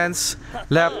 lap dance.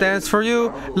 Lap dance for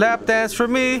you. Lap dance for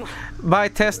me. My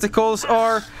testicles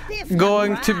are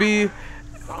going to be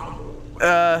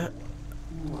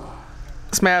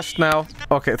smashed now.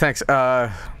 Okay, thanks.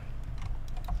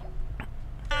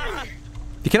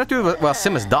 You cannot do it while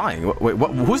Sim is dying. Wait,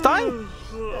 what? Who's dying?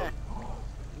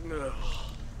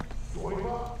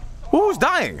 Who's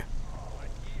dying?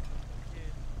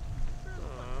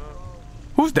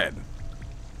 Who's dead?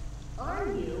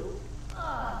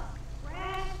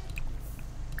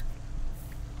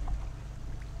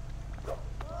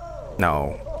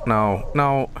 No.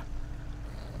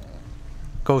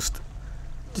 Ghost.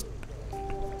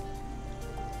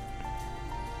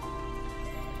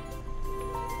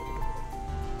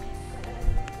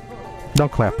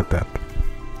 Don't clap at that.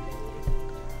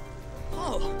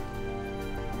 Oh.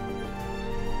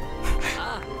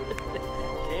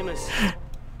 Camus.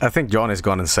 I think Johnny's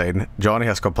gone insane. Johnny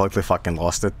has completely fucking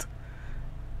lost it.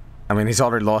 I mean, he's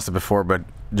already lost it before, but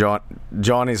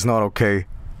Johnny's not okay.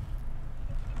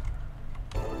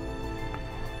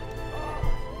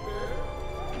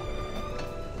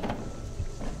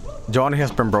 Johnny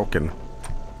has been broken.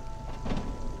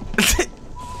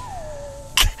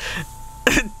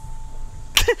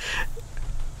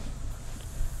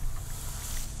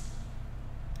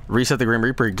 Reset the Grim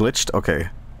Reaper, he glitched? Okay.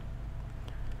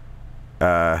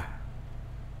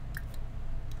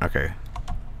 Okay.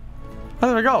 Oh,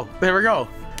 there we go. There we go.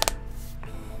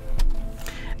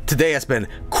 Today has been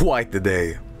quite the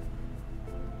day.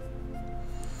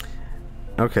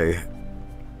 Okay.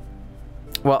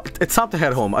 Well, it's time to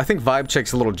head home. I think Vibe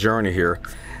Check's little journey here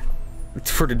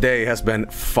for the day has been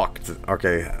fucked.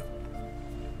 Okay.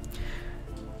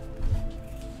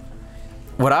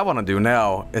 What I want to do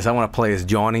now is I want to play as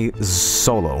Johnny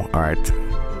solo. Alright.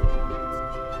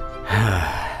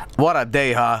 What a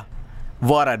day, huh?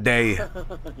 What a day.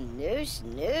 Noose,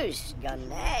 noose,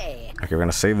 gunay. Okay, we're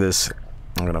gonna save this.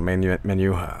 I'm gonna menu.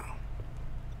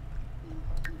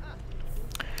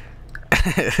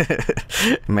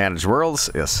 Manage worlds,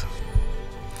 yes.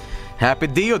 Happy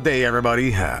Dio Day,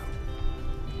 everybody.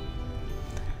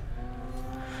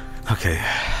 Okay.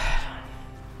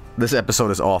 This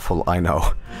episode is awful, I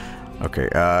know. Okay,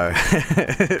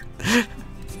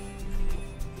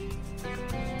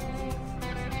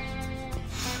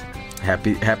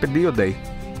 Happy Dio Day.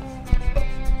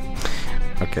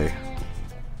 Okay.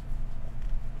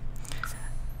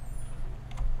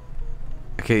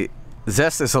 Okay,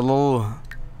 Zest is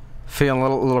feeling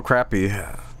a little crappy.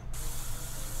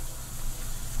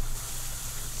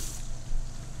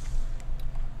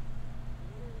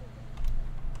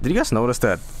 Did you guys notice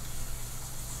that?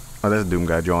 Oh, there's a Doom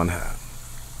guy, John.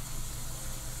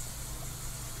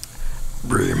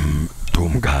 Bring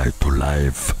Doom guy to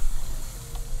life.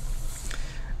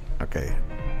 Okay.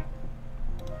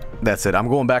 That's it. I'm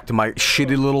going back to my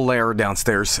shitty little lair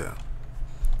downstairs.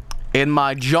 In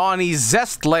my Johnny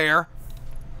Zest lair.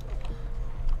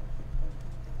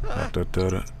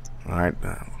 Alright.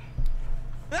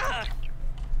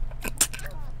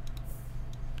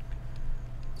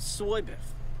 Soy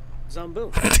biff.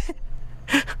 Zambu.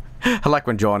 I like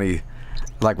when Johnny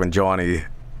I like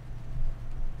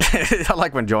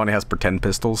when Johnny has pretend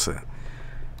pistols. Oh,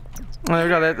 there we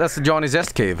go. That's the Johnny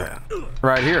Zest cave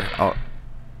right here. Oh,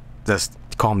 just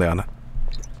calm down.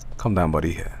 Calm down,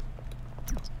 buddy.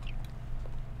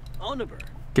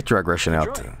 Get your aggression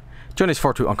out. Johnny's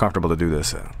far too uncomfortable to do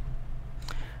this.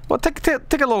 Well, take a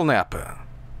little nap.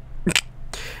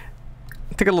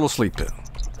 Take a little sleep.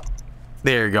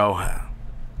 There you go.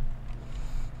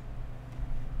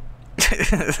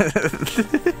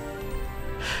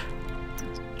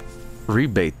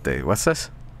 Rebate day. What's this?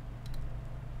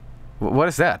 What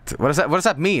is that? What does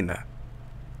that mean?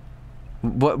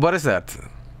 What is that?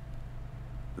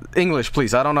 English,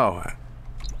 please. I don't know.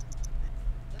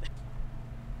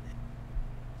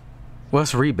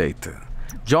 What's rebate?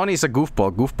 Johnny's a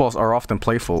goofball. Goofballs are often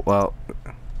playful. Well,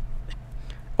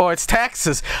 oh, it's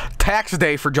tax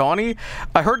day for Johnny.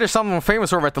 I heard there's someone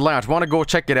famous over at the lounge. Want to go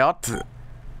check it out?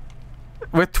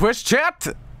 With Twitch chat?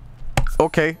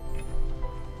 Okay.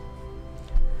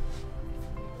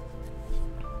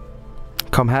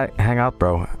 Come hang out,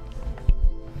 bro.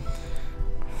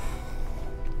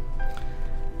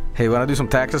 Hey, wanna do some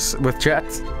taxes with chat?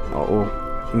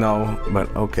 Oh, no,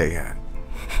 but okay.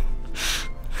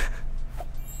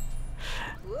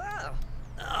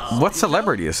 What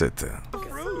celebrity is it?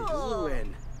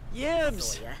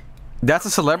 Yibs. That's a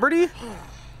celebrity?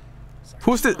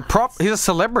 Who's the prop? He's a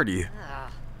celebrity.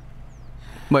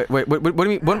 Wait, what do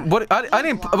you mean? What? I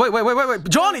didn't. Wait.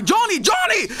 Johnny,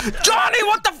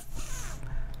 what the?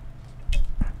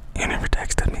 You never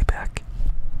texted me back.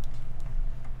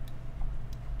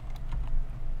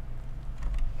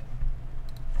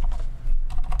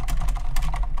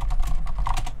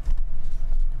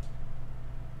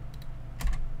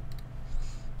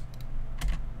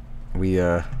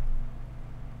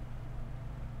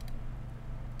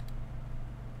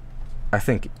 I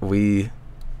think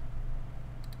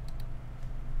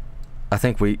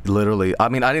we literally, I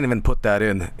mean, I didn't even put that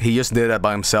in. He just did that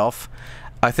by himself.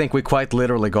 I think we quite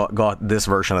literally got this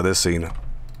version of this scene.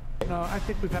 No, I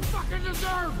think we've had fucking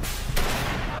deserve.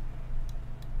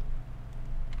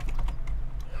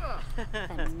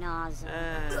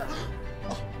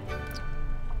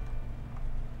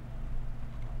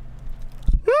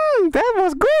 That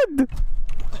was good.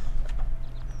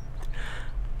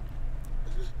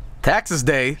 Taxes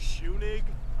Day.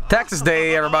 Taxes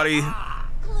Day, everybody.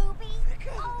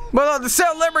 Well, the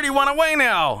celebrity went away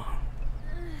now.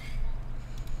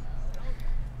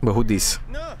 But who these?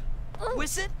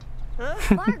 Wisset?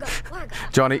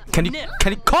 Johnny, can you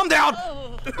calm down?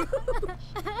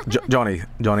 Johnny,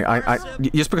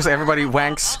 just because everybody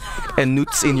wanks and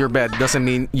newts in your bed doesn't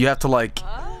mean you have to like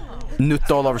newt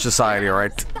all over society,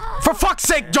 alright? For fuck's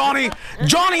sake, Johnny!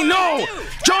 Johnny, no!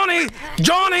 Johnny,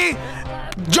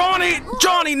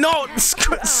 no!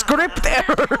 Script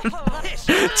error!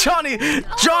 Johnny,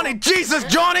 Jesus,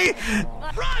 Johnny!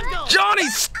 Johnny,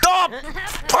 stop!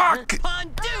 Fuck!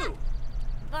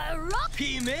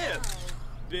 P-Man.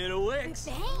 Bit of Wix.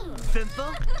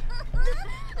 Fimple.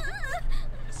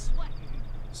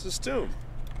 System.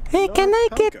 Hey, can I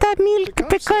get that milk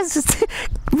because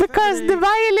the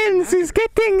violence is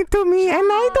getting to me and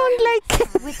I don't like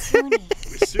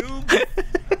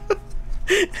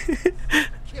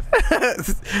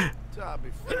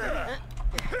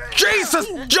Jesus,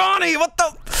 Johnny, what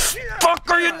the fuck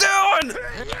are you doing?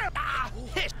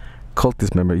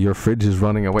 Cultist member, your fridge is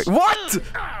running away. What?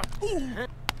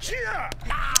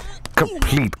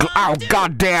 Complete. Oh,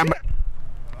 goddamn.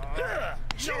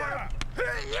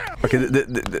 Okay,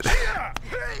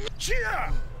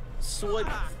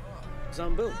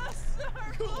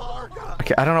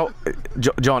 okay, I don't know.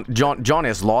 John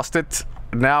has lost it.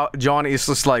 Now John is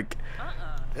just like.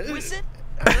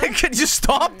 Could you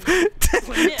stop?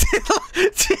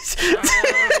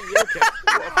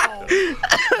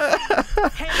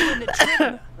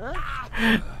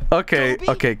 Okay.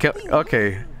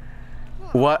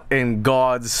 What in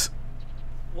God's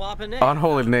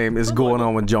unholy name is going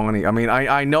on with Johnny? I mean,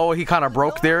 I know he kind of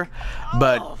broke there,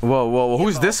 but whoa,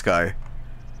 who's this guy?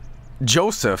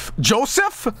 Joseph,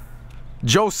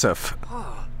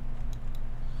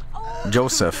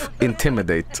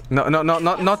 intimidate. No,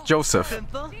 not Joseph.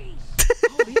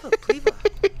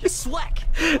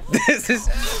 This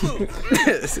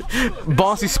is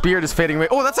Bossy Spirit is fading away.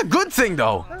 Oh, that's a good thing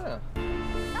though.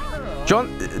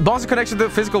 John, Boss's connection to the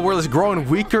physical world is growing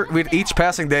weaker with each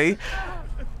passing day.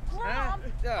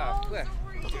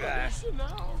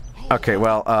 Okay,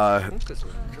 well,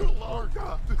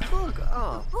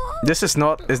 this is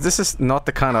not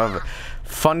the kind of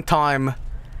fun time.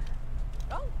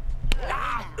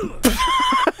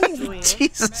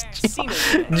 Jesus,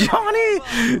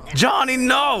 Johnny,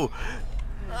 no.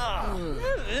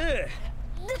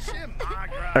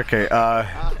 Okay,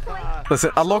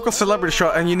 listen, a local celebrity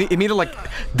show, and you need to like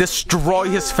destroy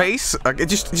his face. Okay,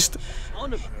 just.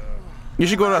 You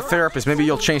should go to a therapist. Maybe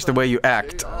you'll change the way you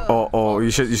act, or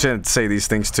you shouldn't say these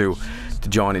things to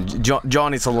Johnny.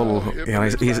 Johnny's a little, you know,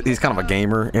 he's kind of a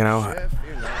gamer, you know.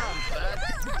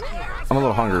 I'm a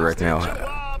little hungry right now.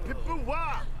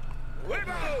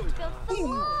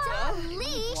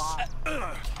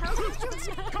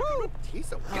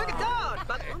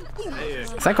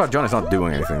 Thank God Johnny's not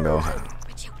doing anything though.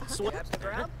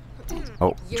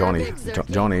 Oh, Johnny,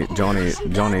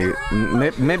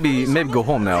 maybe go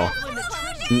home now.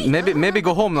 Maybe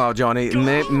go home now, Johnny.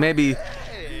 Maybe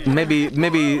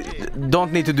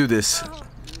don't need to do this.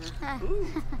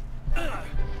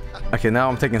 Okay, now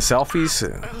I'm taking selfies.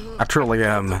 I truly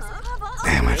am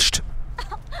damaged.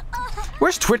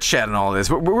 Where's Twitch chat and all this?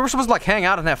 We're supposed to like hang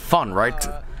out and have fun, right?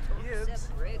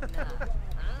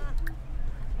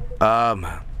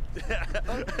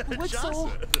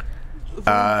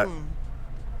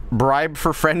 Bribe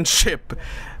for friendship.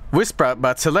 Whisper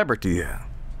about celebrity.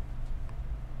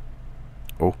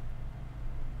 Oh.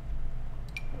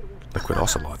 Liquid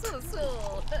Ocelot.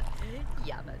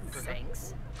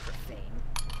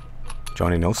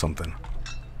 Johnny knows something.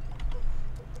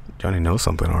 Johnny knows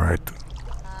something, alright.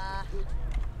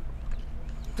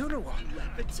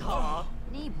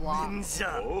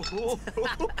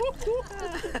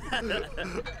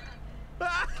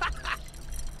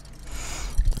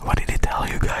 What did he tell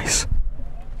you guys?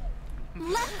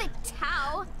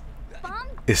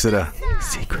 Is it a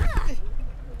secret?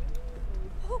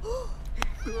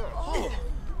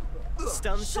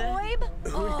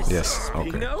 Yes,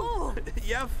 okay.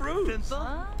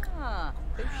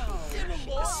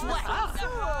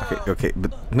 Okay,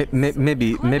 but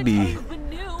maybe.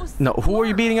 No, who are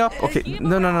you beating up? Okay,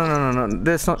 no.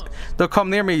 That's not. Don't come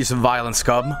near me, you violent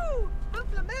scum.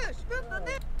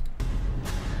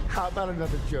 How about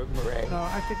another joke, Murray? No,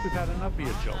 I think we've had enough of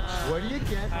your jokes. What do you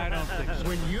get? I don't think so.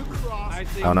 When you cross...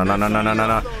 Oh, no.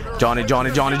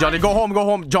 Johnny, go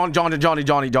home.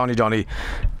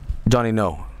 Johnny,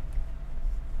 no.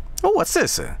 Oh, what's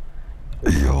this?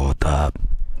 Yoda.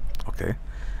 Okay.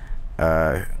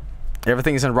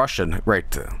 Everything is in Russian.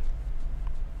 Right.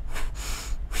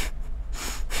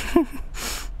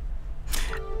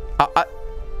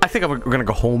 I think we're gonna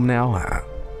go home now.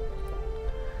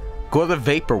 Go to the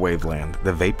Vaporwave land.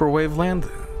 The Vaporwave land?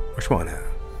 Which one?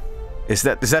 Is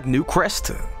that New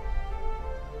Crest?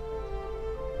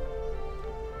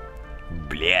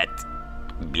 Blet.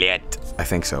 I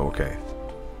think so, okay.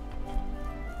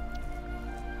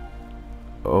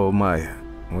 Oh my.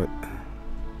 What?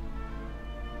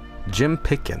 Jim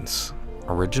Pickens.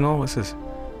 Original? What's this?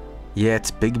 Yeah,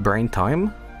 it's big brain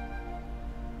time.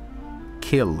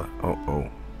 Kill. Oh.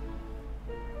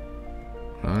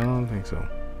 I don't think so.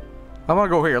 I'm gonna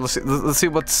go here. Let's see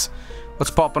what's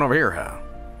popping over here.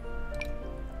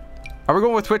 Are we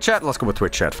going with Twitch chat? Let's go with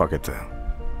Twitch chat. Fuck it.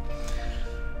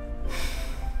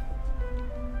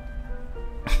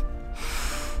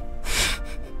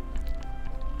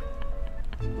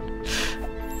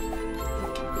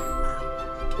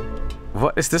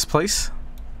 What is this place?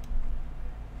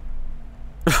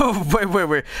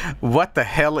 wait. What the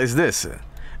hell is this?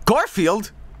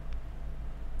 Garfield?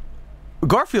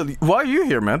 Garfield, why are you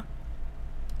here, man?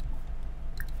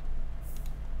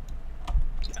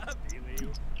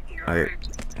 Okay.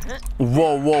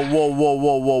 Whoa.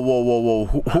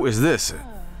 Who is this?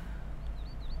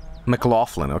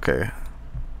 McLaughlin, okay.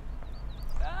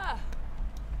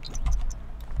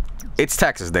 It's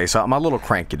Texas Day, so I'm a little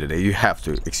cranky today. You have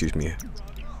to excuse me.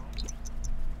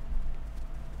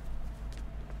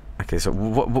 Okay, so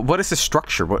what is the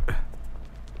structure? What?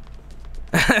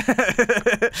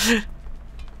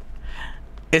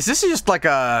 Is this just like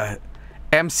a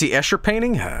MC Escher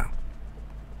painting?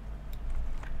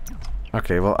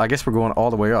 Okay, well, I guess we're going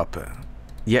all the way up.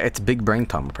 Yeah, it's big brain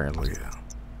time apparently.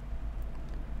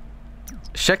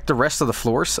 Check the rest of the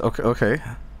floors. Okay.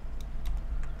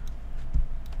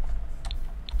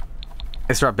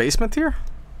 Is there a basement here?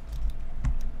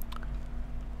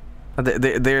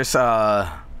 There's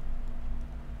I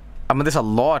mean, there's a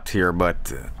lot here,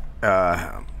 but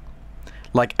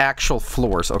like actual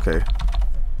floors. Okay.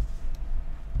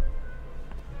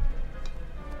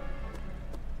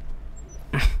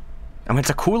 I mean, it's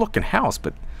a cool looking house,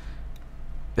 but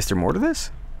is there more to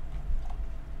this?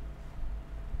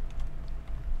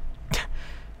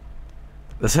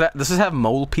 Does it have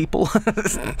mole people?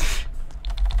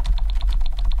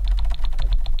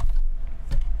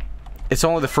 It's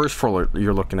only the first floor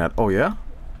you're looking at. Oh, yeah?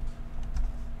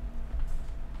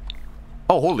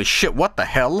 Oh, holy shit, what the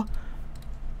hell?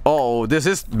 Oh, this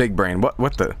is big brain.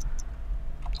 What the?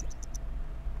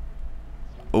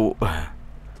 Oh.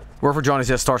 Work for Johnny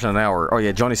says starts in an hour. Oh,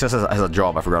 yeah, Johnny says has a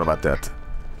job. I forgot about that.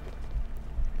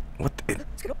 What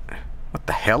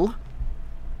the hell?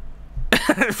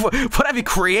 What have you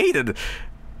created?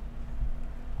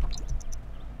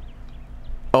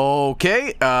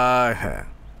 Okay,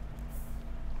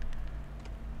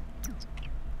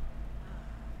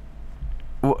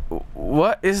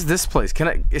 what is this place?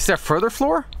 Is there a further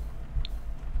floor?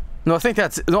 No, I think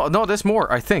that's... No, there's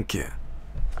more, I think.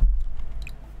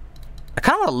 I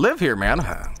kind of want to live here, man.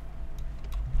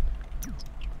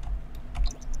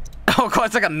 Oh, God,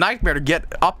 it's like a nightmare to get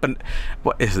up and...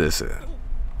 What is this?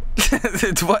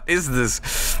 What is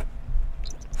this?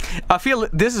 I feel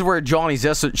this is where Johnny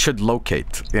Zess should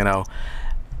locate, you know?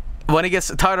 When he gets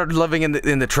tired of living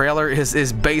in the trailer,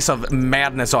 his base of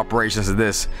madness operations is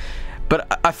this.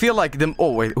 But I feel like them...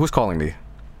 Oh, wait, who's calling me?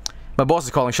 My boss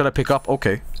is calling. Should I pick up?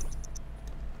 Okay.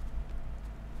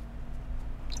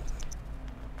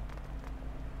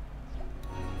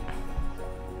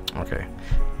 Okay.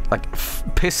 Like,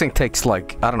 pissing takes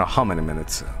like, I don't know how many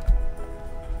minutes.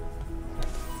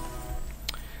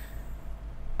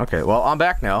 Okay, well, I'm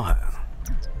back now.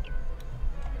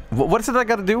 What is it I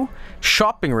gotta do?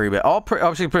 Shopping rebate. I'll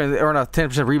obviously earn a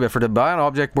 10% rebate for the buy an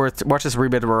object worth. Watch this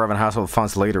rebate to arrive in household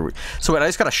funds later. So wait, I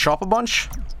just gotta shop a bunch?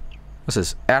 What's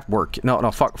this? At work. No,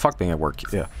 fuck being at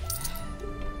work. Yeah.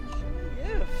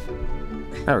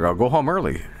 There we go. Go home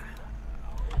early.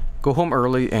 Go home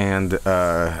early and, look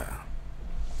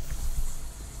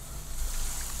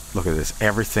at this.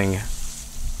 Everything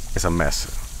is a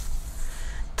mess.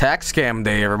 Tax scam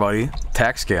day, everybody.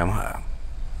 Tax scam.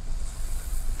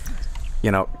 You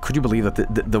know, could you believe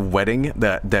that the wedding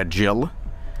that Jill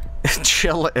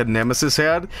and Nemesis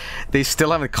had, they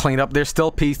still haven't cleaned up. There's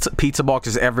still pizza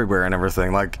boxes everywhere and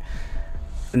everything. Like,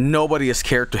 nobody is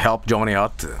scared to help Johnny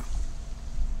out.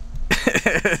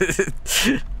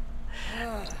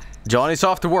 Johnny's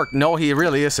off to work. No, he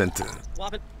really isn't.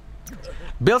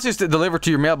 Bills used to deliver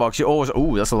to your mailbox. You always...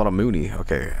 Ooh, that's a lot of Mooney.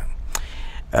 Okay.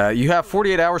 You have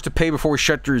 48 hours to pay before we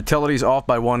shut your utilities off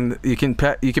by 1. You can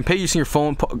pay using your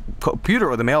phone, computer,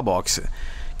 or the mailbox.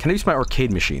 Can I use my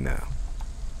arcade machine now?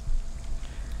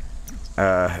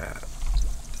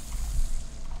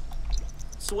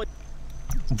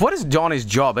 What is Johnny's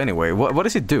job anyway? What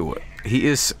does he do? He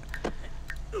is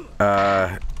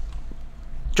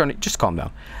Johnny, just calm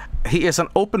down. He is an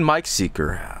open mic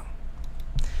seeker.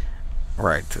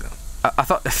 Right. I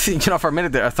thought, you know, for a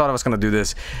minute there, I thought I was gonna do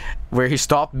this, where he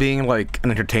stopped being like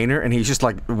an entertainer and he's just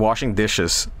like washing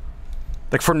dishes,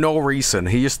 like for no reason.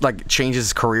 He just like changes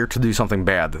his career to do something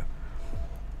bad.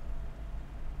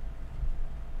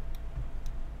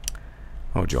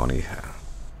 Oh, Johnny.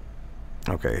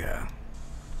 Okay.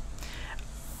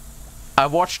 I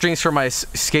watch streams for my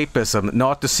escapism,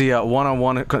 not to see a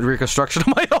one-on-one reconstruction of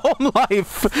my own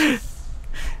life.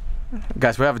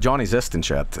 Guys, we have Johnny Zest in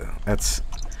chat. It's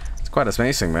quite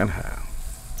amazing, man.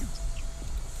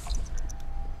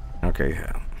 Okay.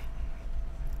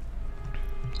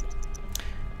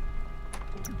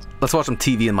 Let's watch some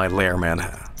TV in my lair, man.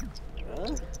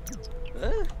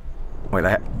 Wait,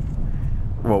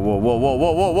 whoa, whoa, whoa, whoa,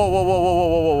 whoa, whoa, whoa, whoa, whoa, whoa,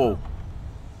 whoa, whoa, whoa.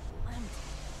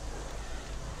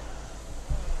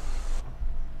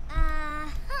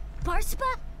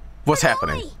 What's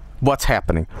happening? What's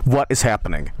happening? What is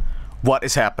happening? What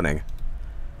is happening?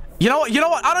 You know what? You know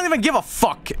what? I don't even give a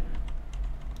fuck.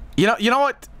 You know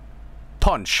what?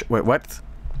 Punch. Wait, what?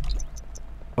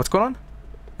 What's going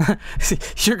on?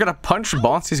 You're gonna punch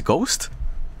Bonsi's ghost?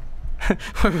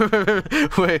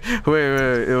 Wait.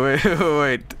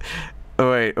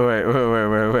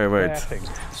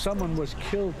 Someone was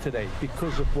killed today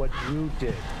because of what you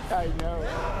did. I know.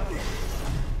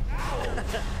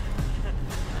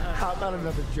 How about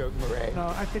another joke, Murray? No,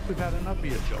 I think we've had enough of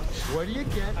your jokes. What do you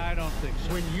get? I don't think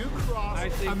so. When you cross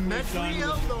a mentally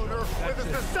ill loner with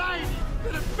a society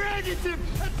that abandons him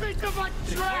and beats him like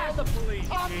trash! Call the police.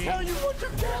 I'll tell you what you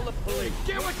get! Call the police.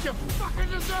 Get what you fucking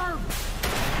deserve!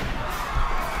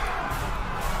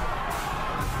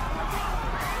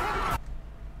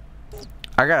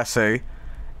 I gotta say,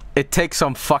 it takes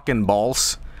some fucking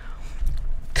balls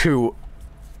to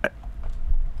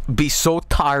be so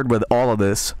tired with all of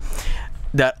this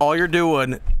that all you're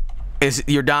doing is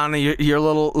you're down in your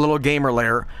little gamer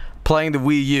lair playing the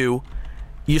Wii U.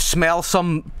 You smell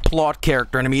some plot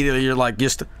character and immediately you're like, you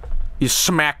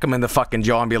smack him in the fucking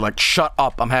jaw and be like, shut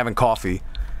up, I'm having coffee.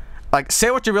 Like,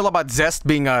 say what you will about Zest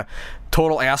being a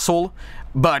total asshole,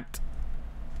 but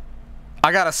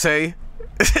I gotta say,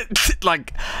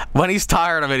 like, when he's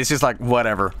tired of it, he's just like,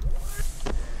 whatever.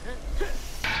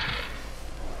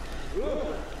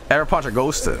 Ever punch a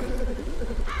ghost?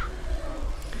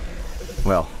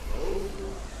 Well.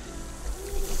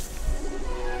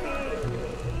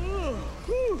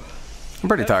 I'm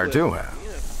pretty tired too.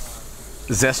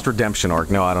 Zest redemption arc?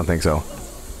 No, I don't think so.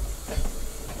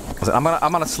 I'm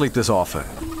gonna sleep this off.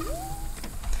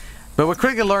 But we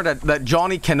quickly learned that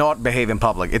Johnny cannot behave in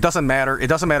public. It doesn't matter. It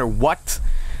doesn't matter what.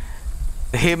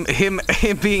 Him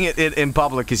being in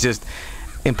public is just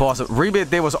impossible. Rebate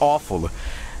Day was awful.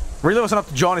 Really wasn't up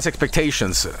to Johnny's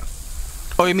expectations.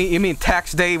 Oh, you mean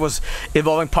Tax Day was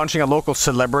involving punching a local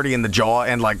celebrity in the jaw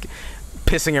and like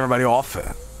pissing everybody off?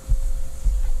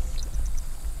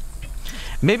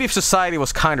 Maybe if society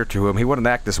was kinder to him, he wouldn't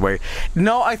act this way.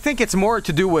 No, I think it's more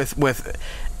to do with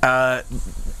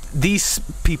these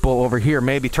people over here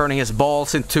maybe turning his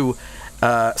balls into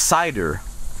cider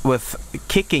with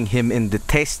kicking him in the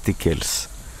testicles.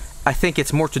 I think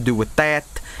it's more to do with that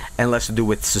and less to do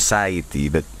with society,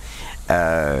 but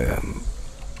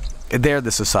they're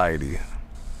the society.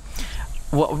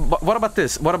 What about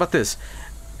this? What about this?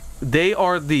 They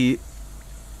are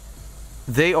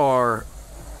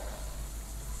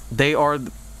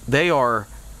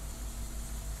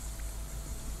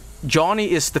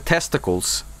Johnny is the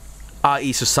testicles,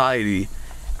 i.e. society,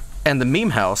 and the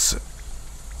meme house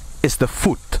is the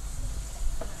foot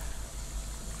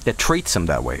that treats him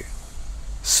that way.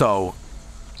 So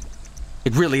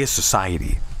it really is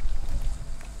society.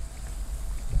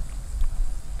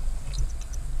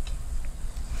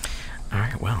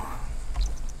 Alright, well.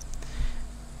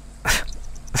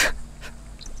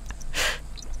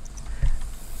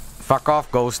 Fuck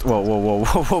off, ghost. Whoa, whoa, whoa,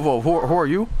 whoa, whoa, whoa. Who are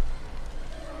you?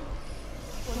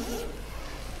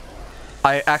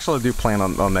 I actually do plan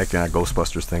on making a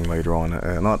Ghostbusters thing later on.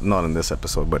 Not in this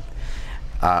episode, but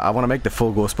I want to make the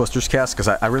full Ghostbusters cast because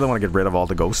I really want to get rid of all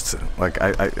the ghosts. Like,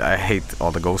 I hate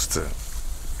all the ghosts.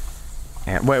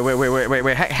 And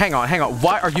wait. Hang on.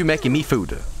 Why are you making me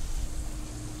food?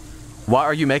 Why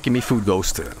are you making me food,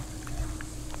 Ghost?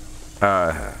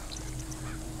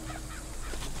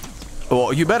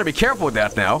 Well, you better be careful with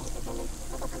that now.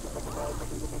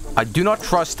 I do not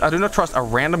trust a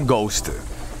random ghost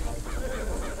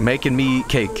making me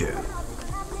cake.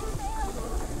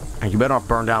 And you better not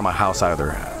burn down my house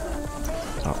either.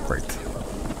 Oh, great.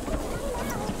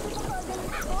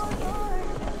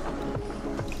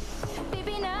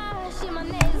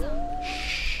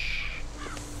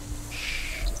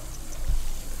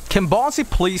 Can Bonzi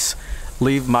please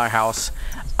leave my house?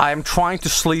 I'm trying to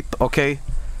sleep, okay?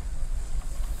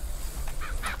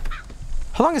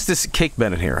 How long has this cake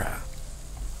been in here?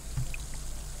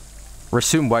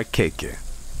 Resume white cake.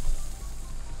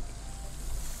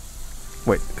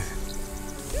 Wait.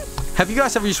 Have you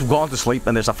guys ever just gone to sleep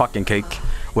and there's a fucking cake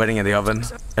waiting in the oven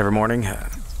every morning? And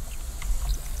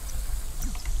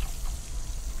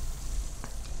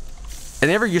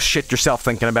ever you shit yourself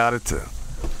thinking about it?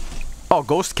 Oh,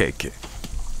 ghost cake.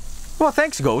 Well,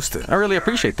 thanks, Ghost. I really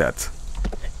appreciate that.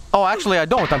 Oh, actually, I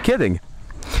don't. I'm kidding.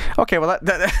 Okay, well,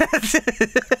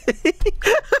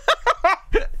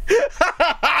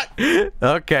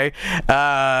 okay.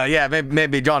 Yeah,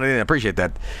 maybe John didn't appreciate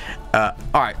that.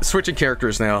 Alright, switching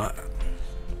characters now.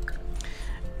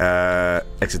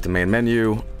 Exit the main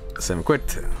menu. Save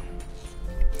quit.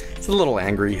 It's a little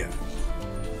angry.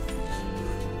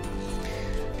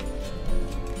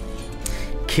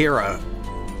 Kira.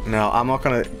 No, I'm not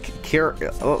gonna...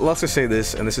 Kira... Let's just say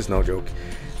this, and this is no joke.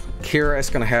 Kira is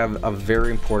gonna have a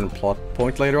very important plot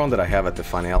point later on that I have at the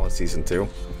finale of Season 2.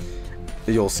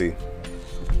 You'll see.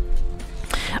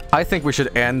 I think we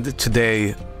should end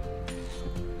today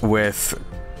with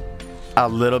a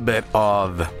little bit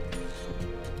of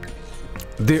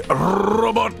the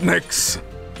Robotniks.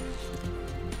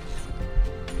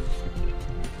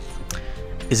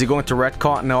 Is he going to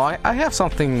retcon? No, I have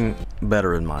something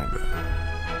better in mind.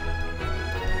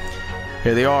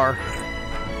 Here they are.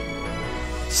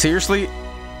 Seriously?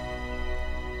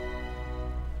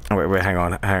 Oh, wait, hang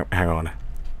on.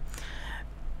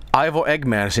 Ivo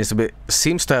Eggman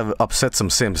seems to have upset some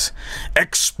Sims.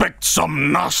 Expect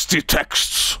some nasty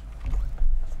texts.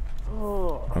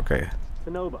 Oh, okay.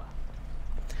 Sonoba.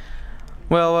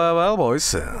 Well,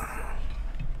 boys.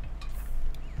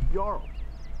 Jarl.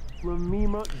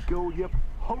 Lamima Goyip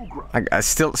Hogra. I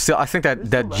think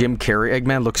that Jim Carrey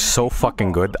Eggman looks so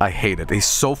fucking good. I hate it. He's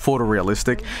so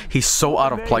photorealistic. He's so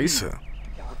out of place.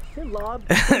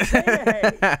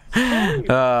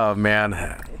 Oh man.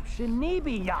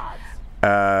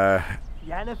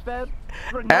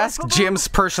 Ask Jim's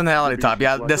personality type.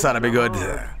 Yeah, this ought to be good.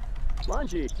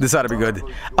 This ought to be good.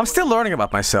 I'm still learning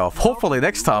about myself. Hopefully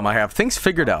next time I have things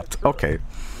figured out. Okay.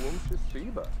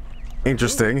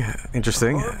 Interesting.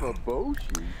 Interesting.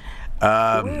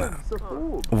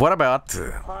 What about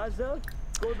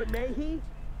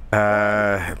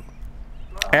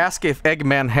ask if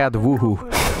Eggman had woohoo.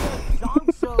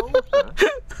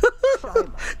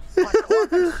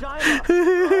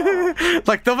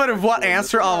 Like no matter what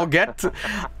answer I will get,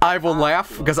 I will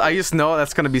laugh because I just know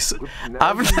that's gonna be.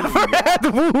 I've never had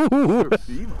woohoo.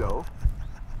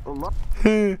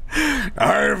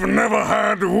 I've never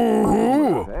had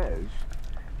woohoo.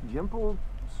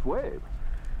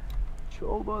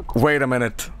 Wait a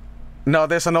minute. No,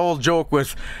 there's an old joke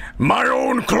with my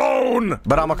own clone,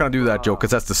 but I'm not gonna do that joke because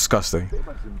that's disgusting.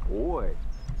 You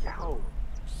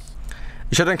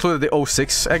should have included the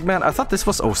 06 Eggman. I thought this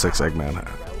was 06 Eggman.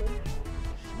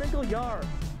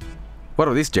 What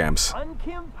are these jams?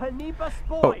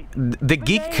 Oh, the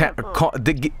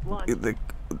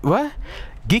what?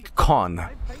 GeekCon.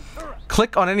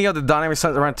 Click on any of the dynamic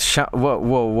signs around.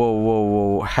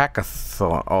 Whoa!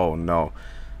 Hackathon. Oh no.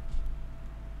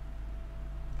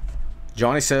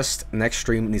 Johnny says next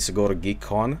stream needs to go to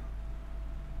GeekCon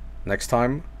next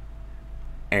time,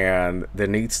 and there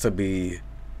needs to be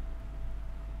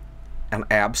an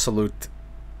absolute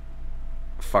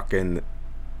fucking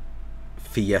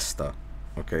fiesta.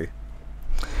 Okay.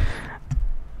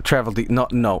 Travel deep. No.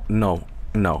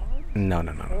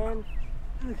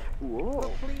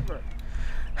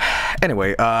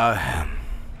 Anyway,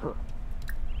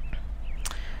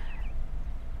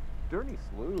 Dirty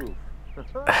Sleuth.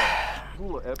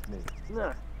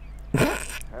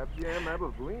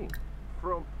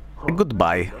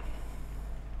 Goodbye.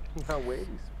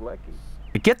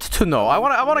 Get to know. I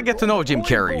wanna get to know Jim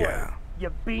Carrey.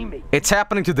 It's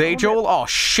happening today, Joel. Oh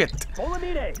shit.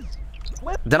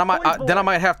 Then I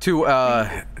might have to.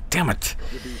 Damn it.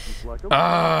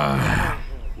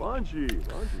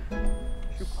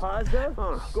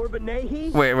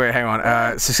 Wait, hang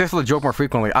on. Successfully joke more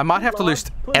frequently. I might have to just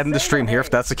end the stream here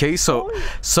if that's the case. So,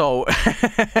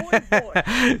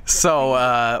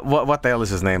 what the hell is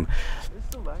his name?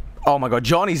 Oh my god,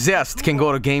 Johnny Zest can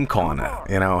go to GameCon,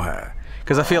 you know,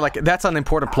 because I feel like that's an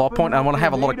important plot point. I want to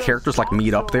have a lot of characters like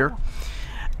meet up there.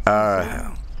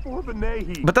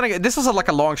 But then again, this was like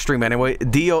a long stream anyway.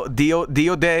 Dio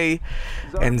Day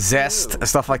and Zest,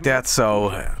 stuff like that.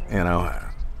 So, you know.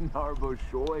 I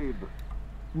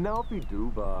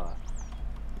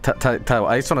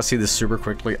just want to see this super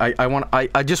quickly.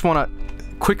 I just want to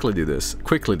quickly do this.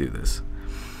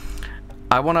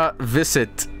 I wanna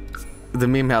visit the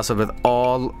meme house with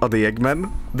all of the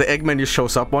Eggmen. The Eggman just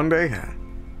shows up one day.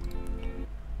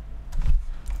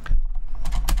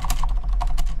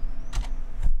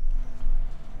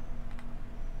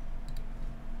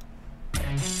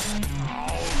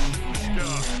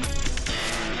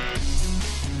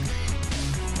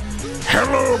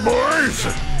 Hello, boys!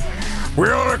 We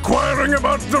are inquiring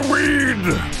about the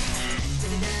weed!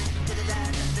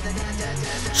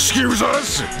 Excuse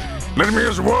us! Let me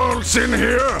just waltz in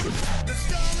here!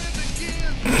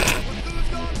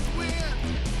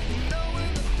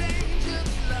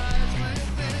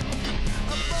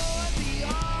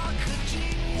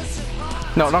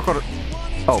 No, not gonna...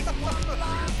 Oh.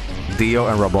 Dio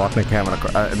and Robotnik having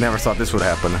a... I never thought this would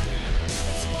happen.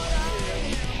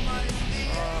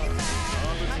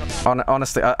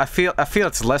 Honestly, I feel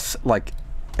it's less like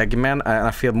Eggman, and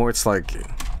I feel more it's like...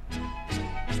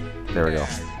 There we go.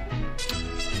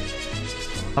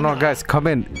 Oh no, guys, come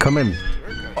in.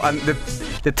 And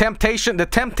the temptation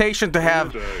to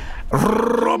have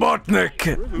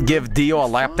Robotnik give Dio a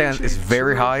lap dance is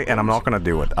very high, and I'm not gonna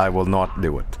do it. I will not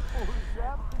do it.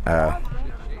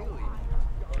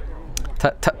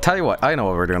 Tell you what, I know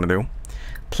what we're gonna do.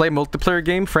 Play multiplayer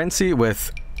game Frenzy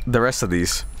with the rest of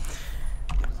these.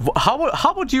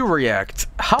 How would you react?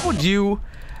 How would you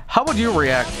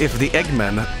react if the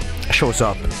Eggman shows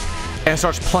up and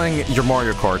starts playing your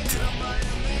Mario Kart?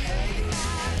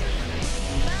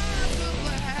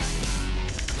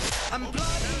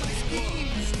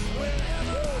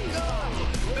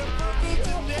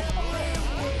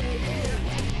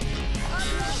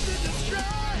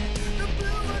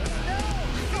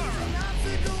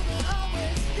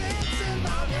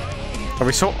 Are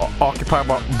we so occupied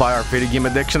by our video game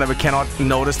addiction that we cannot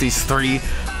notice these three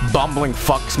bumbling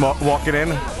fucks walking in?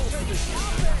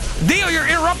 Dio, you're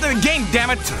interrupting the game,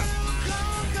 damn it!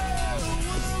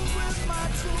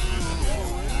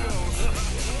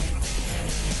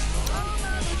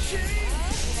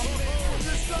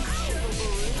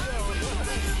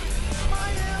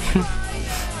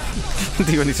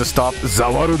 Dio needs to stop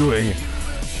Zawaru-doing.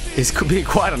 He's being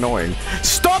quite annoying.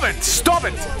 Stop it! Stop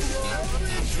it!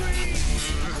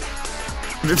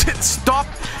 Stop!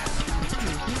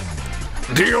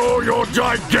 Dio, your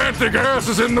gigantic ass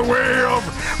is in the way of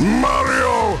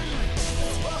Mario!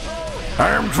 I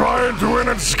am trying to win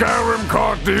at Skyrim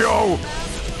Kart, Dio!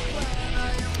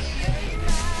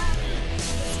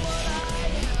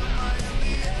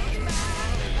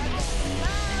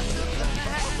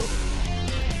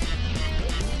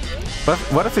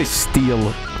 What if they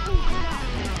steal?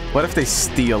 What if they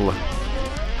steal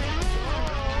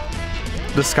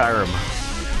the Skyrim?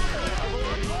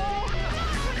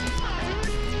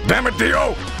 Damn it,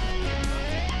 Dio!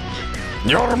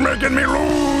 You're making me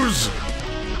lose!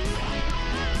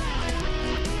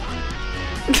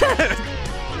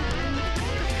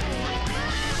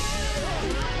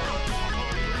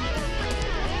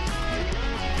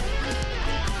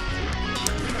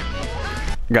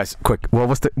 Guys, quick! What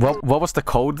was the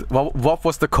code? What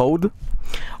was the code?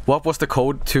 What was the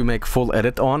code to make full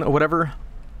edit on or whatever?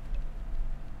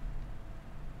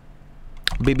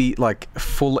 BB, like,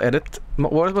 full edit?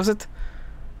 What was it?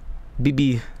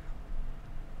 BB...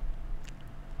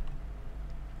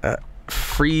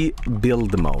 free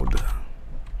build mode.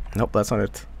 Nope, that's not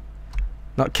it.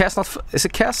 No, Cass not... Is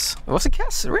it Cass? Was it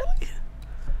Cass? Really?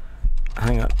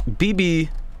 Hang on. BB...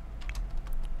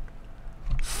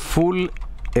 full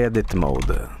edit mode.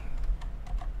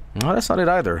 No, that's not it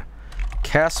either.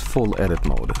 Cass full edit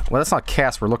mode. Well, that's not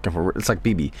Cass we're looking for. It's like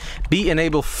BB. B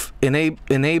enable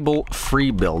enable free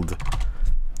build.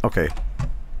 Okay.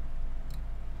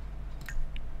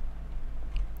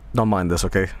 Don't mind this,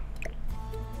 okay?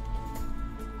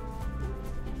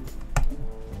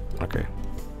 Okay.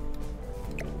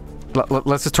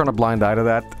 Let's just turn a blind eye to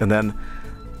that, and then...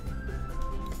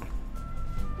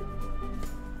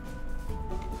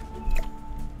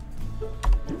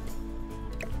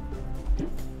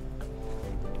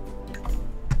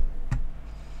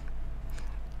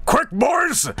 Quick,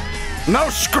 boys! Now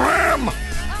scram!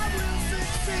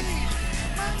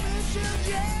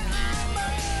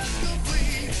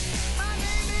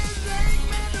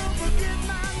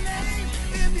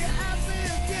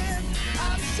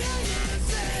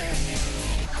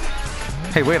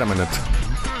 Hey, wait a minute.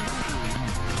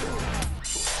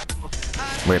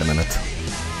 Wait a minute.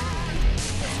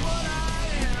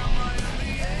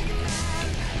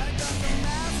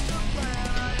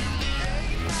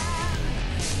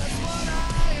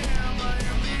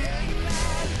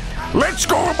 Let's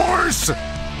go, boys!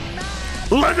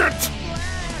 Let it!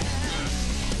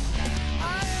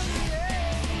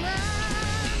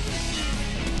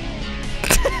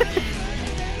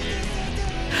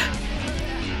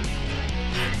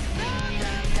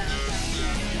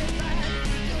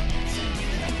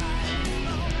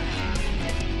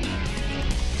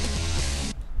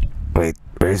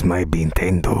 Where's my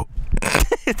Nintendo?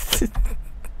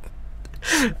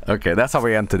 Okay, that's how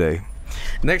we end today.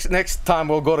 Next time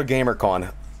we'll go to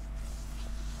GamerCon.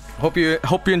 Hope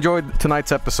you enjoyed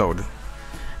tonight's episode.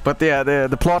 But yeah,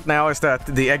 the plot now is that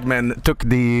the Eggmen took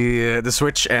the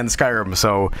Switch and Skyrim.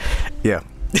 So yeah,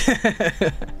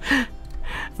 that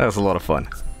was a lot of fun.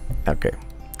 Okay.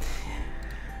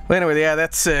 Well, anyway, yeah,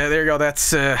 that's there you go.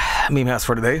 That's Meme House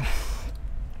for today.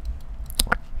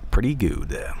 Pretty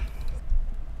good.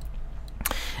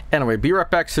 Anyway, be right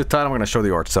back to the time. I'm gonna show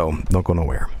the art, so don't go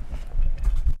nowhere.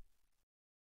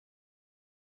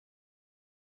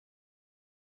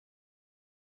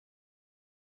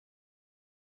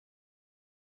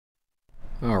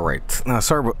 Alright, now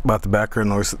sorry about the background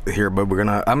noise here, but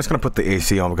I'm just gonna put the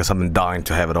AC on because I've been dying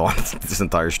to have it on this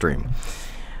entire stream.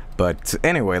 But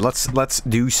anyway, let's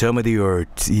do some of the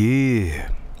art, yeah.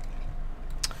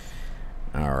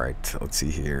 Alright, let's see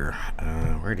here.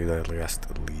 Where did I last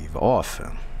leave off?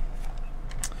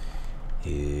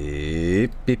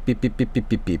 Yep.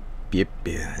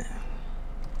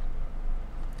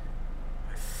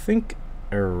 I think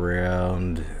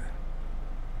around...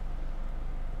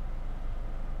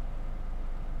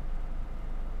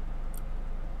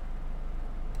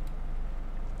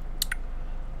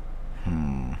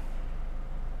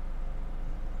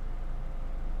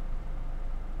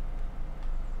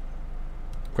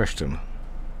 Question.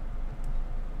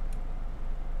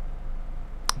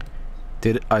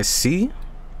 Did I see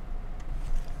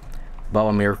Bob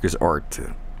America's art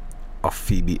of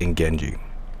Phoebe and Genji?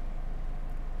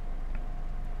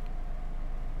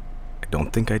 I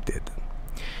don't think I did.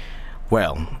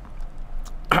 Well,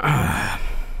 I'm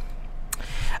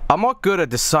not good at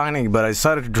designing, but I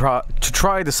decided to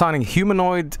try designing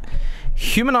humanized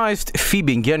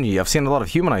Phoebe and Genji. I've seen a lot of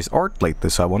humanized art lately,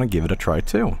 so I want to give it a try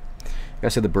too. I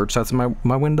see the birds outside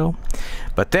my window.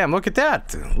 But damn, look at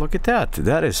that. Look at that.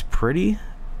 That is pretty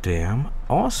damn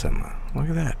awesome. Look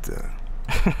at that.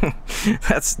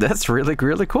 That's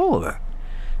really cool.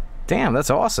 Damn, that's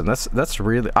awesome. That's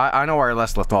really I know where I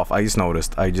last left off. I just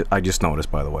noticed. I just noticed,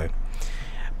 by the way.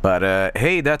 But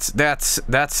hey, that's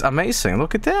amazing.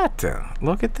 Look at that.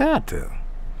 Look at that.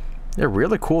 They're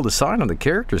really cool design on the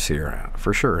characters here,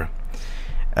 for sure.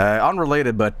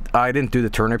 Unrelated, but I didn't do the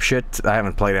turnip shit. I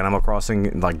haven't played Animal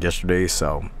Crossing like yesterday,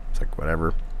 so it's like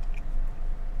whatever.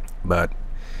 But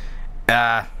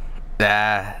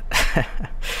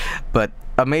but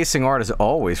amazing art as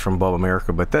always from Bob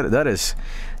America. But that is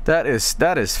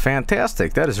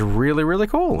fantastic. That is really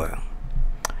cool. Yeah,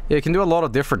 you can do a lot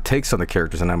of different takes on the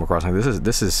characters in Animal Crossing.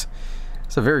 It's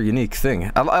a very unique thing.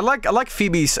 I like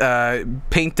Phoebe's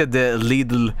painted the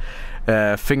little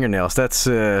fingernails. That's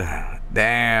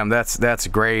damn, that's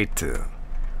great.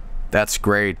 That's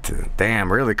great.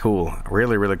 Damn, really cool.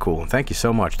 Really cool. Thank you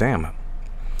so much. Damn.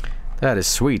 That is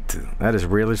sweet. That is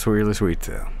really sweet.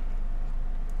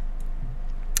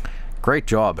 Great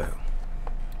job.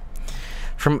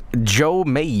 From Joe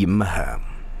Mame.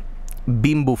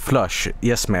 Bimbo Flush.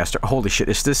 Yes, master. Holy shit.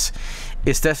 Is this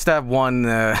that one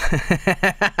that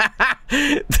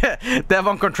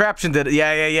one contraption that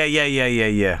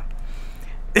yeah.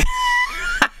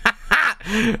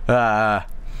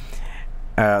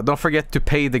 Don't forget to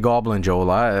pay the goblin, Joel.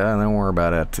 Don't worry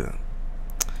about it.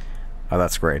 Oh,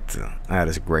 that's great. That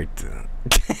is great.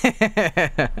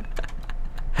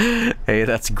 Hey,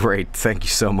 that's great. Thank you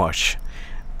so much.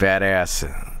 Badass.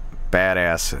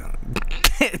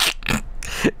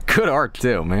 Good art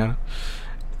too, man.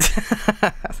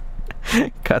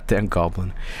 Goddamn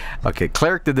goblin. Okay,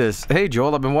 Cleric did this. Hey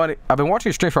Joel, I've been watching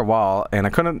your stream for a while, and I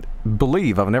couldn't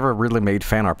believe I've never really made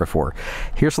fan art before.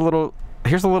 Here's a little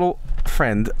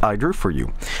friend I drew for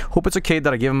you. Hope it's okay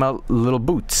that I give him a little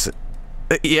boots.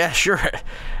 Yeah, sure. Yeah,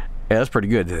 that's pretty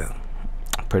good.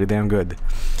 Pretty damn good.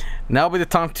 Now be the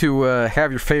time to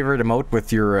have your favorite emote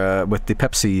with your with the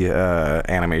Pepsi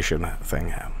animation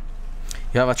thing.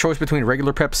 You have a choice between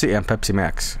regular Pepsi and Pepsi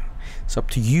Max. It's up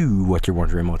to you what you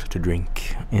want your emote to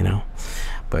drink, you know.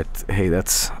 But hey,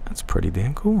 that's pretty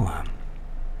damn cool.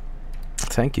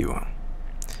 Thank you.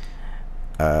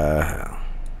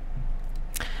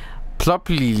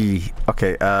 Ploppy.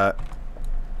 Okay. Let's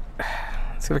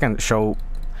see if I can show.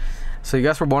 So you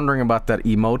guys were wondering about that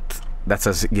emote that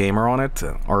says gamer on it,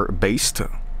 or based. It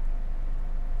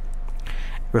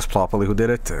was Ploppily who did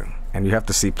it, and you have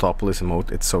to see Ploppily's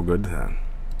emote. It's so good.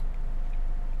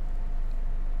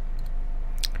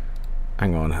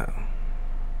 Hang on.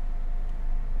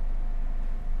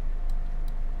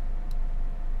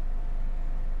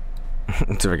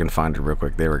 Let's see if I can find it real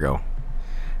quick. There we go.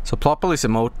 So Ploppily's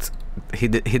emote he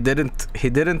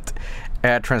didn't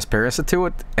add transparency to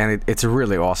it, and it's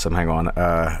really awesome. Hang on.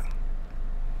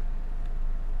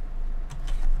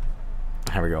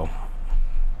 Here we go.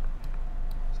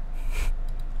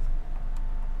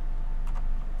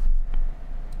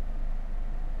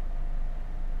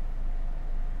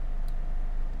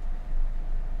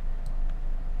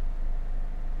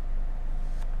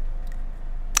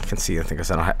 Can see. I think I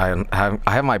said I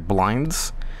have my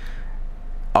blinds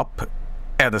up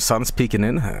and the sun's peeking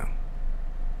in.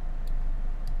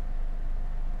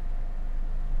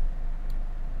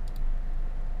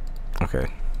 Okay.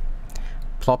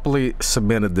 Ploppily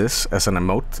submitted this as an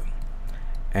emote,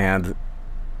 and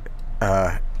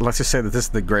let's just say that this is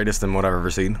the greatest emote I've ever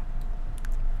seen.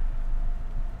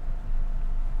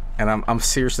 And I'm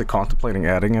seriously contemplating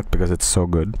adding it because it's so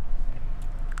good.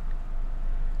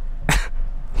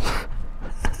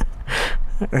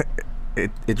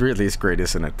 It really is great,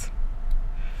 isn't it?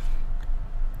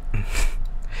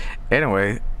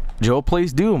 Anyway, Joel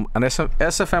Plays Doom, an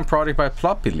SFM project by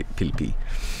Ploppilpi.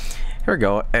 Here we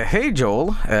go. Hey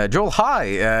Joel. Joel, hi.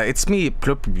 It's me,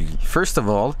 Ploppilpi. First of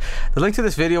all, the link to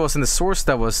this video was in the source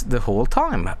that was the whole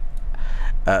time.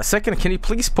 Second, can you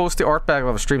please post the art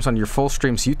backlog of streams on your full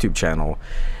streams YouTube channel?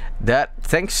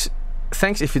 Thanks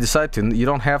if you decide to. You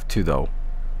don't have to though.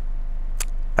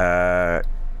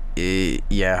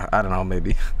 Yeah, I don't know,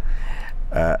 maybe.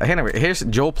 Anyway, here's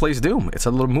Joel Plays Doom. It's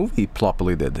a little movie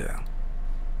Ploppily did.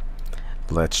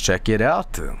 Let's check it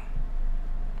out.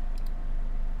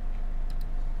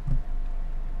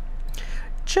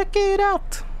 Check it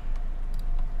out.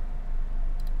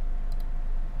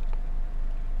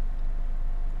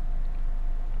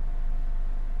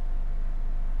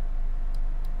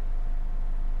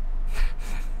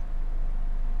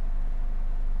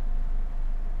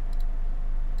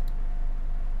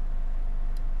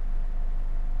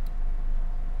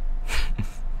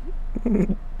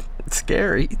 It's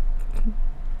scary.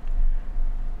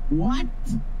 What?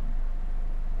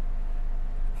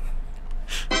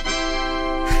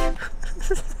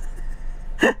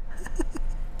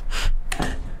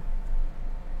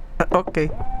 Okay.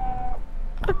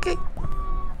 Okay.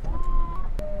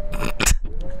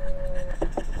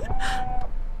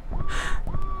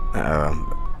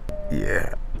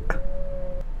 Yeah.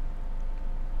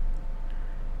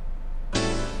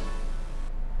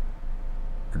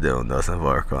 Doom doesn't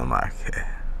work on Mac.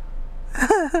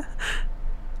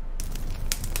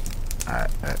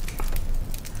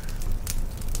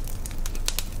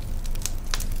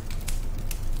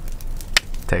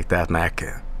 Take that, Mac.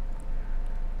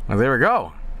 Well, there we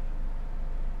go.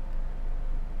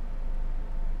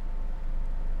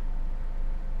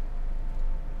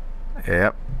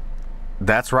 Yep.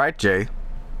 That's right, Jay.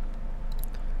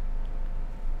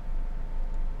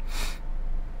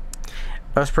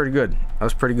 That was pretty good. That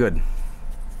was pretty good.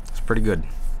 It's pretty good.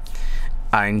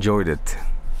 I enjoyed it.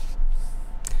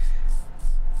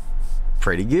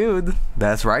 Pretty good.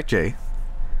 That's right, Jay.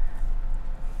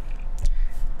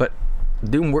 But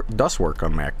Doom does work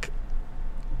on Mac.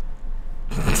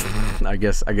 I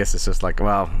guess it's just like,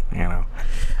 well, you know.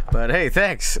 But hey,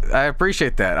 thanks. I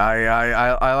appreciate that.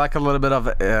 I like a little bit of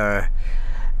the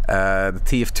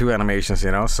TF2 animations,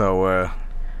 you know. So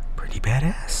pretty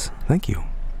badass. Thank you.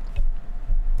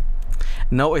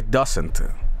 No, it doesn't.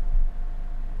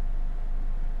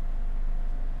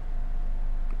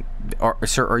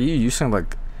 Sir, are you using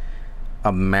like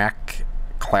a Mac,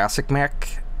 classic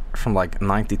Mac from like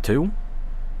 92?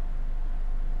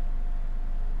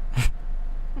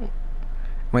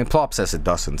 I mean, Plop says it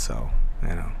doesn't, so,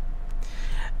 you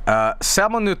know.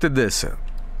 Someone new to this. Here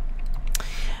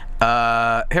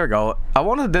we go. I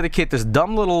want to dedicate this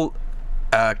dumb little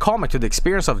comic to the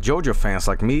experience of JoJo fans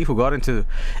like me who got into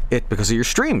it because of your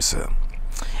streams.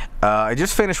 I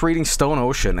just finished reading Stone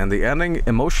Ocean, and the ending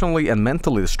emotionally and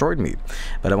mentally destroyed me.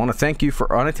 But I want to thank you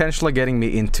for unintentionally getting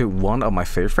me into one of my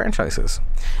favorite franchises.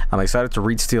 I'm excited to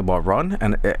read Steel Ball Run,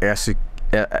 and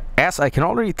as I can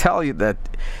already tell you that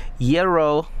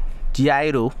Jairo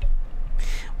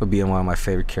would be one of my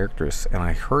favorite characters, and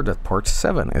I heard that Part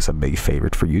 7 is a big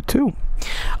favorite for you too.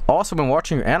 Also, when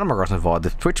watching your Animal Crossing VOD, the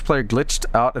Twitch player glitched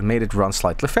out and made it run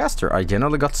slightly faster. I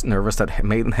generally got nervous that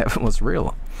Made in Heaven was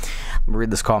real. Let me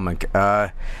read this comic.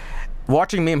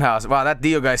 Watching Meme House. Wow, that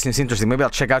Dio guy seems interesting. Maybe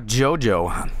I'll check out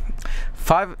JoJo.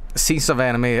 5 seasons of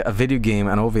anime, a video game,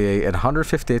 an OVA, and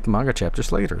 158 manga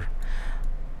chapters later.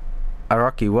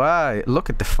 Araki, why? Look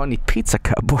at the funny pizza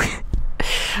cowboy.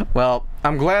 Well,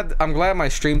 I'm glad my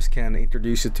streams can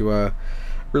introduce you to a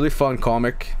really fun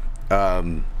comic.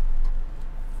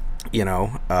 You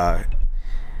know,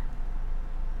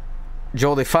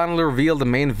 Joel, they finally revealed the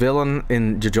main villain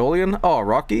in Jojolian. Oh,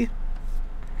 Rocky.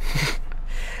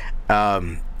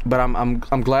 But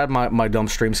I'm glad my dumb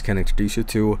streams can introduce you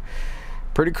to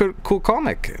pretty cool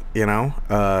comic. You know,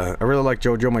 I really like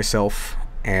JoJo myself,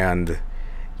 and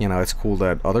you know it's cool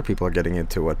that other people are getting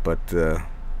into it. But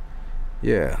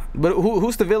yeah, but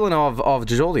who's the villain of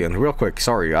Jojolian? Real quick,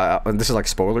 sorry, this is like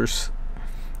spoilers,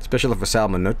 especially for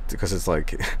Salmon Nut because it's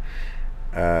like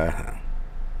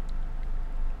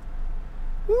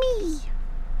me,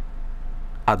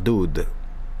 a dude.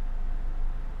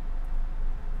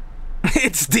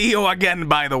 It's Dio again,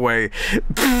 by the way.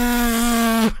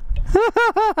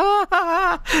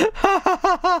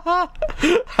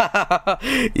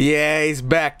 Yeah, he's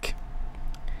back.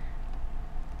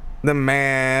 The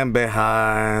man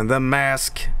behind the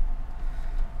mask.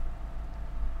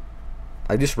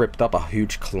 I just ripped up a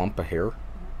huge clump of hair.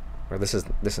 Or this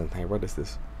isn't hair. What is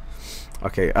this?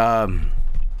 Okay,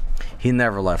 he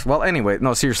never left. Well, anyway,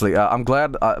 no, seriously, I'm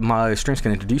glad my streams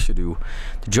can introduce you to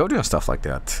JoJo and stuff like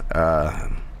that.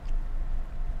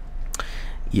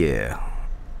 Yeah.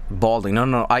 Balding.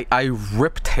 No, I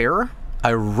ripped hair. I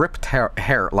ripped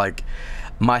hair. Like,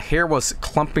 my hair was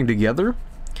clumping together.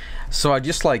 So I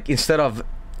just, like, instead of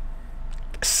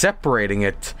separating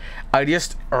it, I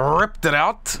just ripped it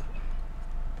out.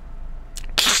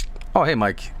 Oh, hey,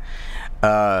 Mike.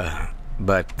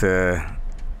 But,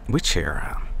 which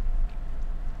hair?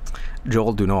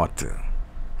 Joel, do not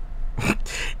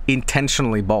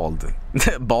intentionally balding.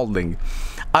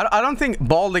 I don't think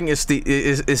balding is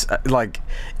like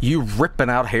you ripping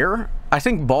out hair. I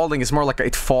think balding is more like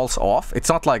it falls off. It's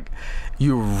not like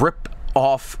you rip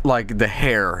off like the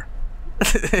hair.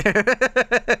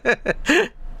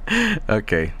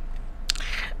 Okay.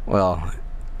 Well,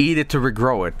 eat it to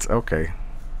regrow it. Okay.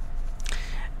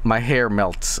 My hair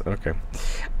melts. Okay.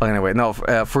 Well, anyway, no,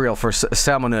 for real, for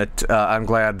Salmonut, I'm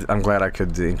glad I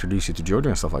could introduce you to JoJo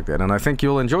and stuff like that, and I think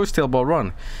you'll enjoy Steel Ball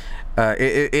Run.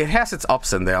 It has its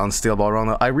ups and downs, Steel Ball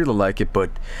Run. I really like it,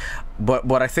 but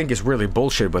what I think is really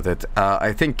bullshit with it,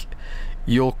 I think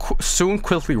you'll soon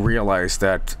quickly realize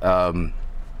that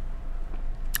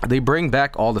they bring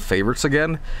back all the favorites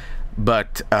again,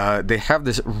 but they have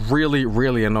this really,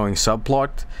 really annoying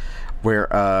subplot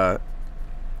where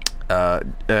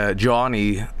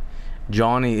Johnny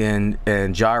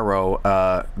and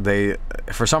Gyro, they,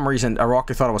 for some reason,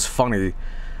 Araki thought it was funny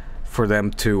for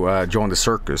them to join the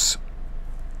circus,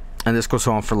 and this goes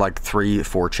on for like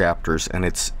 3-4 chapters, and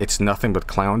it's nothing but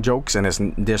clown jokes, and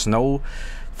there's no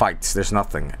fights, there's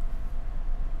nothing.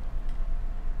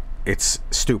 It's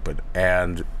stupid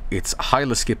and it's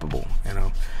highly skippable, you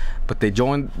know. But they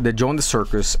join the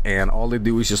circus, and all they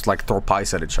do is just like throw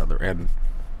pies at each other, and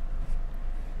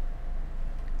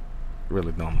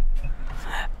really dumb.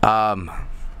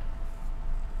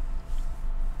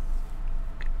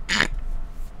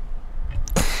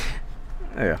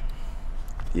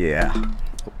 Yeah. Oh,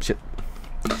 shit.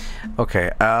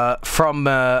 Okay. From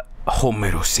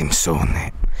Homero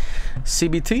Simpson,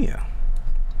 CBT.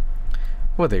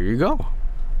 Well, there you go.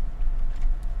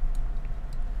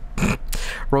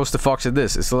 Roast the Fox did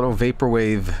this. It's a little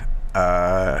vaporwave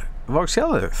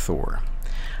Vargskelethor.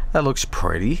 That looks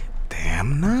pretty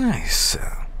damn nice.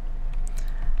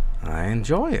 I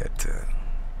enjoy it.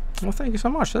 Well, thank you so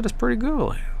much. That is pretty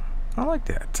good. I like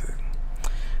that.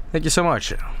 Thank you so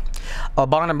much.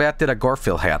 Bon and Bat did a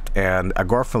Garfield hat and a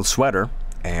Garfield sweater.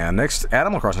 And next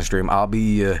Animal Crossing stream, I'll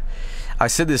be... I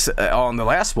said this on the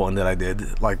last one that I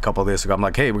did like a couple of days ago. I'm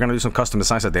like, hey, we're gonna do some custom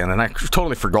designs at the end, and I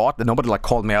totally forgot that nobody like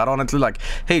called me out on it. Like,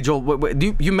 hey, Joel,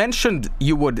 you mentioned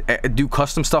you would do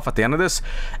custom stuff at the end of this,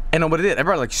 and nobody did.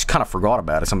 Everybody like just kind of forgot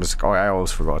about it. So I'm just like, oh, I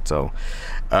always forgot. So,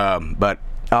 but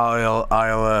I'll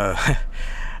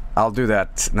do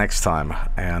that next time,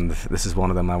 and this is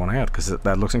one of them I want to add because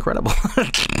that looks incredible.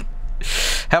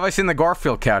 Have I seen the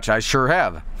Garfield couch? I sure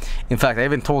have. In fact, I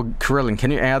even told Krillin,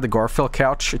 can you add the Garfield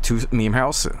couch to Meme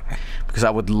House? Because I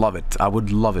would love it. I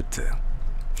would love it.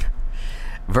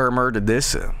 Vermeer did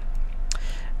this.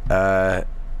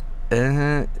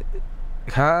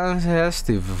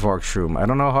 Vargskelethor. I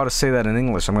don't know how to say that in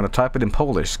English. I'm going to type it in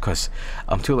Polish because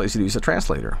I'm too lazy to use a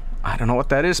translator. I don't know what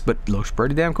that is, but it looks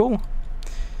pretty damn cool.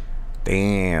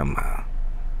 Damn.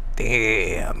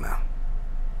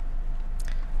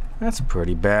 That's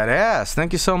pretty badass.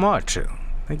 Thank you so much.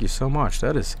 Thank you so much.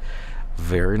 That is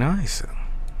very nice.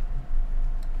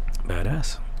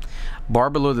 Badass.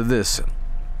 Barbelo did this.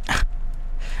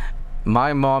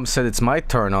 My mom said it's my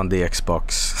turn on the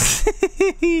Xbox.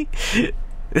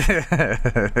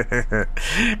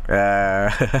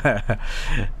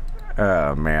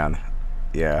 Oh man.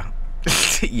 Yeah.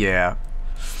 Yeah.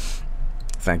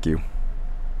 Thank you.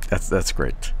 That's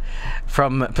great.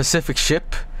 From Pacific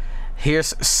Ship, here's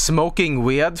Smoking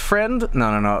Weird Friend.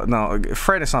 No.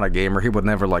 Friend is not a gamer. He would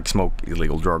never like smoke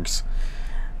illegal drugs.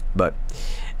 But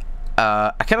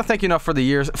I cannot thank you enough for the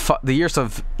years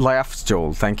of laughs,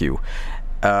 Joel. Thank you.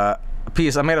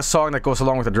 P.S. I made a song that goes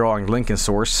along with the drawing. Link in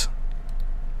source.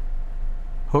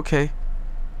 Okay.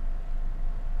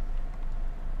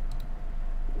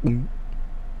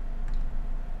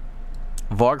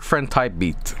 Varg friend type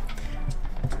beat.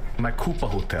 My Koopa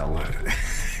Hotel.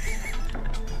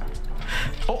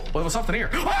 Oh, there was something here.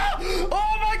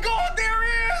 Oh my god, there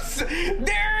is!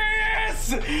 There is!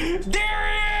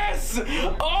 There is!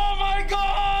 Oh my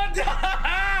god!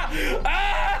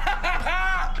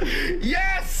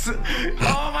 Yes!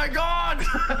 Oh my god!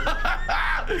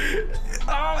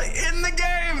 Oh, in the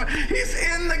game! He's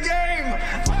in the game!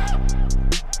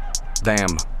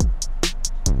 Damn.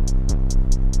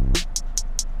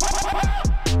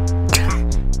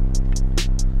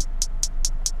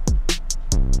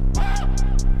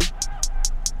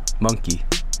 Monkey.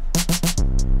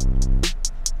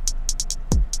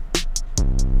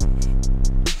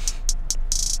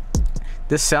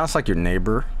 This sounds like your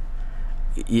neighbor.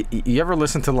 You ever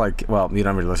listen to like, well, you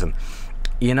don't really listen.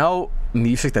 You know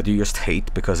music that you just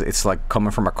hate because it's like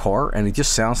coming from a car and it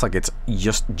just sounds like it's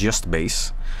just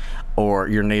bass, or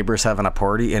your neighbor's having a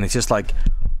party and it's just like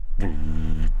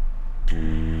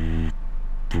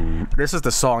this is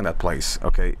the song that plays.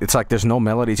 Okay, it's like there's no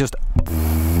melody, it's just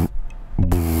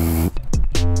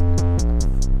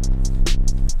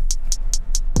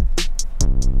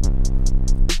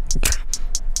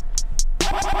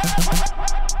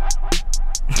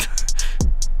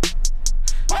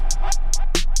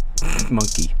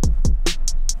monkey.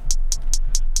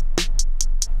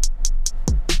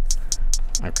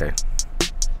 Okay.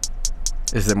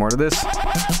 Is there more to this?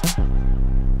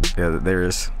 Yeah, there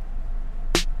is.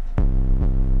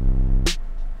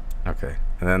 Okay,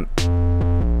 and then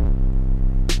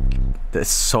that's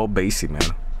so bassy, man.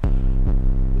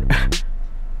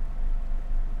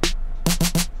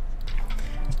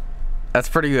 That's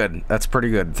pretty good. That's pretty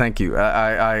good. Thank you.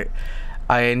 I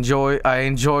enjoyed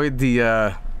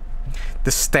the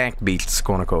stank beats,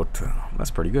 quote unquote. That's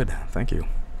pretty good. Thank you.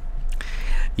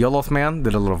 Yoloth Man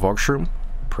did a little Vargshroom.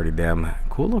 Pretty damn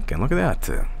cool looking. Look at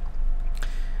that.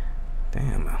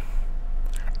 Damn.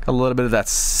 Got a little bit of that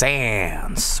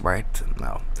sans, right?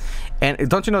 No. And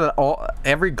don't you know that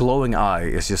every glowing eye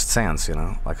is just sans, you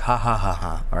know? Like ha ha ha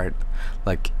ha, right?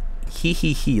 Like he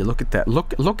he he. Look at that.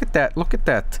 Look at that. Look at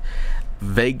that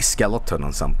vague skeleton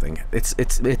on something.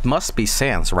 It must be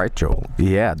sans, right, Joel?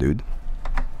 Yeah, dude.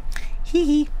 Hee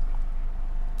hee.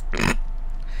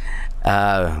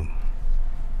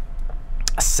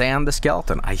 Sand the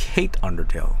skeleton. I hate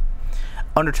Undertale.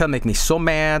 Undertale make me so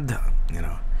mad, you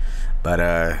know. But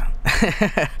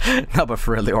no, but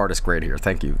for real, the art is great here.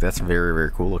 Thank you. That's very,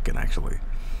 very cool looking, actually.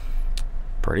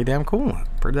 Pretty damn cool.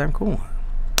 Pretty damn cool.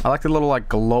 I like the little like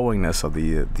glowingness of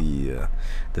the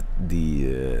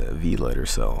V letter.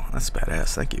 So that's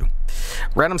badass. Thank you.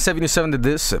 Random 77 did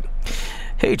this.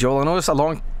 Hey Joel, I noticed a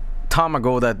long time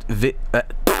ago that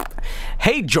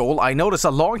Hey Joel, I noticed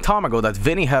a long time ago that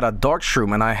Vinny had a dark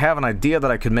shroom, and I have an idea that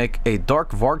I could make a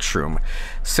dark Vargshroom.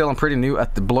 Still, I'm pretty new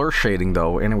at the blur shading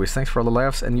though. Anyways, thanks for all the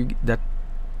laughs, and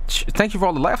thank you for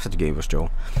all the laughs that you gave us, Joel.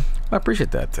 I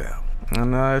appreciate that,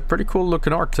 and pretty cool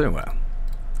looking art too.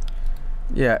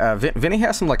 Yeah, Vinny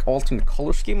has some like alternate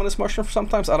color scheme on his mushroom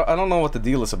sometimes. I don't know what the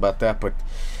deal is about that, but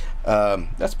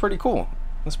that's pretty cool.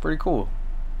 That's pretty cool.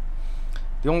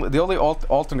 The only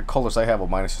alternate colors I have of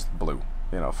mine is just blue,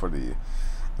 you know, for the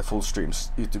full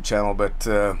streams YouTube channel. But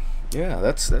yeah,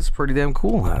 that's pretty damn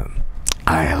cool.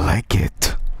 I like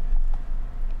it.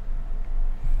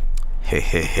 Hey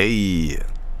hey hey,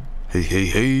 hey hey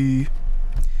hey.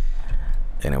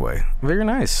 Anyway, very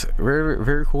nice, very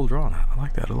very cool drawn. I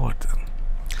like that a lot.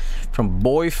 From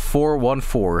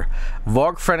Boy414,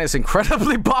 Vargfriend is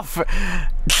incredibly buff.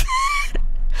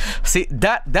 See,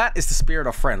 that is the spirit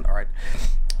of Friend, alright?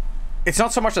 It's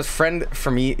not so much that Friend,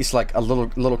 for me, is like a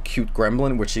little cute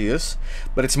gremlin, which he is,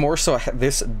 but it's more so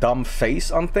this dumb face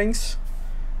on things,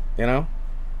 you know?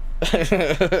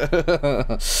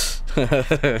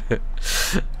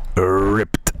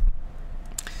 Ripped.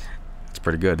 It's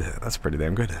pretty good. That's pretty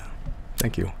damn good.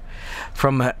 Thank you.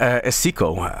 From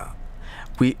Esiko,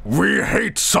 we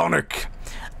hate Sonic.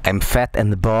 I'm fat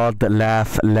and bald.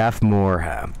 Laugh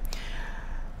more.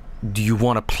 Do you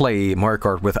want to play Mario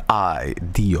Kart with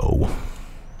Dio?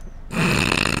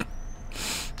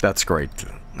 That's great.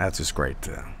 That's just great.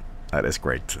 That is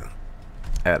great.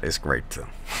 That is great.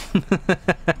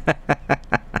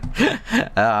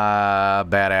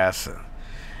 Badass.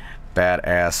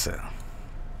 Badass.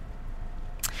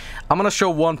 I'm gonna show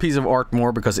one piece of art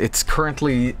more because it's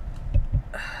currently...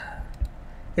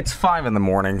 It's 5 in the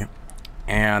morning,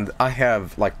 and I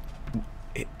have like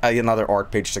another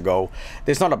art page to go.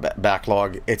 There's not a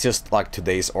backlog, it's just like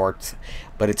today's art,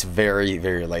 but it's very,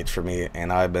 very late for me,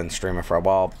 and I've been streaming for a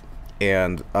while,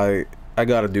 and I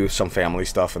gotta do some family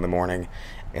stuff in the morning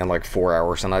in like 4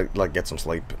 hours, and I like get some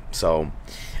sleep. So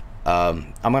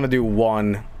I'm gonna do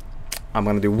one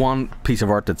piece of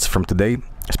art that's from today,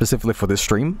 specifically for this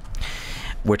stream,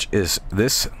 which is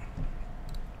this.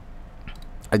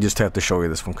 I just have to show you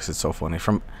this one because it's so funny.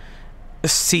 From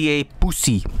C.A.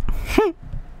 Pussy.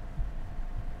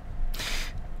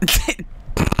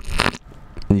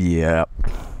 Yeah.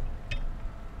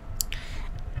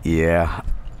 Yeah.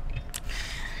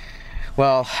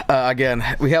 Well, again,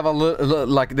 we have a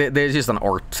like there's just an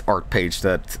art page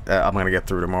that I'm gonna get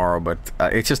through tomorrow, but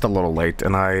it's just a little late,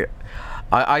 and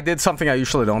I did something I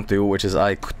usually don't do, which is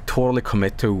I totally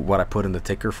commit to what I put in the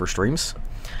ticker for streams.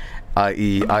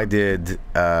 I.e., I did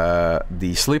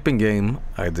the sleeping game.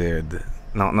 I did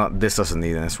not this doesn't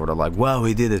need any sort of like, wow,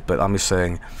 we did it, but I'm just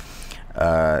saying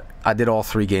I did all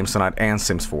 3 games tonight and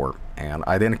Sims 4, and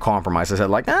I didn't compromise. I said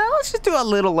like, let's just do a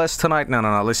little less tonight. No,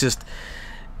 let's just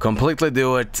completely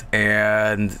do it.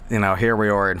 And you know, here we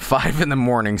are at 5 in the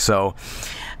morning. So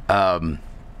you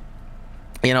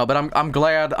know, but I'm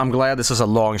glad this is a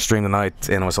long stream tonight,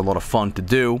 and it was a lot of fun to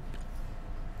do.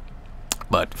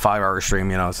 But 5-hour stream,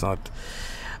 you know, it's not.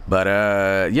 But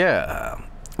yeah,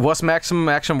 was maximum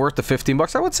action worth the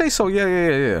 $15? I would say so.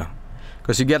 Yeah.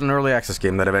 Because you get an early access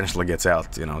game that eventually gets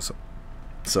out, you know.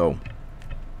 So.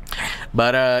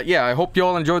 But yeah, I hope you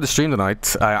all enjoyed the stream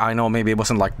tonight. I know maybe it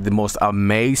wasn't like the most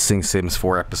amazing Sims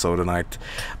 4 episode tonight,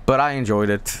 but I enjoyed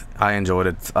it.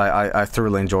 I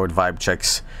thoroughly enjoyed Vibe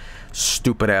Check's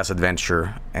stupid ass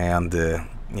adventure, and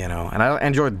you know, and I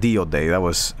enjoyed Dio Day. That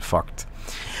was fucked.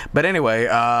 But anyway,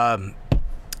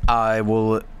 I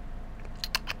will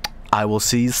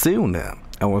see you soon.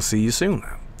 I will see you soon.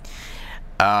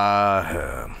 Yeah.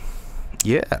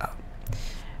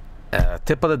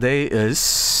 Tip of the day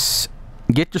is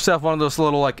get yourself one of those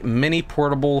little like mini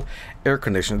portable air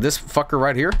conditioners. This fucker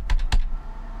right here.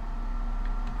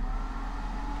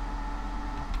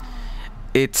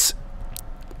 It's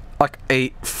like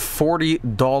a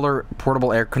 $40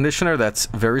 portable air conditioner that's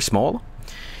very small.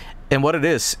 And what it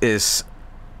is it's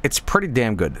pretty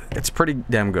damn good.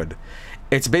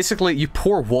 It's basically you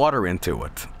pour water into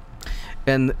it,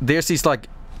 and there's these like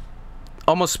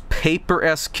almost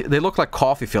paper-esque, they look like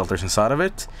coffee filters inside of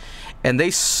it, and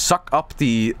they suck up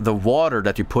the water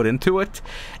that you put into it,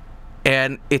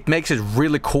 and it makes it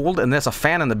really cold. And there's a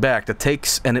fan in the back that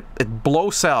takes and it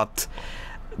blows out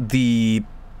the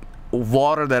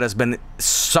water that has been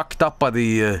sucked up by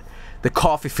the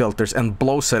coffee filters and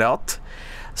blows it out.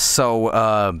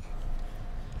 So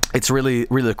it's really,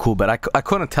 really cool. But I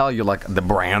couldn't tell you like the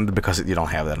brand because you don't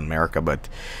have that in America. But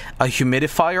a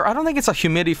humidifier, I don't think it's a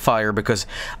humidifier, because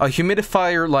a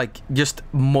humidifier like just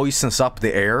moistens up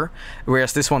the air,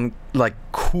 whereas this one like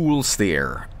cools the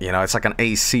air. You know, it's like an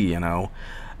AC. You know,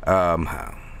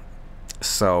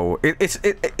 so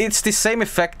it's the same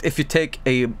effect if you take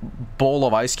a bowl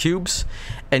of ice cubes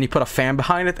and you put a fan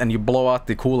behind it and you blow out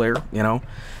the cool air. You know,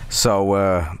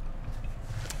 so.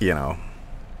 You know,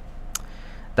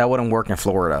 that wouldn't work in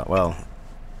Florida. Well,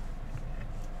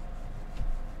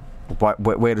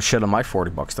 way to shit on my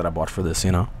 $40 that I bought for this,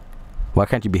 you know? Why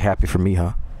can't you be happy for me,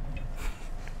 huh?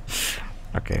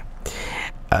 Okay.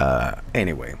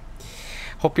 Anyway,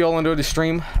 hope you all enjoyed the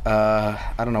stream.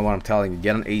 I don't know what I'm telling you.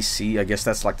 Get an AC. I guess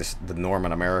that's like the norm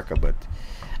in America, but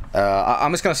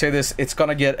I'm just gonna say this: it's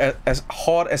gonna get as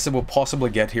hot as it will possibly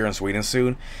get here in Sweden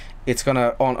soon. It's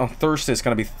gonna on Thursday. It's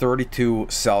gonna be 32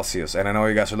 Celsius, and I know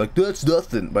you guys are like, that's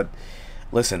nothing. But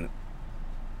listen,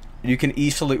 you can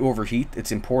easily overheat.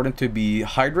 It's important to be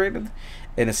hydrated,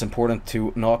 and it's important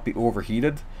to not be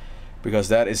overheated, because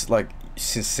that is like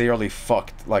sincerely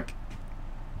fucked. Like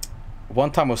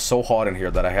one time it was so hot in here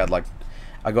that I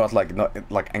got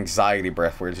like anxiety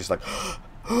breath, where it's just like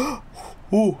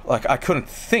ooh, like I couldn't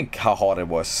think how hot it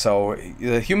was. So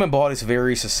the human body is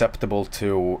very susceptible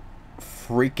to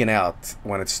freaking out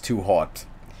when it's too hot.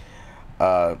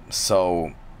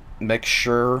 So make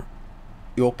sure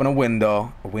you open a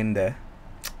window,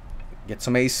 get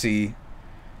some AC.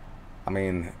 I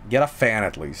mean, get a fan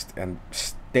at least, and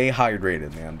stay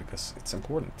hydrated, man, because it's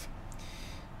important.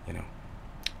 You know,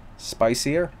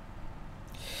 spicy air.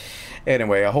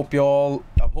 Anyway, I hope you all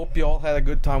had a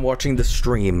good time watching the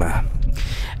stream.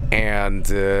 And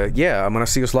yeah, I'm gonna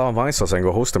see Slav and Vinesauce and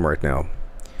go host them right now.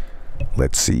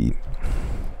 Let's see.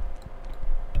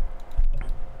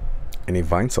 Any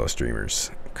Vinesauce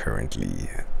streamers currently?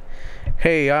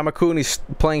 Hey, I'm Akuni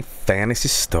playing Fantasy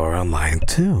Star Online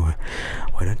too.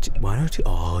 Why don't you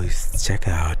always check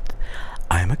out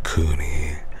I'm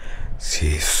Akuni?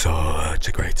 She's such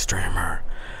a great streamer.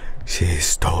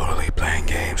 She's totally playing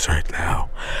games right now,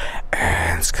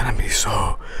 and it's gonna be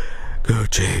so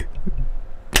Gucci.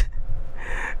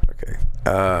 Okay.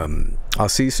 I'll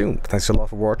see you soon. Thanks a lot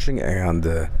for watching,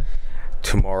 and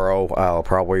tomorrow I'll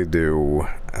probably do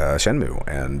Shenmue,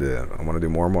 and I want to do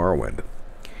more Morrowind.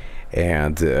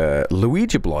 And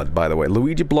Luigi Blood, by the way.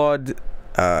 Luigi Blood,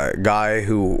 guy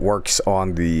who works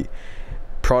on the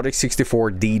Project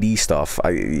 64 DD stuff.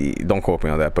 Don't quote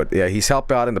me on that, but yeah, he's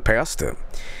helped out in the past.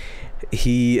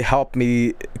 He helped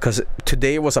me because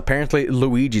today was apparently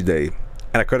Luigi Day,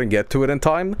 and I couldn't get to it in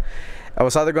time. I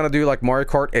was either gonna do like Mario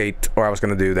Kart 8 or I was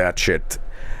gonna do that shit.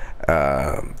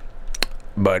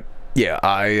 But yeah,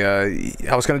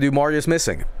 I was gonna do Mario's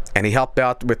Missing, and he helped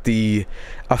out with a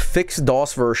fixed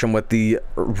DOS version with the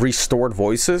restored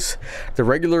voices. The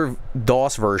regular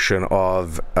DOS version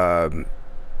of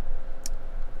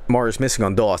Mario's Missing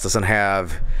on DOS doesn't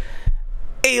have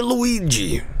 "Hey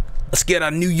Luigi, let's get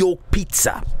a New York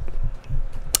pizza.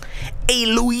 Hey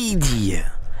Luigi,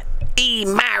 hey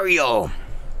Mario."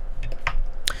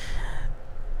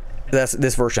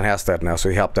 This version has that now, so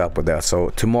he helped out with that. So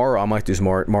tomorrow I might do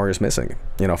Mario's Missing,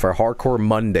 you know, for a hardcore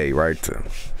Monday, right?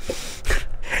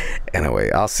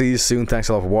 Anyway, I'll see you soon. Thanks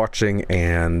a lot for watching,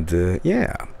 and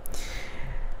yeah,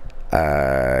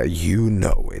 you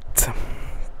know it.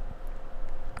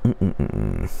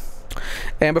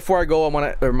 And before I go, I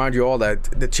want to remind you all that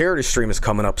the charity stream is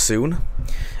coming up soon.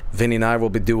 Vinny and I will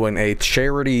be doing a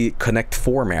charity Connect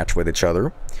 4 match with each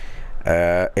other.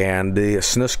 And the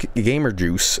Snusk Gamer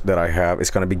Juice that I have is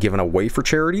going to be given away for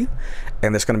charity,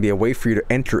 and there's going to be a way for you to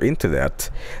enter into that,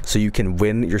 so you can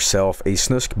win yourself a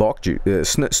Snusk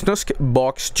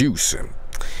box juice,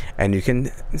 and you can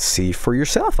see for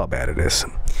yourself how bad it is.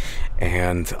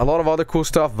 And a lot of other cool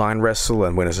stuff, Vine Wrestle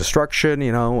and Witness Destruction,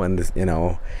 you know, and you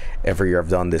know, every year I've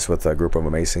done this with a group of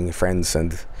amazing friends,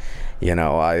 and you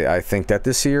know, I think that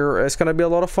this year is going to be a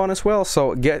lot of fun as well.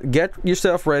 So get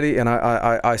yourself ready, and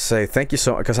I say thank you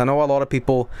so much, because I know a lot of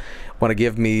people want to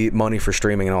give me money for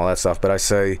streaming and all that stuff, but I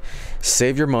say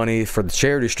save your money for the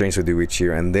charity streams we do each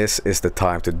year, and this is the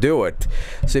time to do it.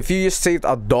 So if you just saved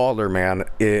 $1, man,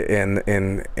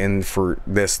 in for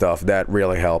this stuff, that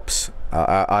really helps.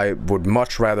 I would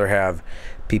much rather have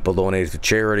people donate to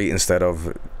charity instead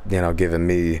of, you know, giving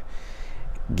me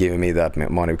that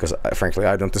money, because frankly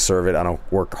I don't deserve it. I don't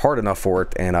work hard enough for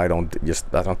it, and I don't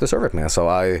deserve it, man. So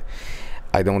I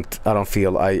don't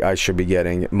feel I should be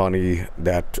getting money.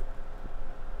 That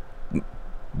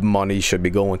money should be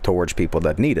going towards people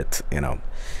that need it, you know.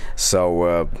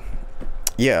 So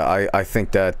yeah, I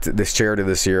think that this charity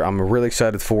this year, I'm really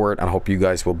excited for it. I hope you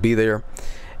guys will be there.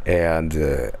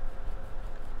 And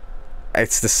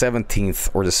it's the 17th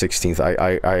or the 16th,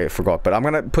 I forgot, but I'm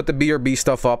gonna put the BRB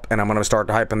stuff up, and I'm gonna start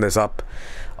hyping this up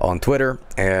on Twitter,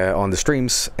 on the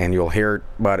streams, and you'll hear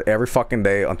about it every fucking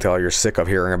day until you're sick of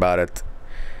hearing about it.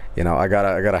 You know, I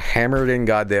gotta hammer it in,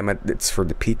 goddammit. It's for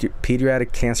the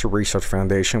Pediatric Cancer Research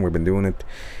Foundation. We've been doing it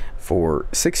for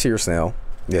 6 years now,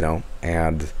 you know,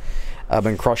 and I've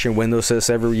been crushing Windowses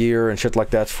every year and shit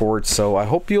like that for it, so I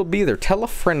hope you'll be there. Tell a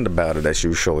friend about it, as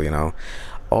usual, you know.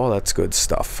 All that's good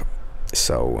stuff.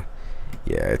 So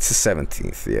yeah, it's the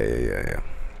 17th. Yeah.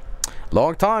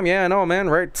 Long time, yeah, I know, man,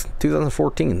 right?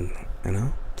 2014, you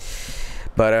know.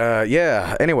 But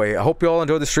yeah, anyway, I hope you all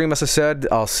enjoyed the stream. As I said,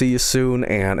 I'll see you soon,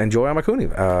 and enjoy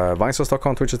Amakuni.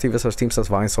 Vinesauce.com,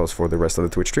 Twitch.tv/Teamsauce for the rest of the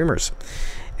Twitch streamers.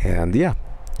 And yeah,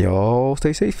 y'all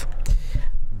stay safe.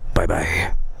 Bye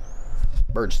bye.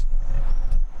 Birds.